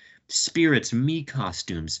trophies, spirits, me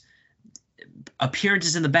costumes,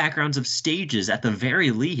 appearances in the backgrounds of stages at the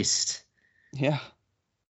very least. Yeah.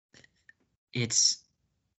 There's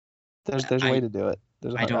a way to do it.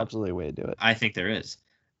 There's absolutely a way to do it. I think there is.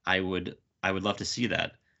 I would love to see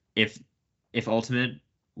that. If Ultimate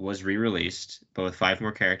was re-released, but with 5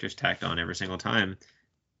 more characters tacked on every single time,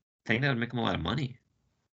 I think that would make them a lot of money.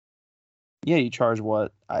 Yeah, you charge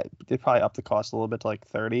what? They probably up the cost a little bit to like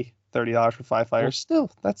 $30 for 5 fighters. Well,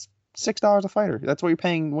 still, that's $6 a fighter. That's what you're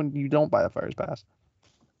paying when you don't buy a Fighters Pass.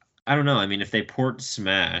 I don't know. I mean, if they port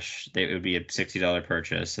Smash, it would be a $60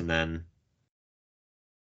 purchase, and then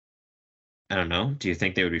I don't know. Do you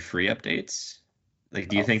think they would be free updates? Like,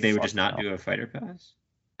 do you think they would just not do a Fighter Pass?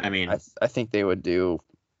 I mean, I think they would do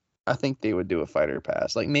I think they would do a fighter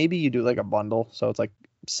pass. Like maybe you do like a bundle, so it's like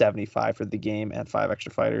 75 for the game and 5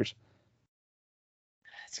 extra fighters.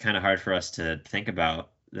 It's kind of hard for us to think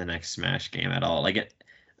about the next Smash game at all. Like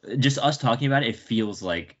just us talking about it, it feels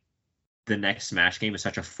like the next Smash game is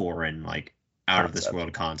such a foreign, like out of this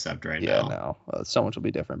world concept right Yeah, now. no, so much will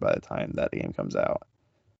be different by the time that game comes out.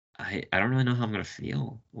 I don't really know how I'm gonna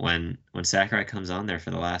feel when Sakurai comes on there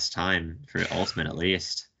for the last time for Ultimate at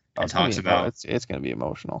least and talks about it's gonna be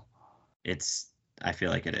emotional. I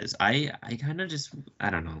feel like it is. I kind of just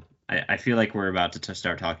I don't know. I feel like we're about to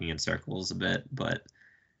start talking in circles a bit, but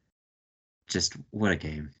just what a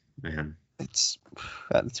game, man. That's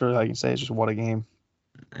really all I can say. It's just what a game.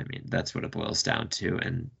 I mean, that's what it boils down to,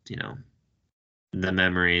 and the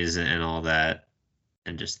memories and all that,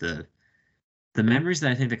 and just the memories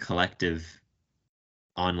that I think the collective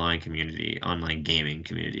online gaming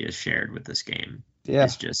community has shared with this game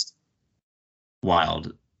is just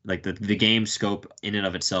wild. Like the game scope in and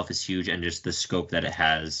of itself is huge, and just the scope that it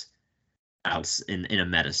has out in a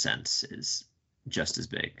meta sense is just as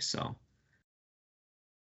big. So,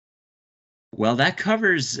 well, that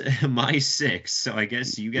covers my 6. So I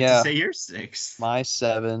guess you get to say your 6. My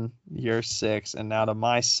 7, your 6, and now to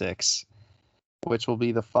my 6, which will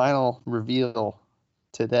be the final reveal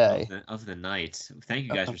today of the night. Thank you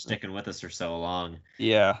guys for sticking with us for so long.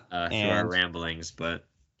 Yeah, through our ramblings, but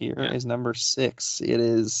here is number 6. It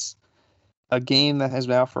is a game that has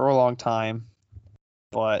been out for a long time,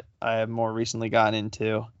 but I have more recently gotten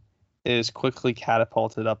into. It has quickly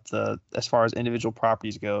catapulted up as far as individual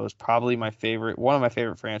properties goes, probably one of my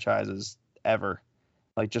favorite franchises ever.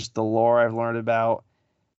 Like just the lore I've learned about.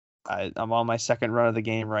 I'm on my second run of the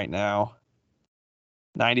game right now.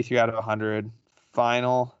 93 out of 100.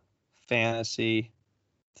 Final Fantasy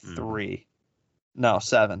 3. No,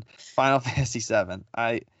 7. Final Fantasy 7.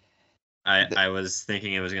 I was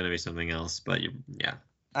thinking it was going to be something else, but yeah.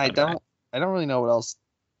 I don't really know what else.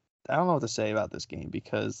 I don't know what to say about this game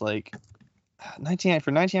because like for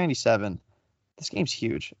 1997, this game's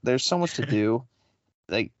huge. There's so much to do.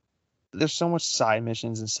 Like there's so much side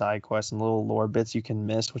missions and side quests and little lore bits you can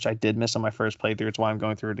miss, which I did miss on my first playthrough. It's why I'm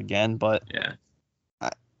going through it again. But yeah,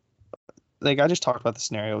 I just talked about the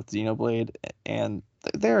scenario with Xenoblade, and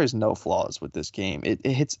there is no flaws with this game. It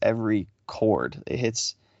hits every chord.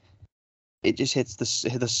 It just hits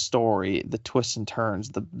the story, the twists and turns,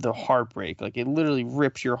 the heartbreak. Like it literally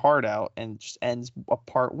rips your heart out and just ends a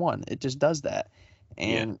part 1. It just does that.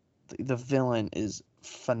 And the villain is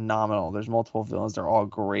phenomenal. There's multiple villains. They're all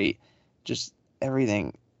great. Just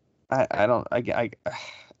everything. I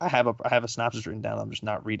have a synopsis written down. I'm just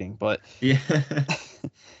not reading, but yeah.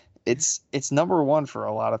 It's number 1 for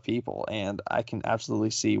a lot of people, and I can absolutely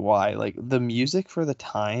see why. Like the music for the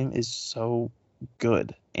time is so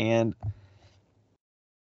good, and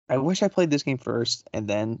I wish I played this game first and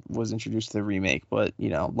then was introduced to the remake, but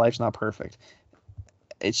life's not perfect.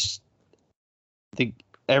 It's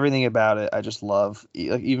everything about it I just love.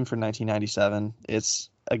 Like even for 1997, it's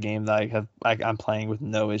a game that I'm playing with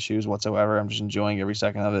no issues whatsoever. I'm just enjoying every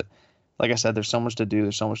second of it. Like I said, there's so much to do,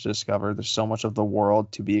 there's so much to discover, there's so much of the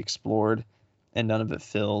world to be explored, and none of it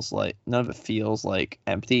feels like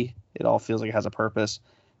empty. It all feels like it has a purpose.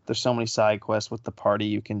 There's so many side quests with the party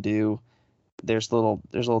you can do. There's little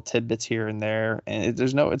tidbits here and there, and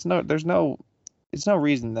there's no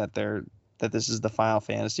reason that this is the Final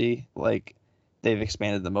Fantasy like they've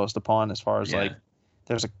expanded the most upon as far as like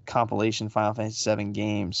there's a compilation Final Fantasy 7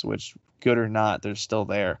 games, which good or not, they're still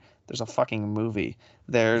there. There's a fucking movie.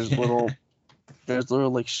 There's little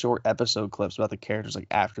like short episode clips about the characters like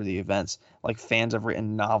after the events. Like fans have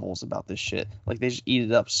written novels about this shit. Like they just eat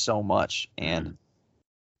it up so much, and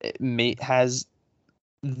it has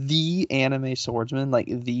the anime swordsman, like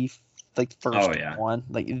the first one,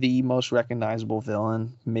 like the most recognizable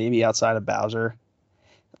villain, maybe outside of Bowser.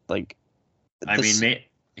 Like,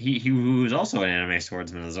 he was also an anime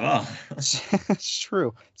swordsman as well. It's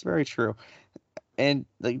true. It's very true. And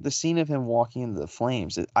like the scene of him walking into the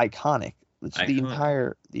flames, is iconic. The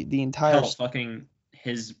entire Hell, fucking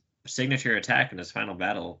his signature attack in his final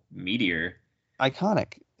battle, Meteor.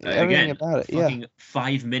 Iconic. Everything about it. Fucking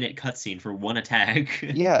 5-minute cutscene for one attack.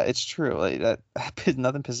 Yeah, it's true. Like that,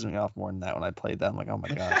 nothing pisses me off more than that when I played that. I'm like, oh my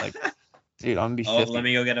god, like, dude, I'm gonna be 50. Let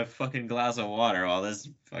me go get a fucking glass of water while this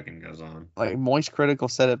fucking goes on. Like Moist Critical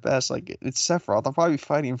said it best. Like it's Sephiroth. I'll probably be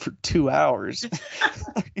fighting for 2 hours.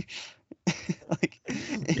 Like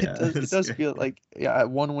it does feel like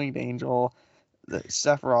One Winged Angel.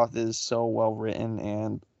 Sephiroth is so well written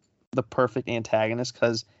and the perfect antagonist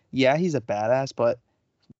because he's a badass, but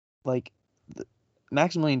like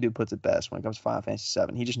Maximilian Dood puts it best when it comes to Final Fantasy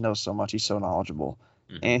VII. He just knows so much. He's so knowledgeable.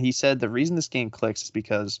 And he said the reason this game clicks is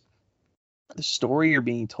because the story you're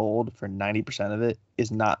being told for 90% of it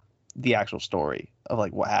is not the actual story of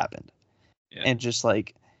like what happened. Yeah. And just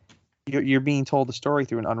like you're being told the story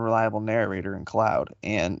through an unreliable narrator in Cloud,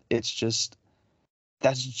 and it's just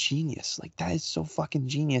that's genius. Like that is so fucking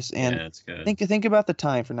genius. And yeah, that's good. think about the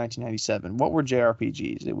time for 1997. What were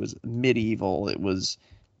JRPGs? It was medieval. It was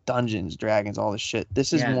Dungeons, Dragons, all this shit.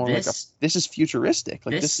 This is more like this is futuristic.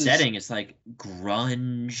 Like this setting is like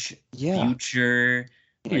grunge, future.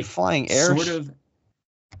 You're like flying air. Sort of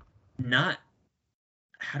not.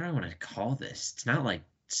 How do I want to call this? It's not like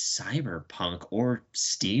cyberpunk or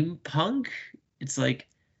steampunk. It's like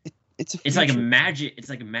it's like a magic. It's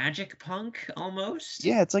like a magic punk almost.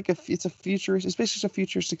 Yeah, it's a futurist. It's basically a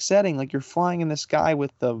futuristic setting. Like you're flying in the sky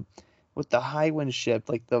with the Highwind ship.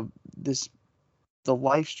 Like the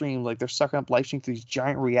life stream. Like they're sucking up life stream through these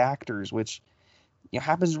giant reactors, which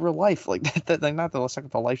happens in real life. Like that. Like not the sucking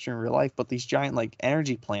up the life stream in real life, but these giant like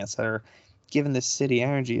energy plants that are giving this city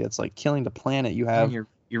energy. That's like killing the planet. You have.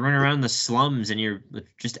 You're running around the slums and you're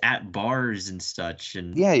just at bars and such,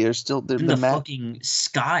 and you're still the fucking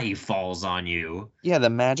sky falls on you. Yeah, the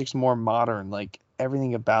magic's more modern. Like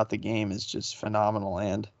everything about the game is just phenomenal,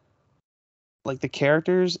 and like the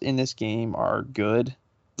characters in this game are good.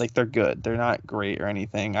 Like they're good. They're not great or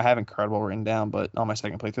anything. I have Incredible written down, but on my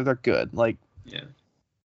second playthrough, they're good. Like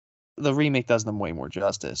the remake does them way more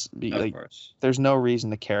justice. Of course, there's no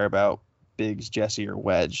reason to care about Biggs, Jesse, or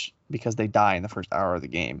Wedge because they die in the first hour of the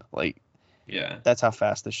game. Like, that's how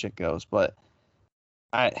fast this shit goes. But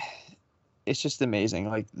it's just amazing.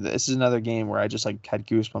 Like, this is another game where I just like had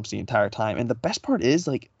goosebumps the entire time. And the best part is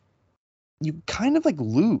like, you kind of like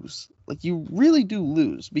lose. Like, you really do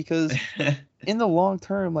lose because in the long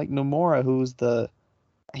term, like Nomura,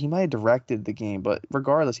 he might have directed the game, but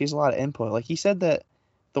regardless, he has a lot of input. Like, he said that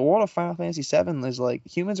the world of Final Fantasy VII is like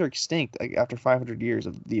humans are extinct like after 500 years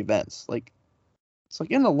of the events. Like it's like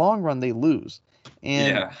in the long run they lose,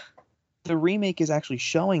 and the remake is actually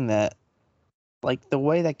showing that like the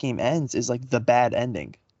way that game ends is like the bad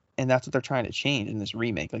ending, and that's what they're trying to change in this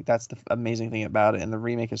remake. Like that's the amazing thing about it, and the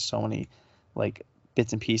remake has so many like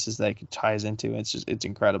bits and pieces that it ties into. It's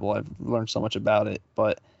incredible. I've learned so much about it,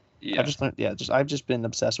 but I've just been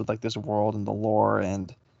obsessed with like this world and the lore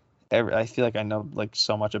and. I feel like I know like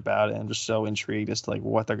so much about it. I'm just so intrigued as to like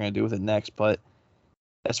what they're gonna do with it next. But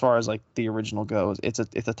as far as like the original goes, it's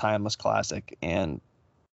a timeless classic, and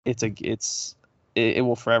it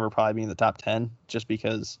will forever probably be in the top 10 just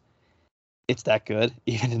because it's that good.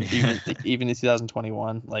 Even in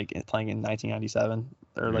 2021, like playing in 1997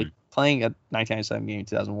 or like playing a 1997 game in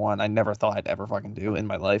 2001, I never thought I'd ever fucking do in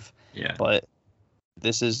my life. Yeah. But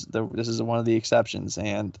this is one of the exceptions,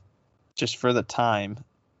 and just for the time.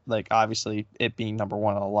 Like obviously it being number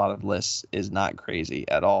one on a lot of lists is not crazy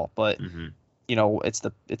at all, but it's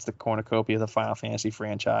the cornucopia of the Final Fantasy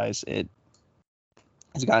franchise. It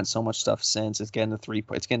has gotten so much stuff since. It's getting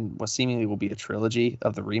it's getting what seemingly will be a trilogy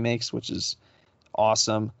of the remakes, which is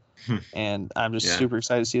awesome. And I'm just super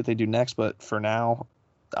excited to see what they do next. But for now,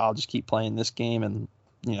 I'll just keep playing this game and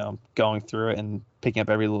going through it and picking up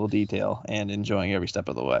every little detail and enjoying every step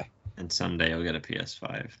of the way. And someday you'll get a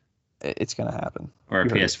PS5. It's gonna happen. Or a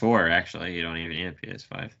PS4, actually. You don't even need a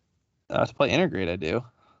PS5. To play Integrate, I do.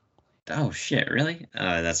 Oh shit! Really?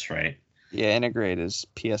 That's right. Yeah, Integrate is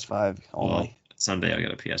PS5 only. Well, someday I'll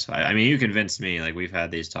get a PS5. I mean, you convinced me. Like we've had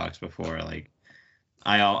these talks before. Like,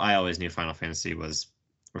 I always knew Final Fantasy VII.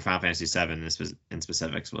 This was in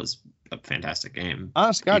specifics was a fantastic game.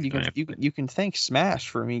 Honest God, you can thank Smash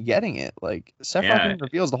for me getting it. Like Sephiroth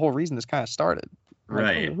reveals the whole reason this kind of started. Like,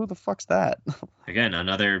 right. Who the fuck's that? Again,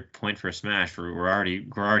 another point for Smash. We're already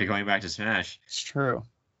going back to Smash. It's true.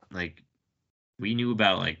 Like, we knew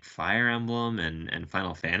about like Fire Emblem and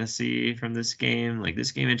Final Fantasy from this game. Like,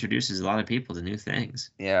 this game introduces a lot of people to new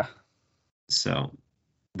things. Yeah. So,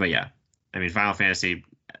 but yeah, I mean, Final Fantasy.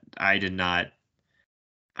 I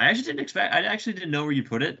actually didn't know where you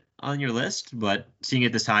put it on your list, but seeing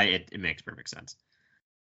it this high, it makes perfect sense.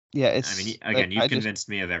 Yeah, I mean, again, you've convinced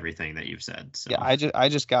me of everything that you've said. So. Yeah, I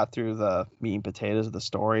just got through the meat and potatoes of the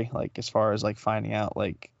story. Like as far as like finding out,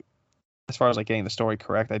 like as far as like getting the story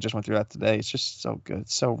correct, I just went through that today. It's just so good,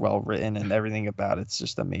 it's so well written, and everything about it's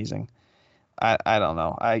just amazing. I don't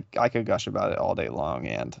know. I could gush about it all day long,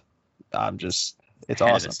 and I'm just it's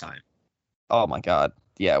ahead awesome. Of its time. Oh my God,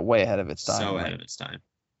 yeah, way ahead of its time. So ahead of its time.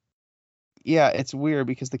 Yeah, it's weird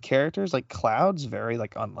because the characters like Cloud's very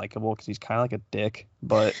like unlikable because he's kind of like a dick,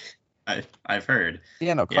 but I've heard.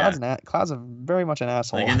 Yeah, no, Cloud's Cloud's very much an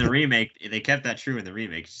asshole. Like in the remake, they kept that true in the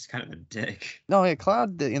remake. He's kind of a dick. No, yeah,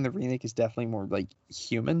 Cloud in the remake is definitely more like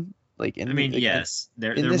human. Like in I mean, like, yes,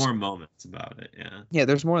 there in are this more moments about it. Yeah. yeah,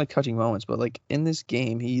 there's more like touching moments, but like in this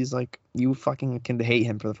game, he's like you fucking can hate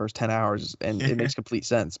him for the first 10 hours and it makes complete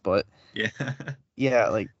sense. But Yeah. yeah,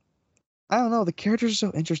 like I don't know, the characters are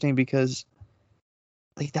so interesting because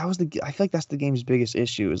like that was I feel like that's the game's biggest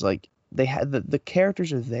issue is like they had the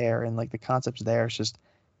characters are there and like the concepts there. It's just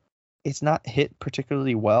it's not hit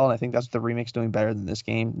particularly well, and I think that's what the remake's doing better than this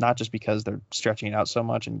game. Not just because they're stretching it out so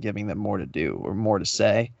much and giving them more to do or more to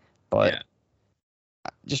say, but Yeah.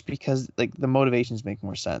 just because like the motivations make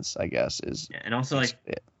more sense. I guess Yeah. And also is like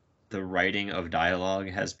it. the writing of dialogue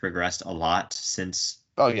has progressed a lot since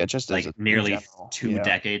Oh yeah, just as like in nearly general. two Yeah,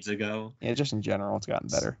 decades ago. yeah, just in general, it's gotten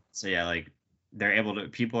better. So yeah, like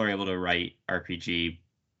people are able to write RPG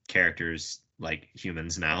characters like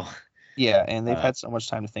humans now. Yeah, and they've Uh, had so much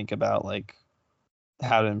time to think about like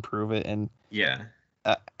how to improve it. And yeah.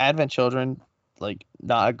 Advent Children, like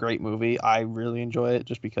not a great movie. I really enjoy it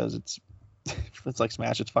just because it's it's like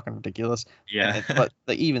Smash. It's fucking ridiculous. Yeah. But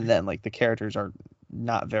even then, like the characters are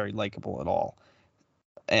not very likable at all.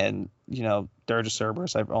 And you know, Dirge of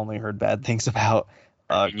Cerberus, I've only heard bad things about.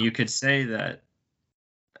 I mean, you could say that.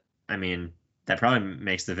 I mean, that probably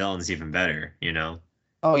makes the villains even better, you know,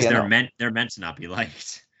 Oh because yeah, no, they're meant to not be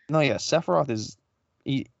liked. no, yeah, Sephiroth is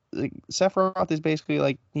Sephiroth is basically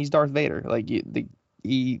like he's Darth Vader. Like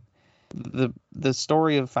he the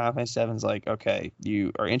story of Final Fantasy VII is like, okay,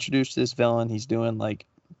 you are introduced to this villain. He's doing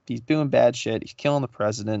bad shit. He's killing the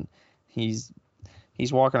president. He's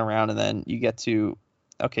he's walking around, and then you get to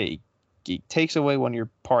okay, he takes away one of your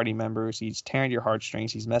party members. He's tearing your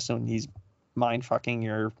heartstrings. He's mind fucking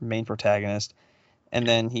your main protagonist, and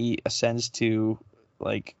then he ascends to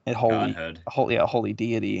like Godhood. a holy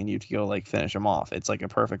deity, and you have to go like finish him off. It's like a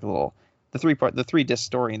perfect little the 3 disc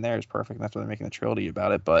story in there is perfect. And that's why they're making a trilogy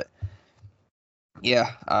about it. But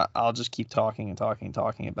yeah, I'll just keep talking and talking and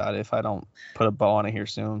talking about it if I don't put a bow on it here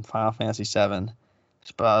soon. Final Fantasy VII,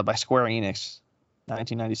 by Square Enix,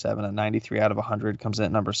 1997, a 93 out of 100, comes in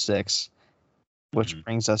at number 6, which Mhm.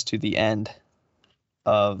 brings us to the end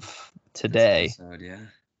of today. This episode, yeah.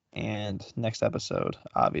 And next episode,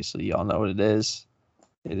 obviously, y'all know what it is.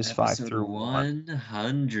 It is 5 through 1.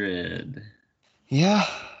 100. Yeah,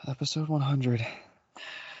 episode 100.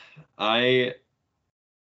 I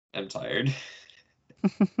am tired.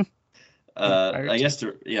 I guess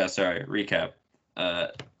sorry, recap.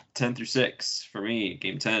 10 through 6 for me,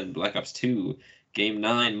 game 10, Black Ops 2, game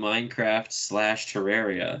 9, Minecraft /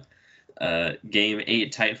 Terraria, game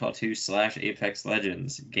 8, Titanfall 2 / Apex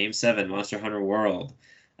Legends, game 7, Monster Hunter World,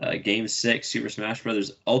 game 6, Super Smash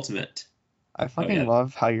Bros. Ultimate. I fucking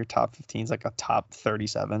love how your top 15 is like a top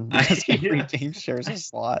 37 because every game shares a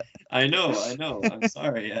slot. I know. I'm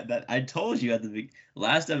sorry. I told you at the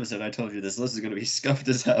last episode. I told you this list is going to be scuffed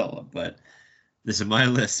as hell, but this is my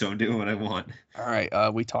list, so I'm doing what I want. All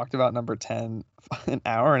right. We talked about number 10 an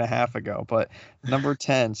hour and a half ago, but number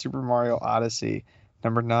 10, Super Mario Odyssey.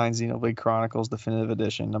 Number 9, Xenoblade Chronicles Definitive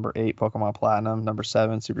Edition. Number 8, Pokemon Platinum. Number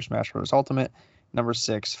 7, Super Smash Bros. Ultimate. Number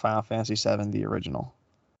 6, Final Fantasy VII, the original.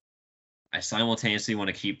 I simultaneously want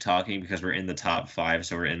to keep talking because we're in the top 5,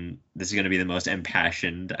 so this is going to be the most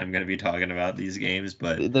impassioned I'm going to be talking about these games,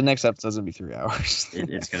 but the next episode's going to be 3 hours.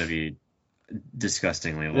 it's going to be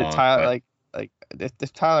disgustingly long. Tyler,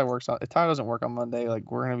 if Tyler doesn't work on Monday, like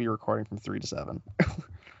we're going to be recording from 3 to 7.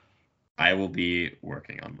 I will be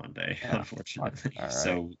working on Monday, unfortunately. Right.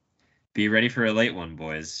 So be ready for a late one,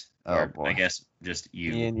 boys. Oh, boy. I guess just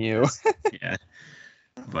you. Me and you. Yeah.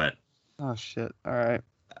 But. Oh, shit. All right.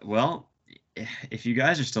 Well, if you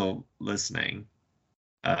guys are still listening,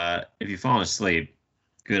 if you've fallen asleep,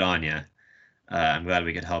 good on you. I'm glad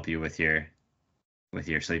we could help you with your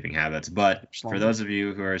sleeping habits. But for those of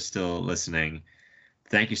you who are still listening,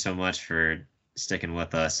 thank you so much for sticking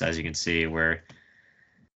with us. As you can see, we're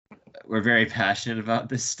very passionate about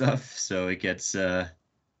this stuff, so it gets a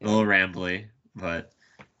little rambly. But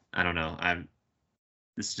I don't know.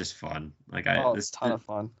 This is just fun. Like it's a ton of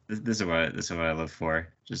fun. This is what I live for.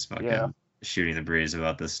 Just fucking shooting the breeze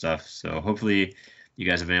about this stuff. So hopefully you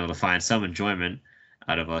guys have been able to find some enjoyment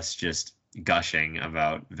out of us just gushing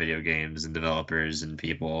about video games and developers and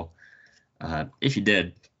people. If you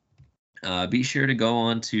did, be sure to go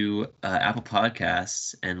on to Apple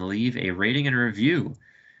Podcasts and leave a rating and a review.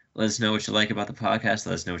 Let us know what you like about the podcast.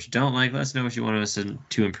 Let us know what you don't like. Let us know what you want us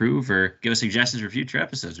to improve, or give us suggestions for future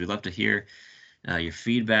episodes. We'd love to hear your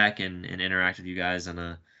feedback and interact with you guys on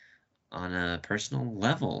a personal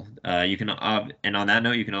level. You can and on that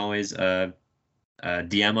note, you can always DM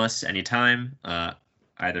us anytime,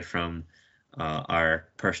 either from our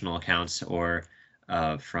personal accounts or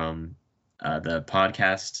from the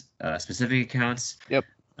podcast specific accounts. Yep.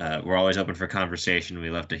 We're always open for conversation. We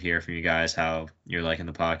love to hear from you guys how you're liking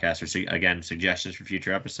the podcast, or again, suggestions for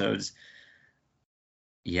future episodes.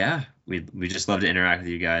 Yeah, we just love to interact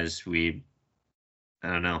with you guys. I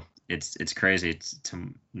don't know. It's crazy.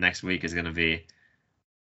 Next week is gonna be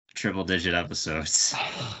triple digit episodes.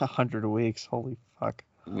 100 weeks. Holy fuck.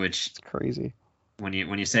 Which it's crazy. When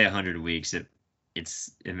you say 100 weeks, it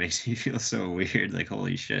makes me feel so weird. Like,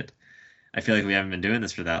 holy shit. I feel like we haven't been doing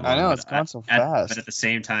this for that long. I know, it's gone so fast. But at the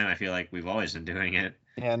same time, I feel like we've always been doing it.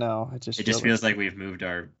 Yeah, no, it just feels like we've moved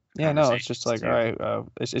our. Yeah, no, it's just like, all right,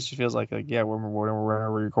 it just feels like yeah, we're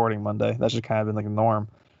recording Monday. That's just kind of been like a norm.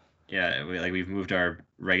 Yeah, we've moved our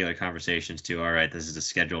regular conversations to, all right, this is a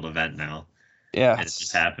scheduled event now. Yeah, and it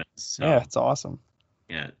just happens. So, yeah, it's awesome.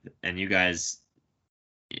 Yeah, and you guys,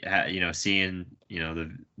 seeing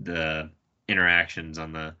the interactions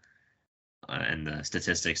on the and the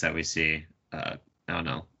statistics that we see, I don't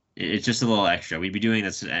know. It's just a little extra. We'd be doing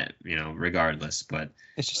this, regardless, but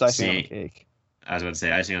it's just icing on the cake. I was about to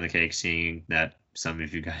say icing on the cake, seeing that some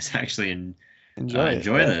of you guys actually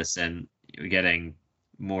enjoy this and getting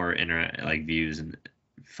more views and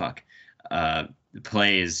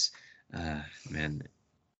plays. Man,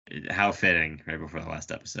 how fitting right before the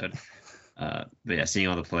last episode. But yeah, seeing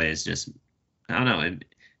all the plays, just I don't know. It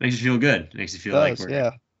makes you feel good. It makes you feel like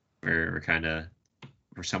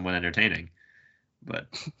we're somewhat entertaining. But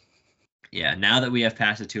yeah, now that we have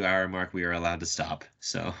passed the 2-hour mark, we are allowed to stop.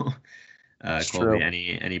 So, Colby,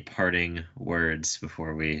 any parting words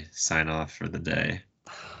before we sign off for the day?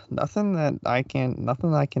 Nothing that I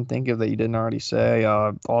can think of that you didn't already say.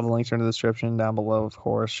 All the links are in the description down below, of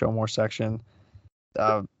course. Show more section.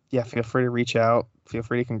 Yeah, feel free to reach out. Feel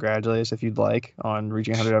free to congratulate us if you'd like on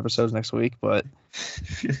reaching 100 episodes next week, but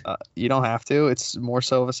you don't have to. It's more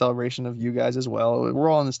so of a celebration of you guys as well. We're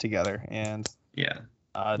all in this together, and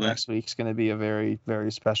next week's going to be a very,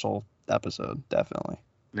 very special episode, definitely.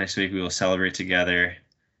 Next week we will celebrate together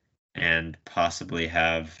and possibly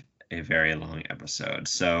have a very long episode.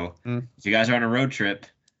 So if you guys are on a road trip,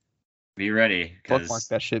 be ready. Bookmark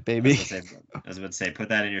that shit, baby. I was about to say, put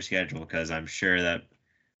that in your schedule, because I'm sure that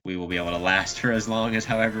we will be able to last for as long as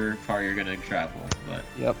however far you're going to travel. But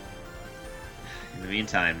yep. In the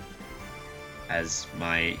meantime, as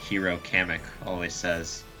my hero Kamek always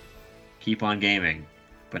says, keep on gaming,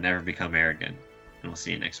 but never become arrogant. And we'll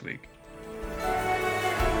see you next week.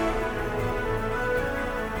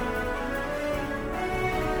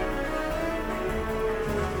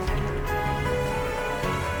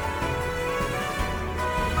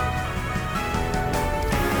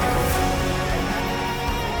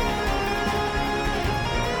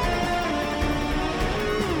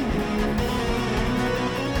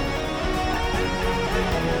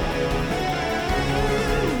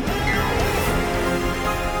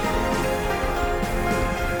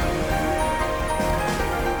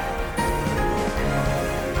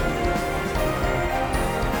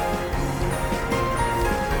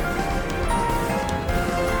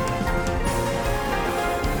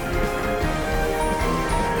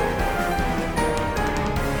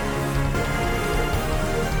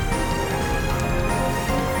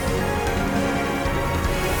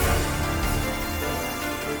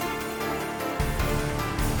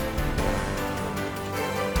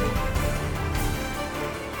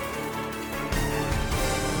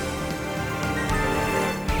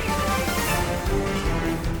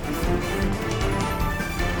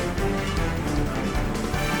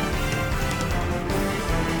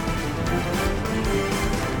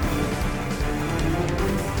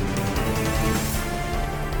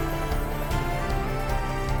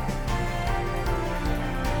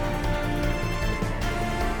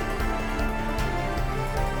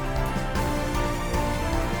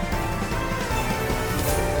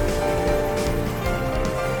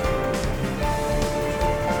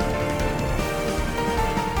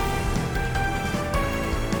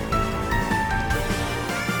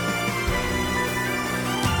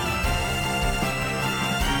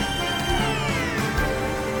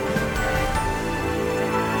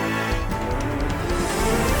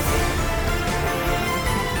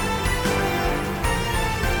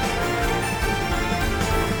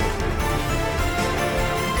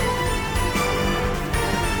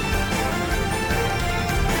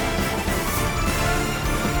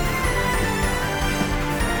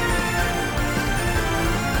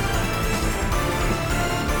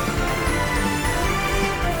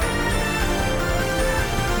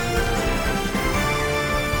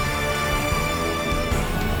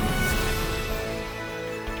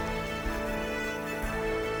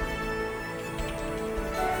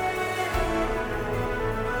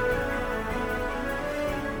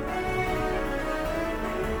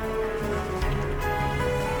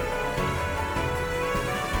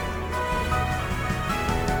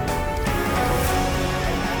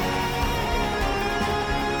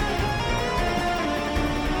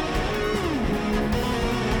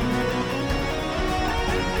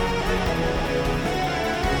 Bye.